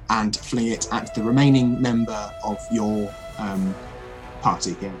 and fling it at the remaining member of your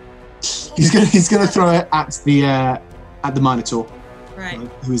party here. He's gonna throw it at the Minotaur, Right.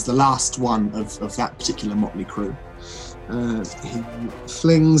 Who is the last one of that particular motley crew. He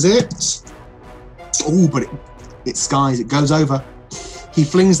flings it. Oh, but it skies. It goes over. He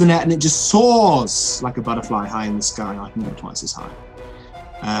flings the net and it just soars like a butterfly high in the sky. I can go twice as high.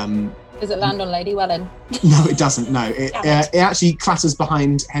 Does it land on Lady Wellen? No, it doesn't. No, it actually clatters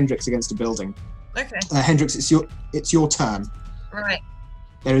behind Hendrix against a building. Okay. Hendrix, it's your turn. Right.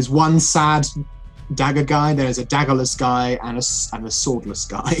 There is one sad dagger guy. There is a daggerless guy and a swordless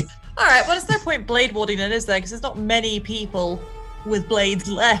guy. All right. Well, there's no point blade warding then, is there? Because there's not many people with blades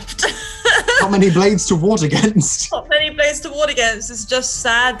left. Not many blades to ward against. Not many blades to ward against. It's just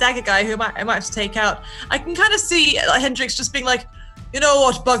sad dagger guy who I might have to take out. I can kind of see Hendrix just being like, you know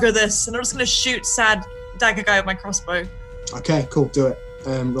what, bugger this, and I'm just going to shoot sad dagger guy with my crossbow. Okay, cool, do it.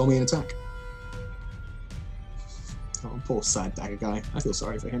 Roll me an attack. Oh, poor sad dagger guy. I feel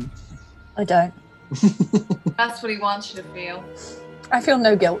sorry for him. I don't. That's what he wants you to feel. I feel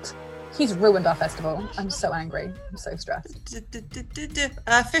no guilt. He's ruined our festival. I'm so angry. I'm so stressed.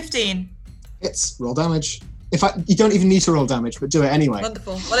 15. It's roll damage. In fact, you don't even need to roll damage, but do it anyway.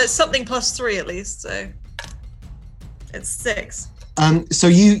 Wonderful. Well, it's something +3 at least, so it's 6. So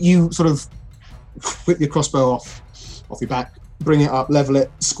you sort of whip your crossbow off your back, bring it up, level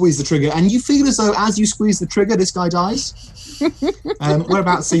it, squeeze the trigger, and you feel as though as you squeeze the trigger, this guy dies.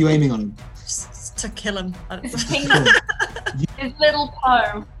 Whereabouts are you aiming on him? Just to kill him. His little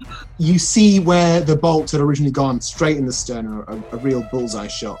toe. You see where the bolt had originally gone, straight in the sternum, a real bullseye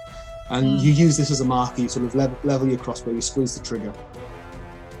shot. And you use this as a marker, you sort of level your crossbow, you squeeze the trigger.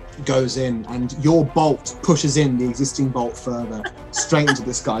 Goes in, and your bolt pushes in the existing bolt further, straight into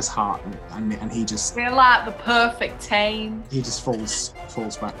this guy's heart, and he just... We're like the perfect team. He just falls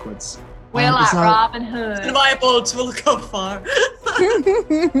backwards. We're like Robin Hood. My bolt will go far. So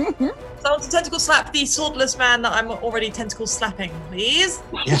I want to tentacle slap the swordless man that I'm already tentacle slapping, please.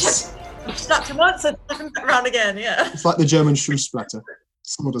 Yes. Slapped him once and slap him back around again, yeah. It's like the German Schussplatter.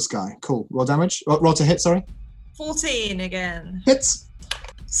 Swordless guy. Cool. Roll damage. Roll to hit, sorry. 14 again. Hits.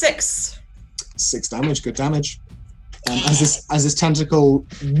 6. 6 damage. Good damage. As this tentacle,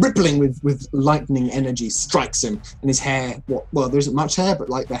 rippling with lightning energy, strikes him, and his hair, well, there isn't much hair, but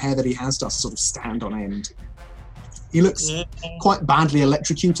like the hair that he has starts to sort of stand on end. He looks quite badly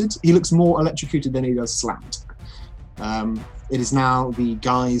electrocuted. He looks more electrocuted than he does slapped. It is now the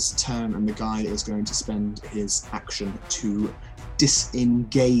guy's turn, and the guy is going to spend his action to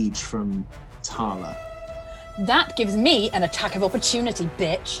disengage from Tala. That gives me an attack of opportunity,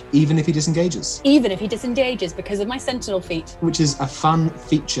 bitch. Even if he disengages. Even if he disengages because of my sentinel feat. Which is a fun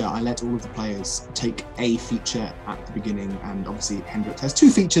feature. I let all of the players take a feature at the beginning, and obviously Hendrix has 2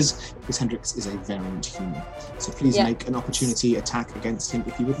 features because Hendrix is a variant human. So please make an opportunity attack against him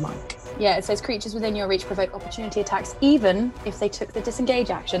if you would like. Yeah, it says creatures within your reach provoke opportunity attacks even if they took the disengage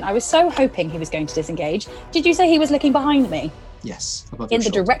action. I was so hoping he was going to disengage. Did you say he was looking behind me? Yes. Above in the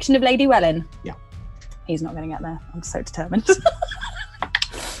shoulder. direction of Lady Wellin? Yeah. He's not going to get there. I'm so determined.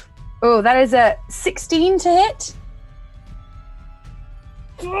 Oh, that is a 16 to hit.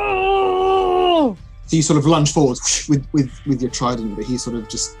 Oh! So you sort of lunge forward with your trident, but he sort of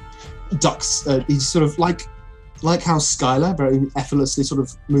just ducks. He's sort of like how Skylar very effortlessly sort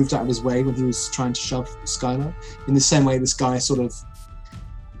of moved out of his way when he was trying to shove Skylar. In the same way, this guy sort of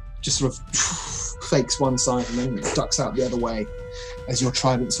fakes one side and then ducks out the other way as your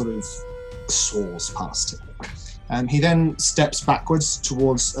trident sort of soars past him. He then steps backwards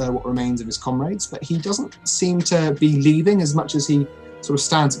towards what remains of his comrades, but he doesn't seem to be leaving as much as he sort of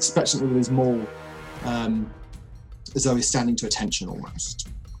stands expectantly with his maul, as though he's standing to attention almost.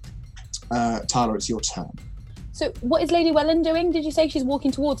 Tyler, it's your turn. So what is Lady Wellin doing? Did you say she's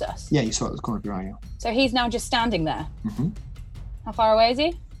walking towards us? Yeah, you saw it at the corner of your eye. Yeah. So he's now just standing there? Mm-hmm. How far away is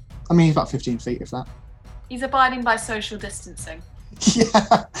he? I mean, he's about 15 feet, if that. He's abiding by social distancing.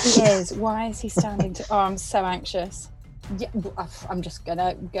 Yeah. He is. Why is he standing to... Oh, I'm so anxious. Yeah, I'm just going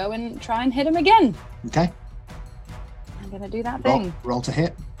to go and try and hit him again. Okay. I'm going to do that thing. Roll to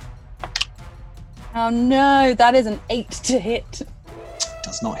hit. Oh no, that is an 8 to hit.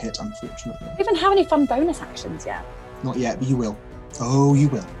 Does not hit, unfortunately. Do you even have any fun bonus actions yet? Not yet, but you will. Oh, you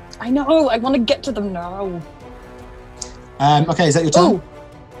will. I know, I want to get to them now. Okay, is that your turn? Ooh,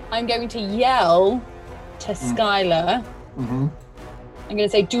 I'm going to yell to Skylar. Mm-hmm. I'm going to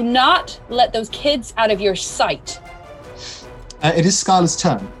say, do not let those kids out of your sight. It is Skylar's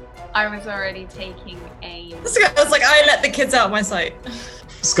turn. I was already taking aim. I was like, I let the kids out of my sight.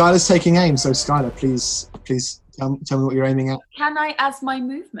 Skylar's taking aim, so Skylar, please tell me what you're aiming at. Can I, as my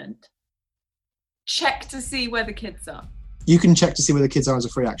movement, check to see where the kids are? You can check to see where the kids are as a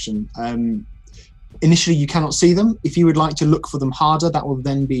free action. Initially, you cannot see them. If you would like to look for them harder, that will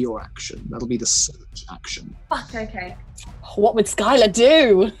then be your action. That'll be the search action. Fuck, okay. What would Skylar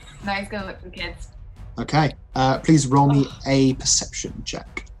do? No, he's going to look for the kids. Okay. Please roll me a perception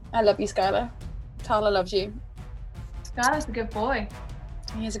check. I love you, Skylar. Tala loves you. Skylar's a good boy.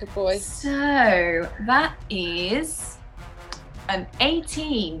 He is a good boy. So, that is an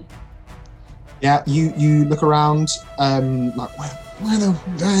 18. Yeah, you look around, like, where the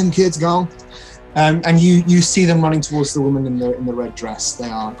damn kids gone? And you see them running towards the woman in the red dress. They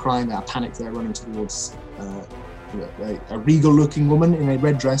are crying, they are panicked, they're running towards a regal-looking woman in a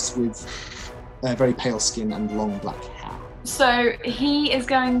red dress with very pale skin and long black hair. So he is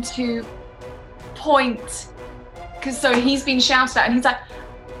going to point, because he's been shouted at, and he's like,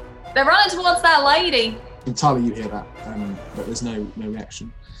 they're running towards that lady. Entirely you hear that, but there's no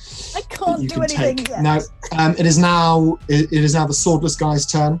reaction. I can't do anything yet. No, it is now the swordless guy's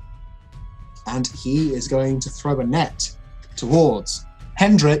turn, and he is going to throw a net towards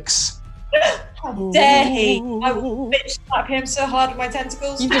Hendrix. How dare he! I will bitch slap him so hard with my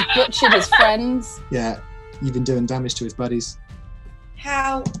tentacles. You just butchered his friends. Yeah, you've been doing damage to his buddies.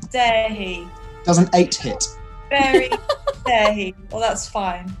 How dare he! Does an 8 hit? Very dare he. Well, that's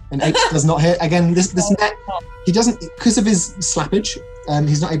fine. An 8 does not hit. Again, this net, he doesn't, because of his slappage,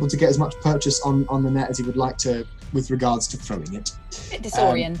 he's not able to get as much purchase on the net as he would like to with regards to throwing it. A bit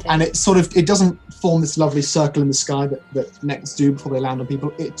disorienting. And it doesn't form this lovely circle in the sky that nets do before they land on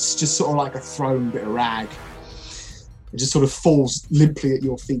people. It's just sort of like a thrown bit of rag. It just sort of falls limply at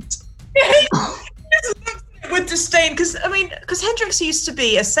your feet. With disdain, because Hendrix used to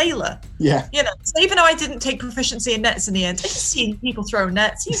be a sailor. Yeah. You know, so even though I didn't take proficiency in nets in the end, I just see people throw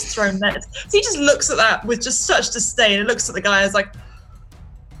nets. He's thrown nets. So he just looks at that with just such disdain and looks at the guy as like,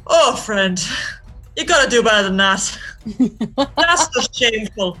 oh, friend, you gotta do better than that. That's just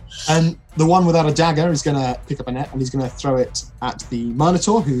shameful. And the one without a dagger is going to pick up a net and he's going to throw it at the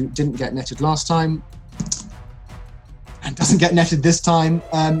Minotaur, who didn't get netted last time. And doesn't get netted this time.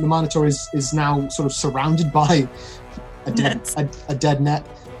 The Minotaur is now sort of surrounded by a dead net.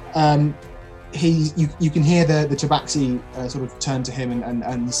 You can hear the Tabaxi sort of turn to him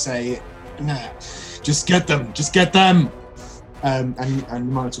and say, nah, just get them. And the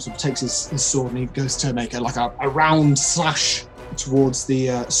Minotaur sort of takes his sword and he goes to make a round slash towards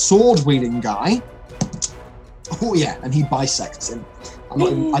the sword-wielding guy. Oh yeah, and he bisects him.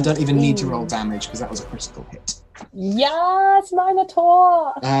 I don't even need to roll damage because that was a critical hit. Yes,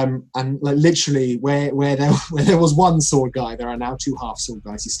 Minotaur. And like literally, where there was one sword guy, there are now 2 half sword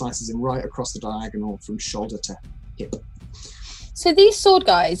guys. He slices him right across the diagonal from shoulder to hip. So these sword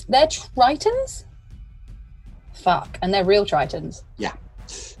guys, they're Tritons? Fuck, and they're real Tritons. Yeah.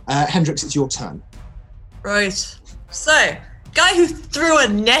 Hendrix, it's your turn. Right. So, guy who threw a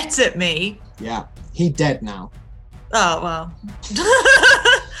net at me. Yeah. He dead now. Oh, wow.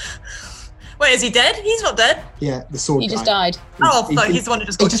 Wait, is he dead? He's not dead. Yeah, the sword guy. He just died. Fuck, he's the one who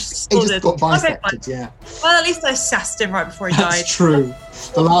just got He just got bisected, yeah. Well, at least I sassed him right before he died. That's true.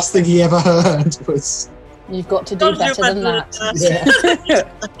 The last thing he ever heard was... You've got to do better than that. Yeah.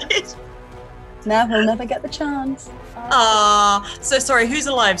 Now he'll never get the chance. So sorry, who's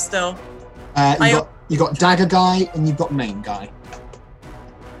alive still? You got dagger guy and you've got main guy.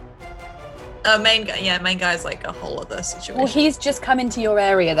 Main guy. Yeah, main guy's like a whole other situation. Well, he's just come into your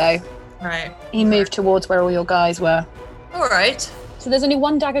area though. Right. He moved towards where all your guys were. All right. So there's only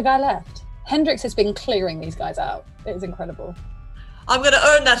one dagger guy left. Hendrix has been clearing these guys out. It is incredible. I'm gonna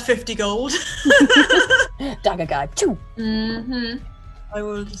earn that 50 gold. Dagger guy. Choo. Mm-hmm. I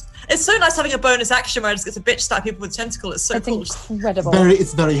will just. It's so nice having a bonus action where I just get to bitch slap people with tentacle. It's so It's cool. incredible.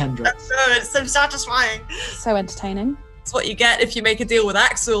 It's very Hendrix. It's so satisfying. So entertaining. It's what you get if you make a deal with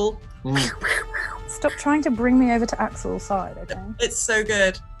Axel. Stop trying to bring me over to Axel's side, okay? It's so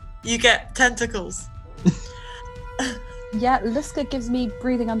good. You get tentacles. Yeah, Liska gives me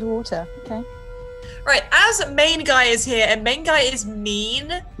breathing underwater, okay? Right, as main guy is here and main guy is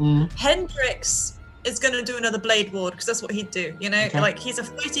mean, Hendrix is going to do another blade ward because that's what he'd do, you know? Okay. Like, he's a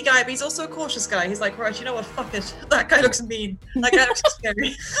fighty guy, but he's also a cautious guy. He's like, right, you know what, fuck it. That guy looks mean. That guy looks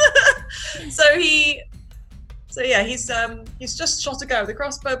scary. So yeah, he's just shot a guy with a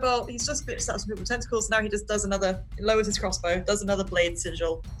crossbow bolt. He's just bitched out some people with tentacles. Now he just does another, lowers his crossbow, does another blade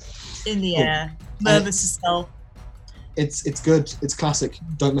sigil in the air. Nervous as hell. It's good. It's classic.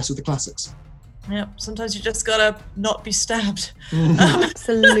 Don't mess with the classics. Yep, sometimes you just gotta not be stabbed.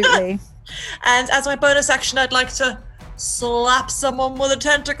 Absolutely. And as my bonus action, I'd like to slap someone with a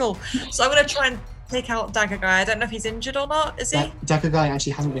tentacle. So I'm gonna try and take out Dagger Guy. I don't know if he's injured or not. Is he? Dagger Guy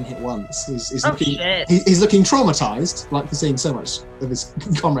actually hasn't been hit once. He's looking. Shit. He's looking traumatized, like for seeing so much of his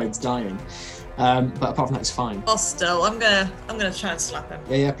comrades dying. But apart from that, it's fine. Well, still, I'm gonna try and slap him.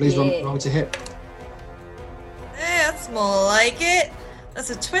 Yeah. Please roll to hit. Yeah, that's more like it. That's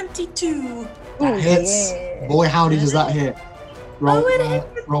a 22. That hits. Yeah. Boy, howdy does that hit. Roll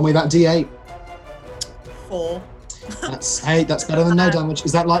me that D8. 4. That's better than no damage.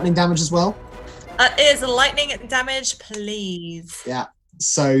 Is that lightning damage as well? It is a lightning damage, please. Yeah.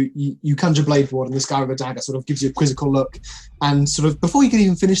 So you conjure blade ward, and this guy with a dagger sort of gives you a quizzical look, and sort of before you can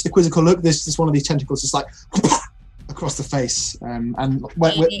even finish the quizzical look, there's just one of these tentacles just like across the face, and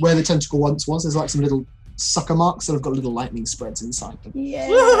where the tentacle once was, there's like some little sucker marks that have got little lightning spreads inside them. Yeah.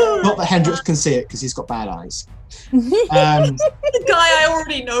 Not that Hendrix can see it because he's got bad eyes. The guy I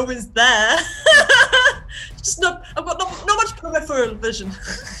already know is there. I've got not much peripheral vision.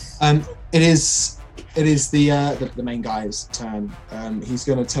 It is the main guy's turn. He's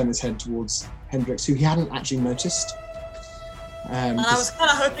going to turn his head towards Hendrix, who he hadn't actually noticed. And I was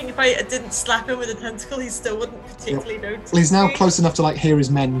kind of hoping if I didn't slap him with a tentacle, he still wouldn't particularly notice. Well, he's now me. close enough to like hear his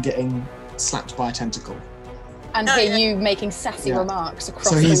men getting slapped by a tentacle. And hear you making sassy remarks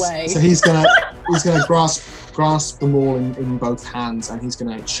across the way. So he's gonna grasp them all in both hands, and he's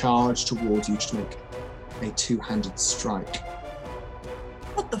gonna charge towards you to make a two-handed strike.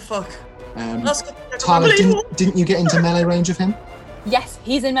 What the fuck? Tyler, didn't you get into melee range of him? Yes,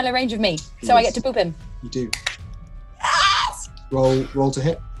 he's in melee range of me, so I get to boop him. You do. Yes! Roll to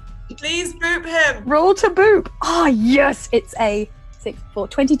hit. Please boop him. Roll to boop. Oh yes, it's a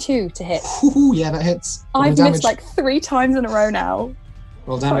 22 to hit. Ooh, yeah, that hits. I've missed like 3 times in a row now.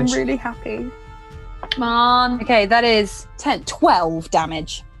 Roll damage. So I'm really happy. Come on. Okay, that is 12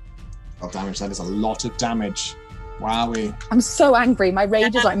 damage. Oh, damage. That is a lot of damage. Wowie. I'm so angry. My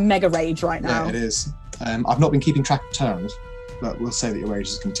rage is like mega rage right now. Yeah, it is. I've not been keeping track of turns, but we'll say that your rage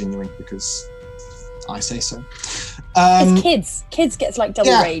is continuing because I say so. It's kids. Kids gets like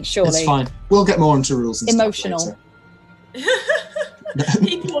double rage, surely. It's fine. We'll get more into rules and Emotional. stuff later.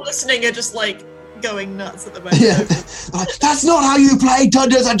 People listening are just like going nuts at the moment. Yeah. That's not how you play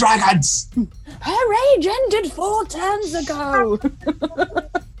Dungeons and Dragons! Her rage ended 4 turns ago.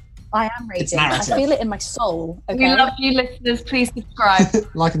 I am raging. I feel it in my soul. Okay? We love you, listeners. Please subscribe.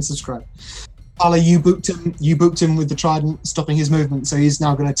 Like and subscribe. Ala, you booped him with the trident, stopping his movement, so he's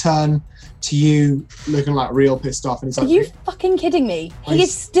now going to turn to you, looking like real pissed off. And he's like, are you fucking kidding me? He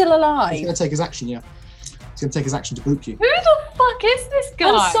is still alive. He's going to take his action, yeah. He's going to take his action to boop you. Who the fuck is this guy?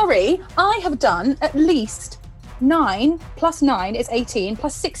 I'm sorry. I have done at least 9 plus 9 is 18,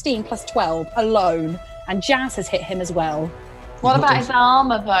 plus 16 plus 12 alone. And Jazz has hit him as well. What about his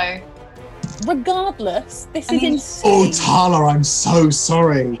armor, though? Regardless, this is insane. Oh, Tala, I'm so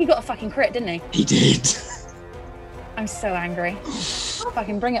sorry. He got a fucking crit, didn't he? He did. I'm so angry.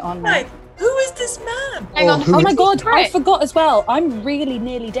 Fucking bring it on, man. Right. Who is this man? Hang on. Oh my god, I forgot as well. I'm really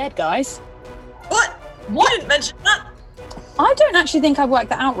nearly dead, guys. What? You didn't mention that. I don't actually think I've worked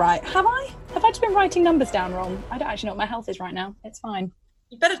that out right. Have I? Have I just been writing numbers down wrong? I don't actually know what my health is right now. It's fine.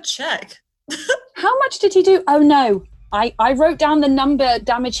 You better check. How much did he do? Oh no. I wrote down the number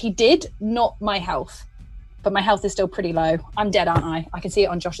damage he did, not my health. But my health is still pretty low. I'm dead, aren't I? I can see it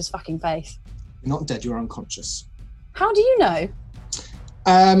on Josh's fucking face. You're not dead, you're unconscious. How do you know?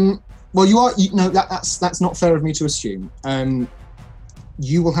 Well, you are. No, that's not fair of me to assume.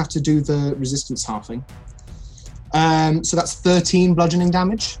 You will have to do the resistance halving. So that's 13 bludgeoning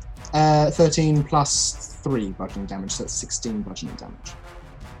damage. 13 plus 3 bludgeoning damage, so that's 16 bludgeoning damage.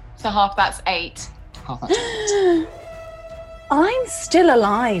 So half that's 8. Half that's 8. I'm still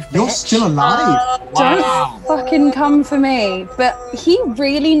alive, bitch. You're still alive? Don't fucking come for me. But he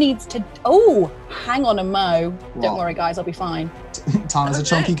really needs to... Oh, hang on a mo. What? Don't worry, guys, I'll be fine. Tala's a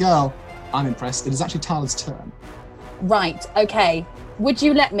chunky girl. I'm impressed. It is actually Tala's turn. Right, okay. Would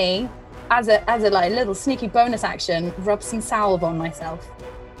you let me, as a like little sneaky bonus action, rub some salve on myself?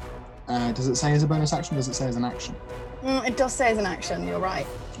 Does it say as a bonus action or does it say as an action? It does say as an action, you're right.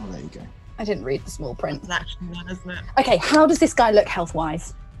 Oh, there you go. I didn't read the small print. It's an action one, isn't it? Okay, how does this guy look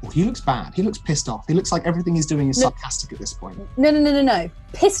health-wise? Well, he looks bad. He looks pissed off. He looks like everything he's doing is sarcastic at this point. No.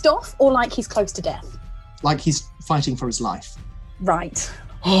 Pissed off or like he's close to death? Like he's fighting for his life. Right.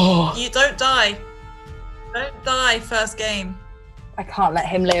 You don't die. Don't die first game. I can't let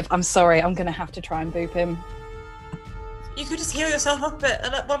him live. I'm sorry, I'm going to have to try and boop him. You could just heal yourself up a bit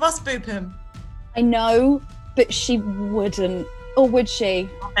and let one of us boop him. I know, but she wouldn't. Or would she?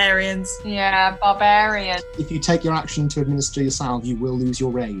 Barbarians. Yeah, barbarian. If you take your action to administer your salve, you will lose your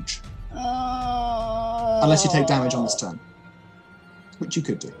rage. Unless you take damage on this turn. Which you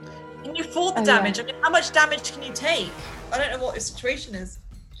could do. Can you afford the Oh, damage? yeah. I mean, how much damage can you take? I don't know what his situation is.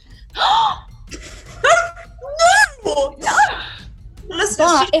 No!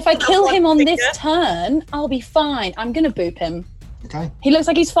 But if I kill him on this turn, I'll be fine. I'm going to boop him. Okay. He looks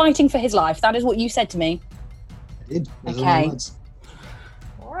like he's fighting for his life. That is what you said to me. I did. Those are Okay. my words.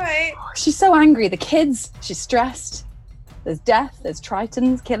 Alright. She's so angry. The kids, she's stressed. There's death, there's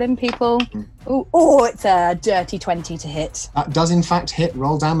Tritons killing people. Oh, it's a dirty 20 to hit. That does in fact hit.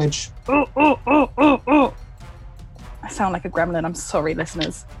 Roll damage. I sound like a gremlin. I'm sorry,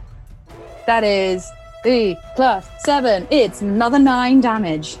 listeners. That is 3 plus 7. It's another 9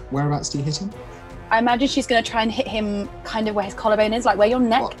 damage. Whereabouts do you hit him? I imagine she's going to try and hit him kind of where his collarbone is, like where your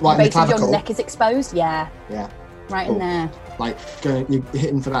neck, What, right in the base of your clavicle? neck is exposed. Yeah, Yeah. right Cool. in there. Like you're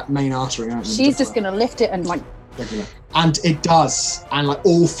hitting for that main artery, aren't you? She's just going to lift it and like... Regular. And it does. And like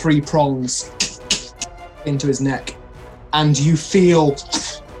all 3 prongs into his neck. And you feel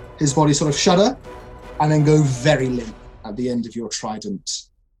his body sort of shudder and then go very limp at the end of your trident.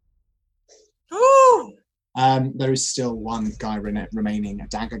 Ooh! There is still one guy remaining, a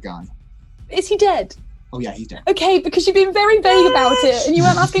dagger guy. Is he dead? Oh yeah, he's dead. Okay, because you've been very vague about it and you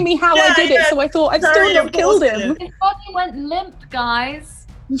weren't asking me how I did it, so I thought I've still not killed him. His body went limp, guys.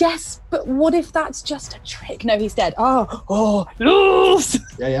 Yes, but what if that's just a trick? No, he's dead. Oh, lose!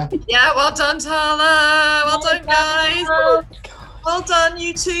 Yeah. Yeah, well done, Tala. Well done, guys. Oh, Well done,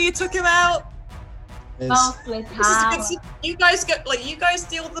 you two. You took him out. mostly This is good. So you guys go, like, you guys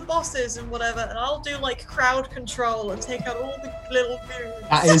deal with the bosses and whatever, and I'll do like crowd control and take out all the little goons.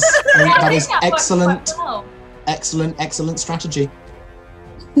 That is worked excellent, quite well. excellent strategy.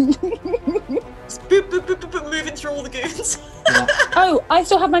 Just boop, boop, boop, boop, boop, moving through all the goons. Yeah, Oh, I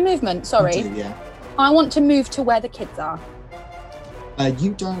still have my movement. Sorry. you do, yeah. I want to move to where the kids are.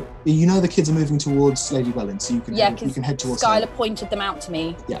 You don't. You know the kids are moving towards Lady Wellin, so you can Yeah, you because can head towards Skylar her. pointed them out to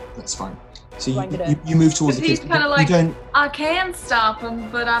me. Yeah, that's fine. So What am I gonna you move towards the He's kids. kinda You like- don't. I can stop them,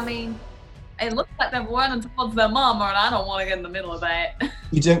 but I mean, it looks like they're running towards their mama, and I don't want to get in the middle of that.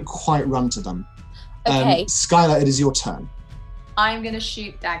 You don't quite run to them. Okay. Skylar, it is your turn. I'm gonna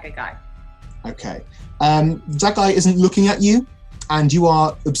shoot Dagger Guy. Okay. That guy isn't looking at you, and you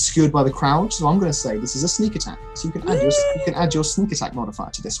are obscured by the crowd. So I'm going to say this is a sneak attack. So you can add your sneak attack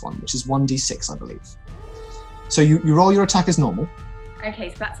modifier to this one, which is 1d6, I believe. So you roll your attack as normal. Okay,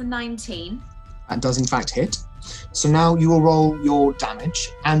 so that's a 19. That does in fact hit. So now you will roll your damage,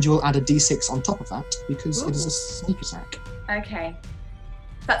 and you will add a d6 on top of that because it is a sneak attack. Okay,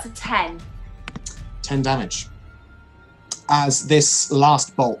 that's a 10. 10 damage. As this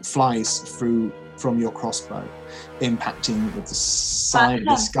last bolt flies through from your crossbow, impacting with the side of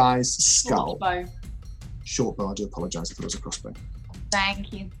this guy's skull. Short bow, I do apologise, I thought it was a crossbow.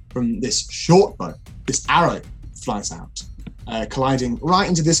 Thank you. From this short bow, this arrow flies out, colliding right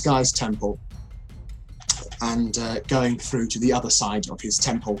into this guy's temple and going through to the other side of his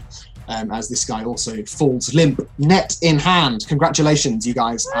temple as this guy also falls limp, net in hand. Congratulations, you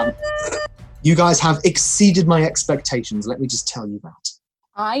guys. You guys have exceeded my expectations, let me just tell you that.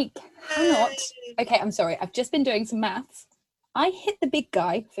 I cannot. Okay, I'm sorry. I've just been doing some maths. I hit the big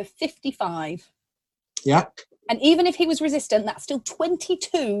guy for 55. Yeah. And even if he was resistant, that's still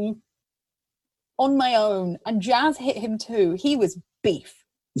 22 on my own. And Jazz hit him too. He was beef.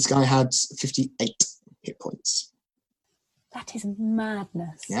 This guy had 58 hit points. That is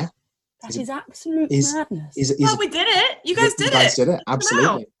madness. Yeah. That is absolute madness. Well, we did it. You guys did it. You guys did it.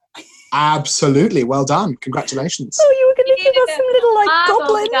 Absolutely. Absolutely. Well done. Congratulations. Oh, you were going to give us some little I've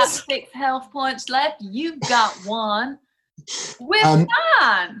only got goblins. 6 health points left. You've got 1. We're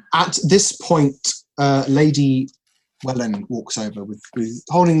done. At this point, Lady Wellen walks over with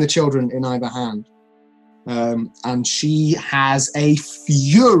holding the children in either hand. And she has a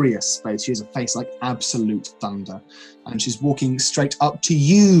furious face. She has a face like absolute thunder. And she's walking straight up to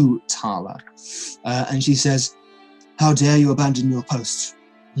you, Tala. And she says, "How dare you abandon your post?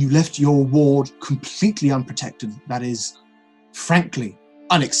 You left your ward completely unprotected. That is, frankly,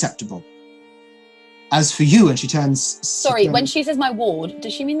 unacceptable. As for you," and she turns... Sorry, when she says my ward,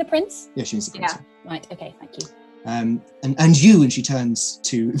 does she mean the prince? Yeah, she means the prince. Yeah. Right, okay, thank you. And you, and she turns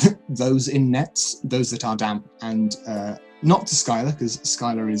to those in nets, those that are damp, and not to Skylar, because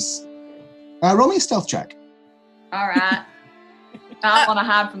Skylar is... roll me a stealth check. All right. I want to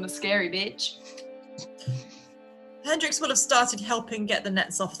hide from the scary bitch. Hendrix will have started helping get the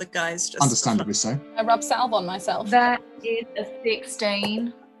nets off the guys. Just Understandably so. I rub salve on myself. That is a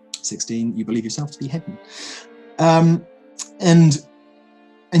 16. 16, you believe yourself to be hidden. And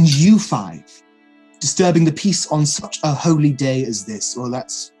you 5, disturbing the peace on such a holy day as this, well,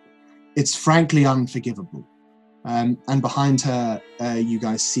 it's frankly unforgivable. And behind her, you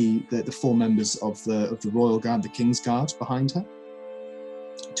guys see the 4 members of the Royal Guard, the King's Guard, behind her,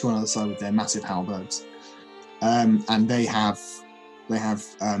 to another side with their massive halberds. And they have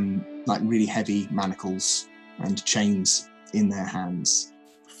like really heavy manacles and chains in their hands.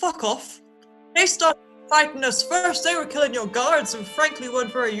 Fuck off. They started fighting us first. They were killing your guards who frankly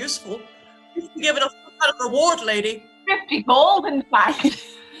weren't very useful. You should be giving us some kind of reward, lady. 50 gold, in fact.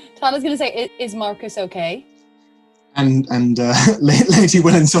 Tana's going to say, "Is Marcus okay?" And Lady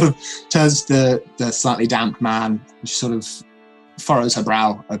Willen sort of turns to the slightly damp man. She sort of furrows her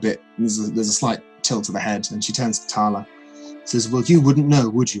brow a bit. There's a slight tilt of the head, and she turns to Tala. Says, "Well, you wouldn't know,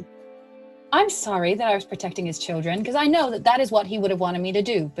 would you?" I'm sorry that I was protecting his children, because I know that is what he would have wanted me to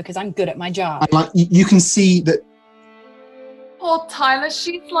do, because I'm good at my job. And, like, you can see that... Poor Tyler,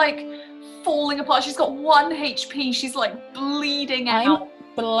 she's like falling apart. She's got 1 HP. She's like bleeding out. I'm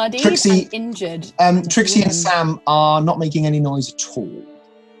bloody Trixie, and injured. Trixie and Sam are not making any noise at all.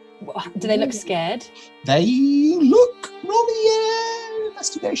 Do they look scared? They look... Roll me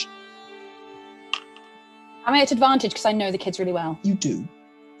investigation. I'm at advantage because I know the kids really well. You do.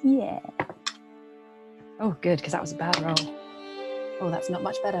 Yeah. Oh, good, because that was a bad roll. Oh, that's not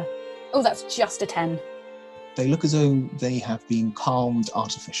much better. Oh, that's just a 10. They look as though they have been calmed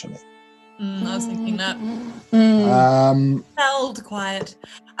artificially. I was thinking that. Held quiet.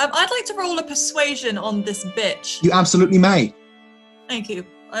 I'd like to roll a persuasion on this bitch. You absolutely may. Thank you.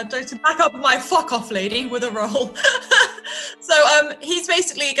 I'd like to back up my fuck off lady with a roll. So he's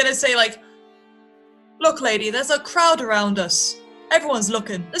basically going to say, like, "Look, lady, there's a crowd around us. Everyone's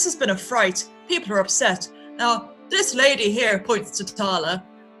looking. This has been a fright. People are upset. Now, this lady here," points to Tala,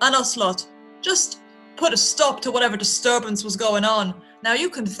 "and us lot, just put a stop to whatever disturbance was going on. Now, you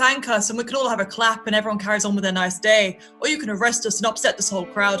can thank us and we can all have a clap and everyone carries on with a nice day. Or you can arrest us and upset this whole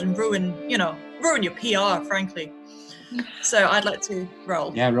crowd and ruin your PR, frankly." So I'd like to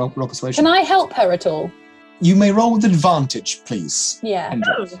roll. Yeah, roll persuasion. Can I help her at all? You may roll with advantage, please. Yeah.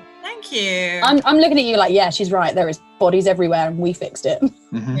 Hendrix. Thank you. I'm looking at you like, yeah, she's right. There is bodies everywhere and we fixed it.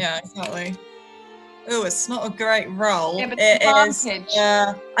 Mm-hmm. Yeah, exactly. Oh, it's not a great roll. Yeah, but it is. advantage.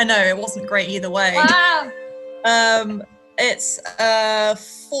 Yeah, I know it wasn't great either way. Wow. It's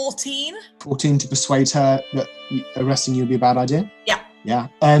 14. 14 to persuade her that arresting you would be a bad idea? Yeah. Yeah.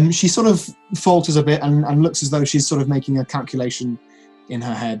 She sort of falters a bit and looks as though she's sort of making a calculation in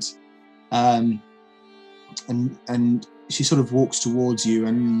her head. And she sort of walks towards you,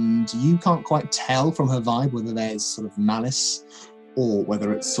 and you can't quite tell from her vibe whether there's sort of malice or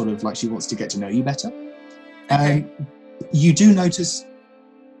whether it's sort of like she wants to get to know you better. Okay. You do notice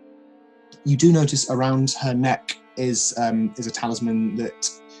You do notice around her neck is a talisman that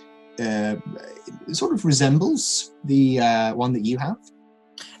sort of resembles the one that you have.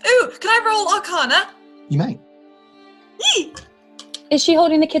 Ooh, can I roll Arcana? You may. Yee! Is she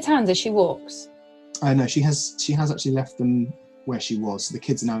holding the kids' hands as she walks? No, she has actually left them where she was. The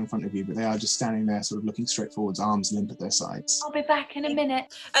kids are now in front of you, but they are just standing there, sort of looking straight forwards, arms limp at their sides. I'll be back in a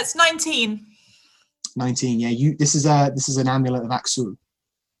minute. That's 19. 19. Yeah, this is an amulet of Axul.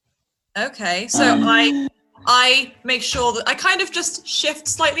 Okay, so I make sure that I kind of just shift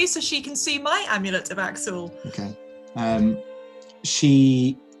slightly so she can see my amulet of Axul. Okay.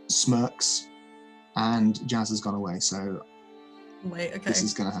 She smirks, and Jazz has gone away, so wait, okay. This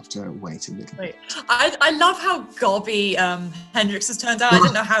is going to have to wait a little bit. I love how gobby Hendrix has turned out. I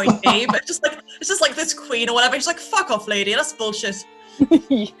didn't know how he'd be, but it's just like this queen or whatever. She's like, fuck off, lady, that's bullshit.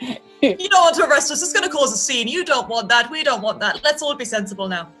 You don't want to arrest us, it's going to cause a scene. You don't want that, we don't want that. Let's all be sensible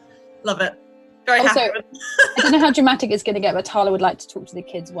now. Love it. Very Also, happy. I don't know how dramatic it's going to get, but Tala would like to talk to the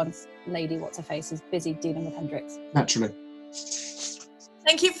kids once Lady What's-Her-Face is busy dealing with Hendrix. Naturally.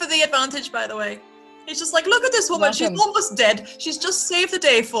 Thank you for the advantage, by the way. He's just like, look at this woman, Welcome. she's almost dead. She's just saved the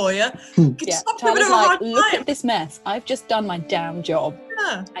day for you. Yeah, Stop giving Tala's her a hard like, look time. at this mess. I've just done my damn job,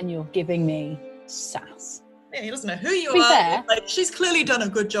 Yeah. and you're giving me sass. Yeah, he doesn't know who you To be are. fair- Like, she's clearly done a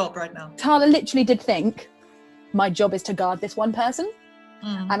good job right now. Tala literally did think, my job is to guard this one person,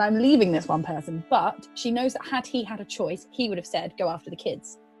 and I'm leaving this one person. But she knows that had he had a choice, he would have said, go after the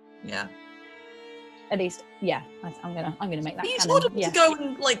kids. Yeah. At least, yeah, I'm gonna make that He's canon. ordered Yeah. to go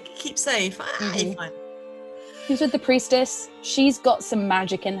and like keep safe. Mhm. Fine. He's with the priestess. She's got some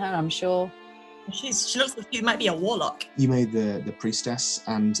magic in her, I'm sure. She looks like she might be a warlock. You made the priestess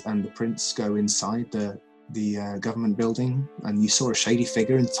and the prince go inside the government building, and you saw a shady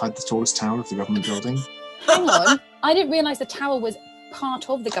figure inside the tallest tower of the government building. Hang on, I didn't realise the tower was part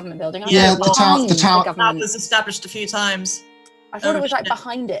of the government building. I thought Yeah, it was the tower- behind the tower- That government. was established a few times. I thought it was like shit.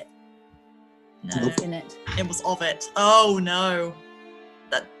 behind it, No, in it. it was of it. Oh no.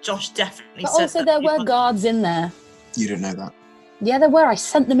 That Josh definitely But said also that there a few were times. guards in there. You don't know that. Yeah, there were. I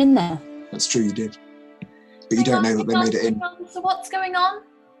sent them in there. That's true, you did. But you don't know that they made it in. So what's going on?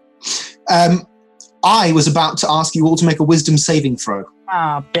 I was about to ask you all to make a wisdom saving throw.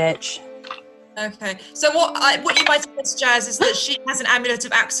 Ah, bitch. Okay, so what you might have missed, Jazz, is that she has an amulet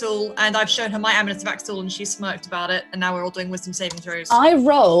of Axel, and I've shown her my amulet of Axel, and she smirked about it, and now we're all doing wisdom saving throws. I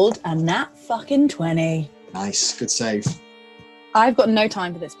rolled a nat fucking 20. Nice, good save. I've got no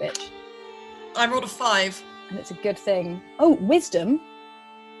time for this bitch. I rolled a 5. And it's a good thing. Oh, wisdom.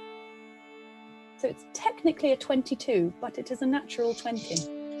 So it's technically a 22, but it is a natural 20.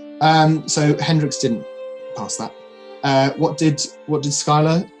 So Hendrix didn't pass that. What did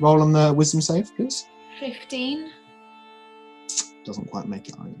Skylar roll on the wisdom save, please? 15. Doesn't quite make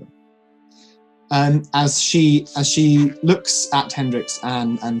it either. As she looks at Hendrix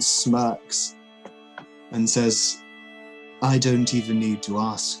and smirks and says, I don't even need to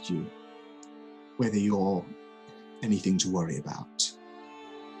ask you whether you're anything to worry about,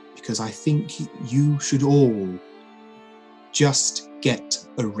 because I think you should all just get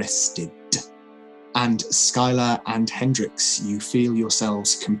arrested. And Skylar and Hendrix, you feel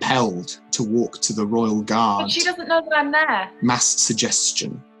yourselves compelled to walk to the Royal Guard. But she doesn't know that I'm there. Mass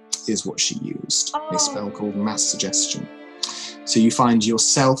suggestion is what she used. Oh. A spell called mass suggestion. So you find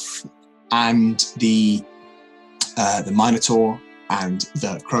yourself and the Minotaur and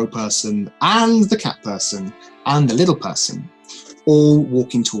the crow person and the cat person and the little person all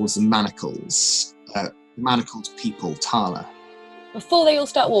walking towards the manacles. Manacled people, Tala. Before they all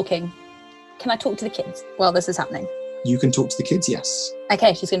start walking, can I talk to the kids while this is happening? You can talk to the kids, yes.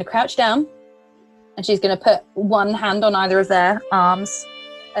 Okay, she's going to crouch down and she's going to put one hand on either of their arms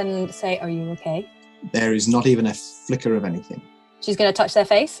and say, are you okay? There is not even a flicker of anything. She's going to touch their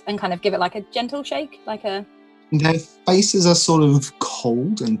face and kind of give it like a gentle shake, like a... Their faces are sort of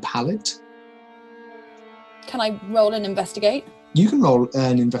cold and pallid. Can I roll and investigate? You can roll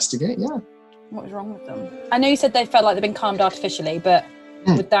and investigate, yeah. What was wrong with them? I know you said they felt like they've been calmed artificially, but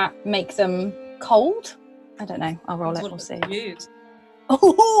would that make them cold? I don't know. I'll roll it. We'll see.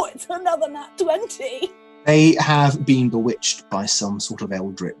 Oh, it's another nat 20. They have been bewitched by some sort of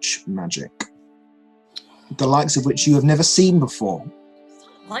eldritch magic, the likes of which you have never seen before.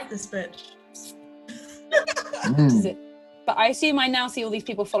 I like this bitch. Is it? But I assume I now see all these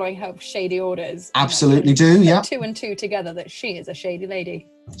people following her shady orders. Absolutely do, yeah. 2 and 2 together that she is a shady lady.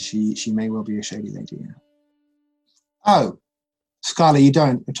 She may well be a shady lady, yeah. Oh, Skylar, you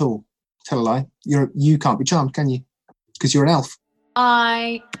don't at all. Tell a lie. You can't be charmed, can you? Because you're an elf.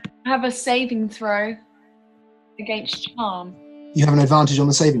 I have a saving throw against charm. You have an advantage on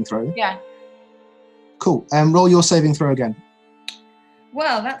the saving throw? Yeah. Cool. Roll your saving throw again.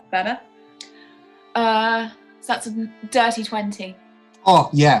 Well, that's better. So that's a dirty 20. Oh,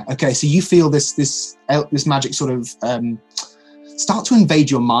 yeah. Okay, so you feel this magic sort of start to invade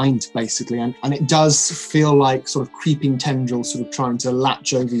your mind, basically, and it does feel like sort of creeping tendrils sort of trying to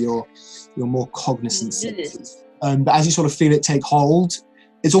latch over your more cognizant senses. But as you sort of feel it take hold,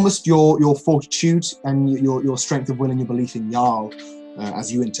 it's almost your fortitude and your strength of will and your belief in Jarl,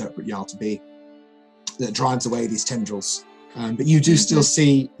 as you interpret Jarl to be, that drives away these tendrils. But you do still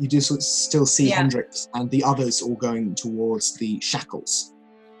see Hendrix and the others all going towards the shackles.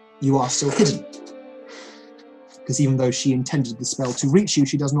 You are still hidden, because even though she intended the spell to reach you,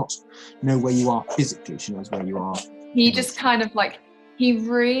 she does not know where you are physically. She knows where you are. He just kind of like, he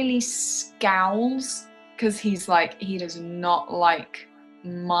really scowls because he's like, he does not like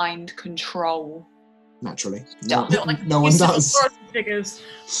mind control. Naturally, Yeah. no one does. So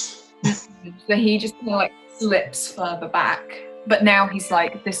he just kind of like slips further back. But now he's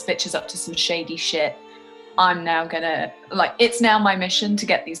like, this bitch is up to some shady shit. I'm now gonna, like, it's now my mission to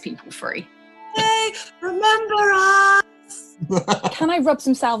get these people free. Hey, remember us! Can I rub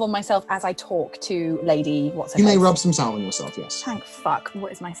some salve on myself as I talk to Lady what's her You may face? rub some salve on yourself, yes. Thank fuck.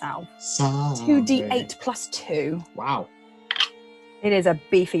 What is my salve? Salve. 2d8 plus 2. Wow. It is a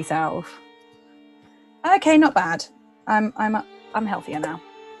beefy salve. Okay, not bad. I'm healthier now.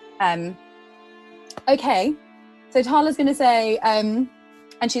 Okay, so Tala's going to say, and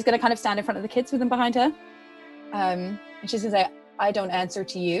she's going to kind of stand in front of the kids with them behind her. And she's going to say, I don't answer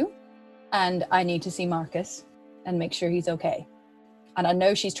to you, and I need to see Marcus and make sure he's okay. And I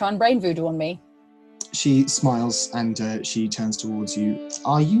know she's trying brain voodoo on me. She smiles and she turns towards you.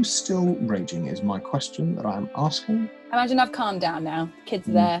 Are you still raging is my question that I'm asking. Imagine I've calmed down now. Kids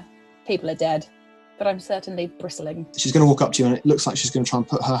are there, people are dead, but I'm certainly bristling. She's going to walk up to you and it looks like she's going to try and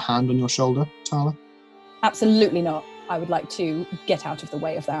put her hand on your shoulder, Tala. Absolutely not. I would like to get out of the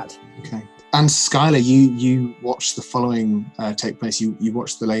way of that. Okay. And Skylar, you watch the following take place. You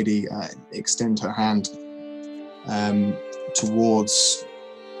watch the lady extend her hand towards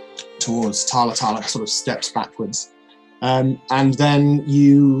Tala. Tala sort of steps backwards. And then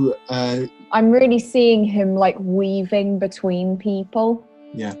you... I'm really seeing him like weaving between people.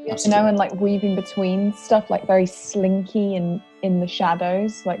 Yeah, absolutely. You know, and like weaving between stuff, like very slinky and in the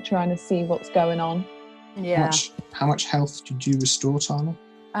shadows, like trying to see what's going on. Yeah. How much health did you restore, Tala?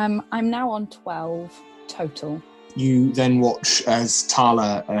 I'm now on 12 total. You then watch as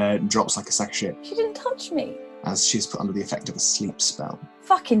Tala drops like a sack of shit She didn't touch me. as she's put under the effect of a sleep spell.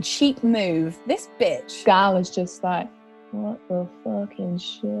 Fucking cheap move. This bitch. Gal is just like, what the fucking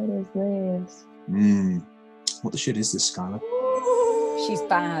shit is this? What the shit is this, Skylar? She's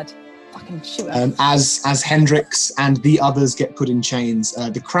bad. Fucking shoot her. As Hendrix and the others get put in chains,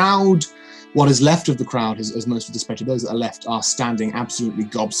 the crowd, what is left of the crowd is mostly dispatched. Those that are left are standing absolutely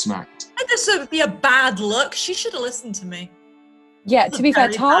gobsmacked. And this would be a bad look. She should have listened to me. Yeah, to be fair,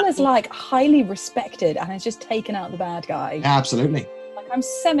 very Tala's bad. like highly respected and has just taken out the bad guy. Yeah, absolutely. Like I'm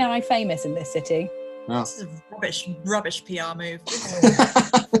semi-famous in this city. Well, This is a rubbish PR move.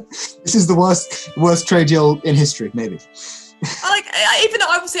 this is the worst trade deal in history, maybe. Even though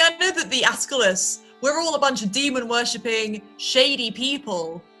obviously I know that the Aeschylus, we're all a bunch of demon-worshipping, shady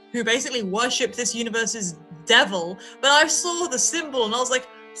people who basically worship this universe's devil, but I saw the symbol and I was like,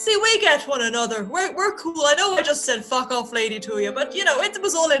 see, we get one another. We're cool. I know I just said fuck off lady to you, but you know, it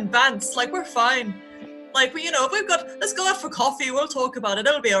was all in advance. Like, we're fine. Like, let's go out for coffee. We'll talk about it.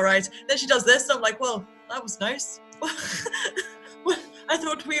 It'll be all right. Then she does this and I'm like, well, that was nice. I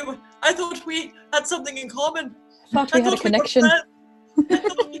thought we had something in common. Thought we had a connection. I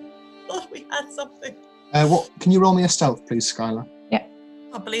thought we had something. Can you roll me a stealth, please, Skylar?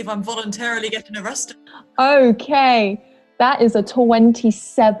 I believe I'm voluntarily getting arrested. Okay, that is a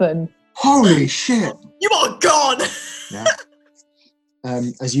 27. Holy shit! You are gone! Yeah.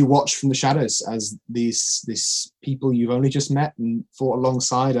 As you watch from the shadows, as these people you've only just met and fought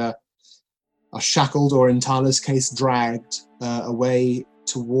alongside are shackled, or in Tala's case, dragged away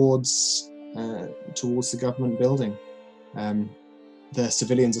towards the government building. The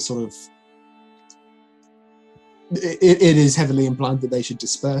civilians are sort of... It is heavily implied that they should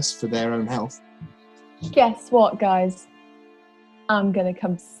disperse for their own health. Guess what, guys? I'm gonna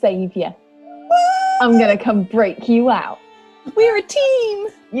come save you. I'm gonna come break you out. We're a team.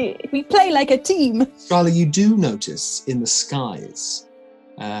 Yeah. We play like a team. Skylar, you do notice in the skies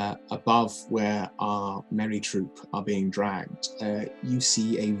above where our merry troop are being dragged, you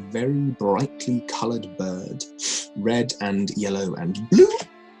see a very brightly coloured bird, red and yellow and blue.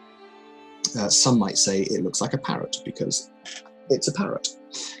 Some might say it looks like a parrot because It's a parrot.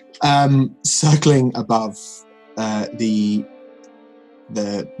 Circling above the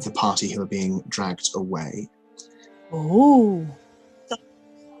party who are being dragged away. Oh.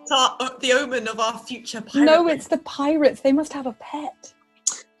 The omen of our future pirate. No, it's the pirates. They must have a pet.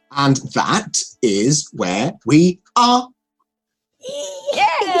 And that is where we are.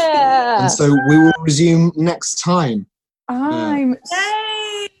 Yeah. And so we will resume next time.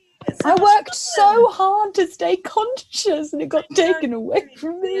 I worked so hard to stay conscious, and it got taken away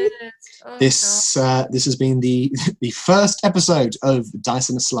from me. This has been the first episode of Dice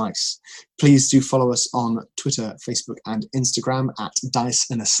and a Slice. Please do follow us on Twitter, Facebook, and Instagram at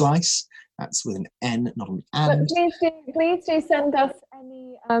Dice and a Slice. That's with an N, not an and. But please do send us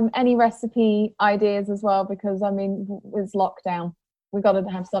any recipe ideas as well, because I mean, it's lockdown. We've got to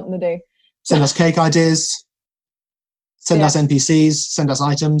have something to do. Send us cake ideas. Send us NPCs. Send us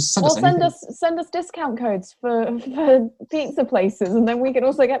items. Send us discount codes for pizza places, and then we can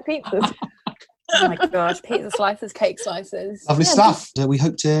also get pizzas. Oh my gosh, pizza slices, cake slices. Lovely stuff. We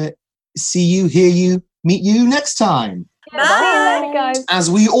hope to see you, hear you, meet you next time. Bye, guys. As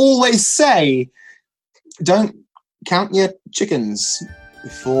we always say, don't count your chickens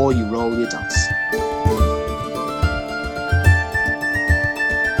before you roll your dice.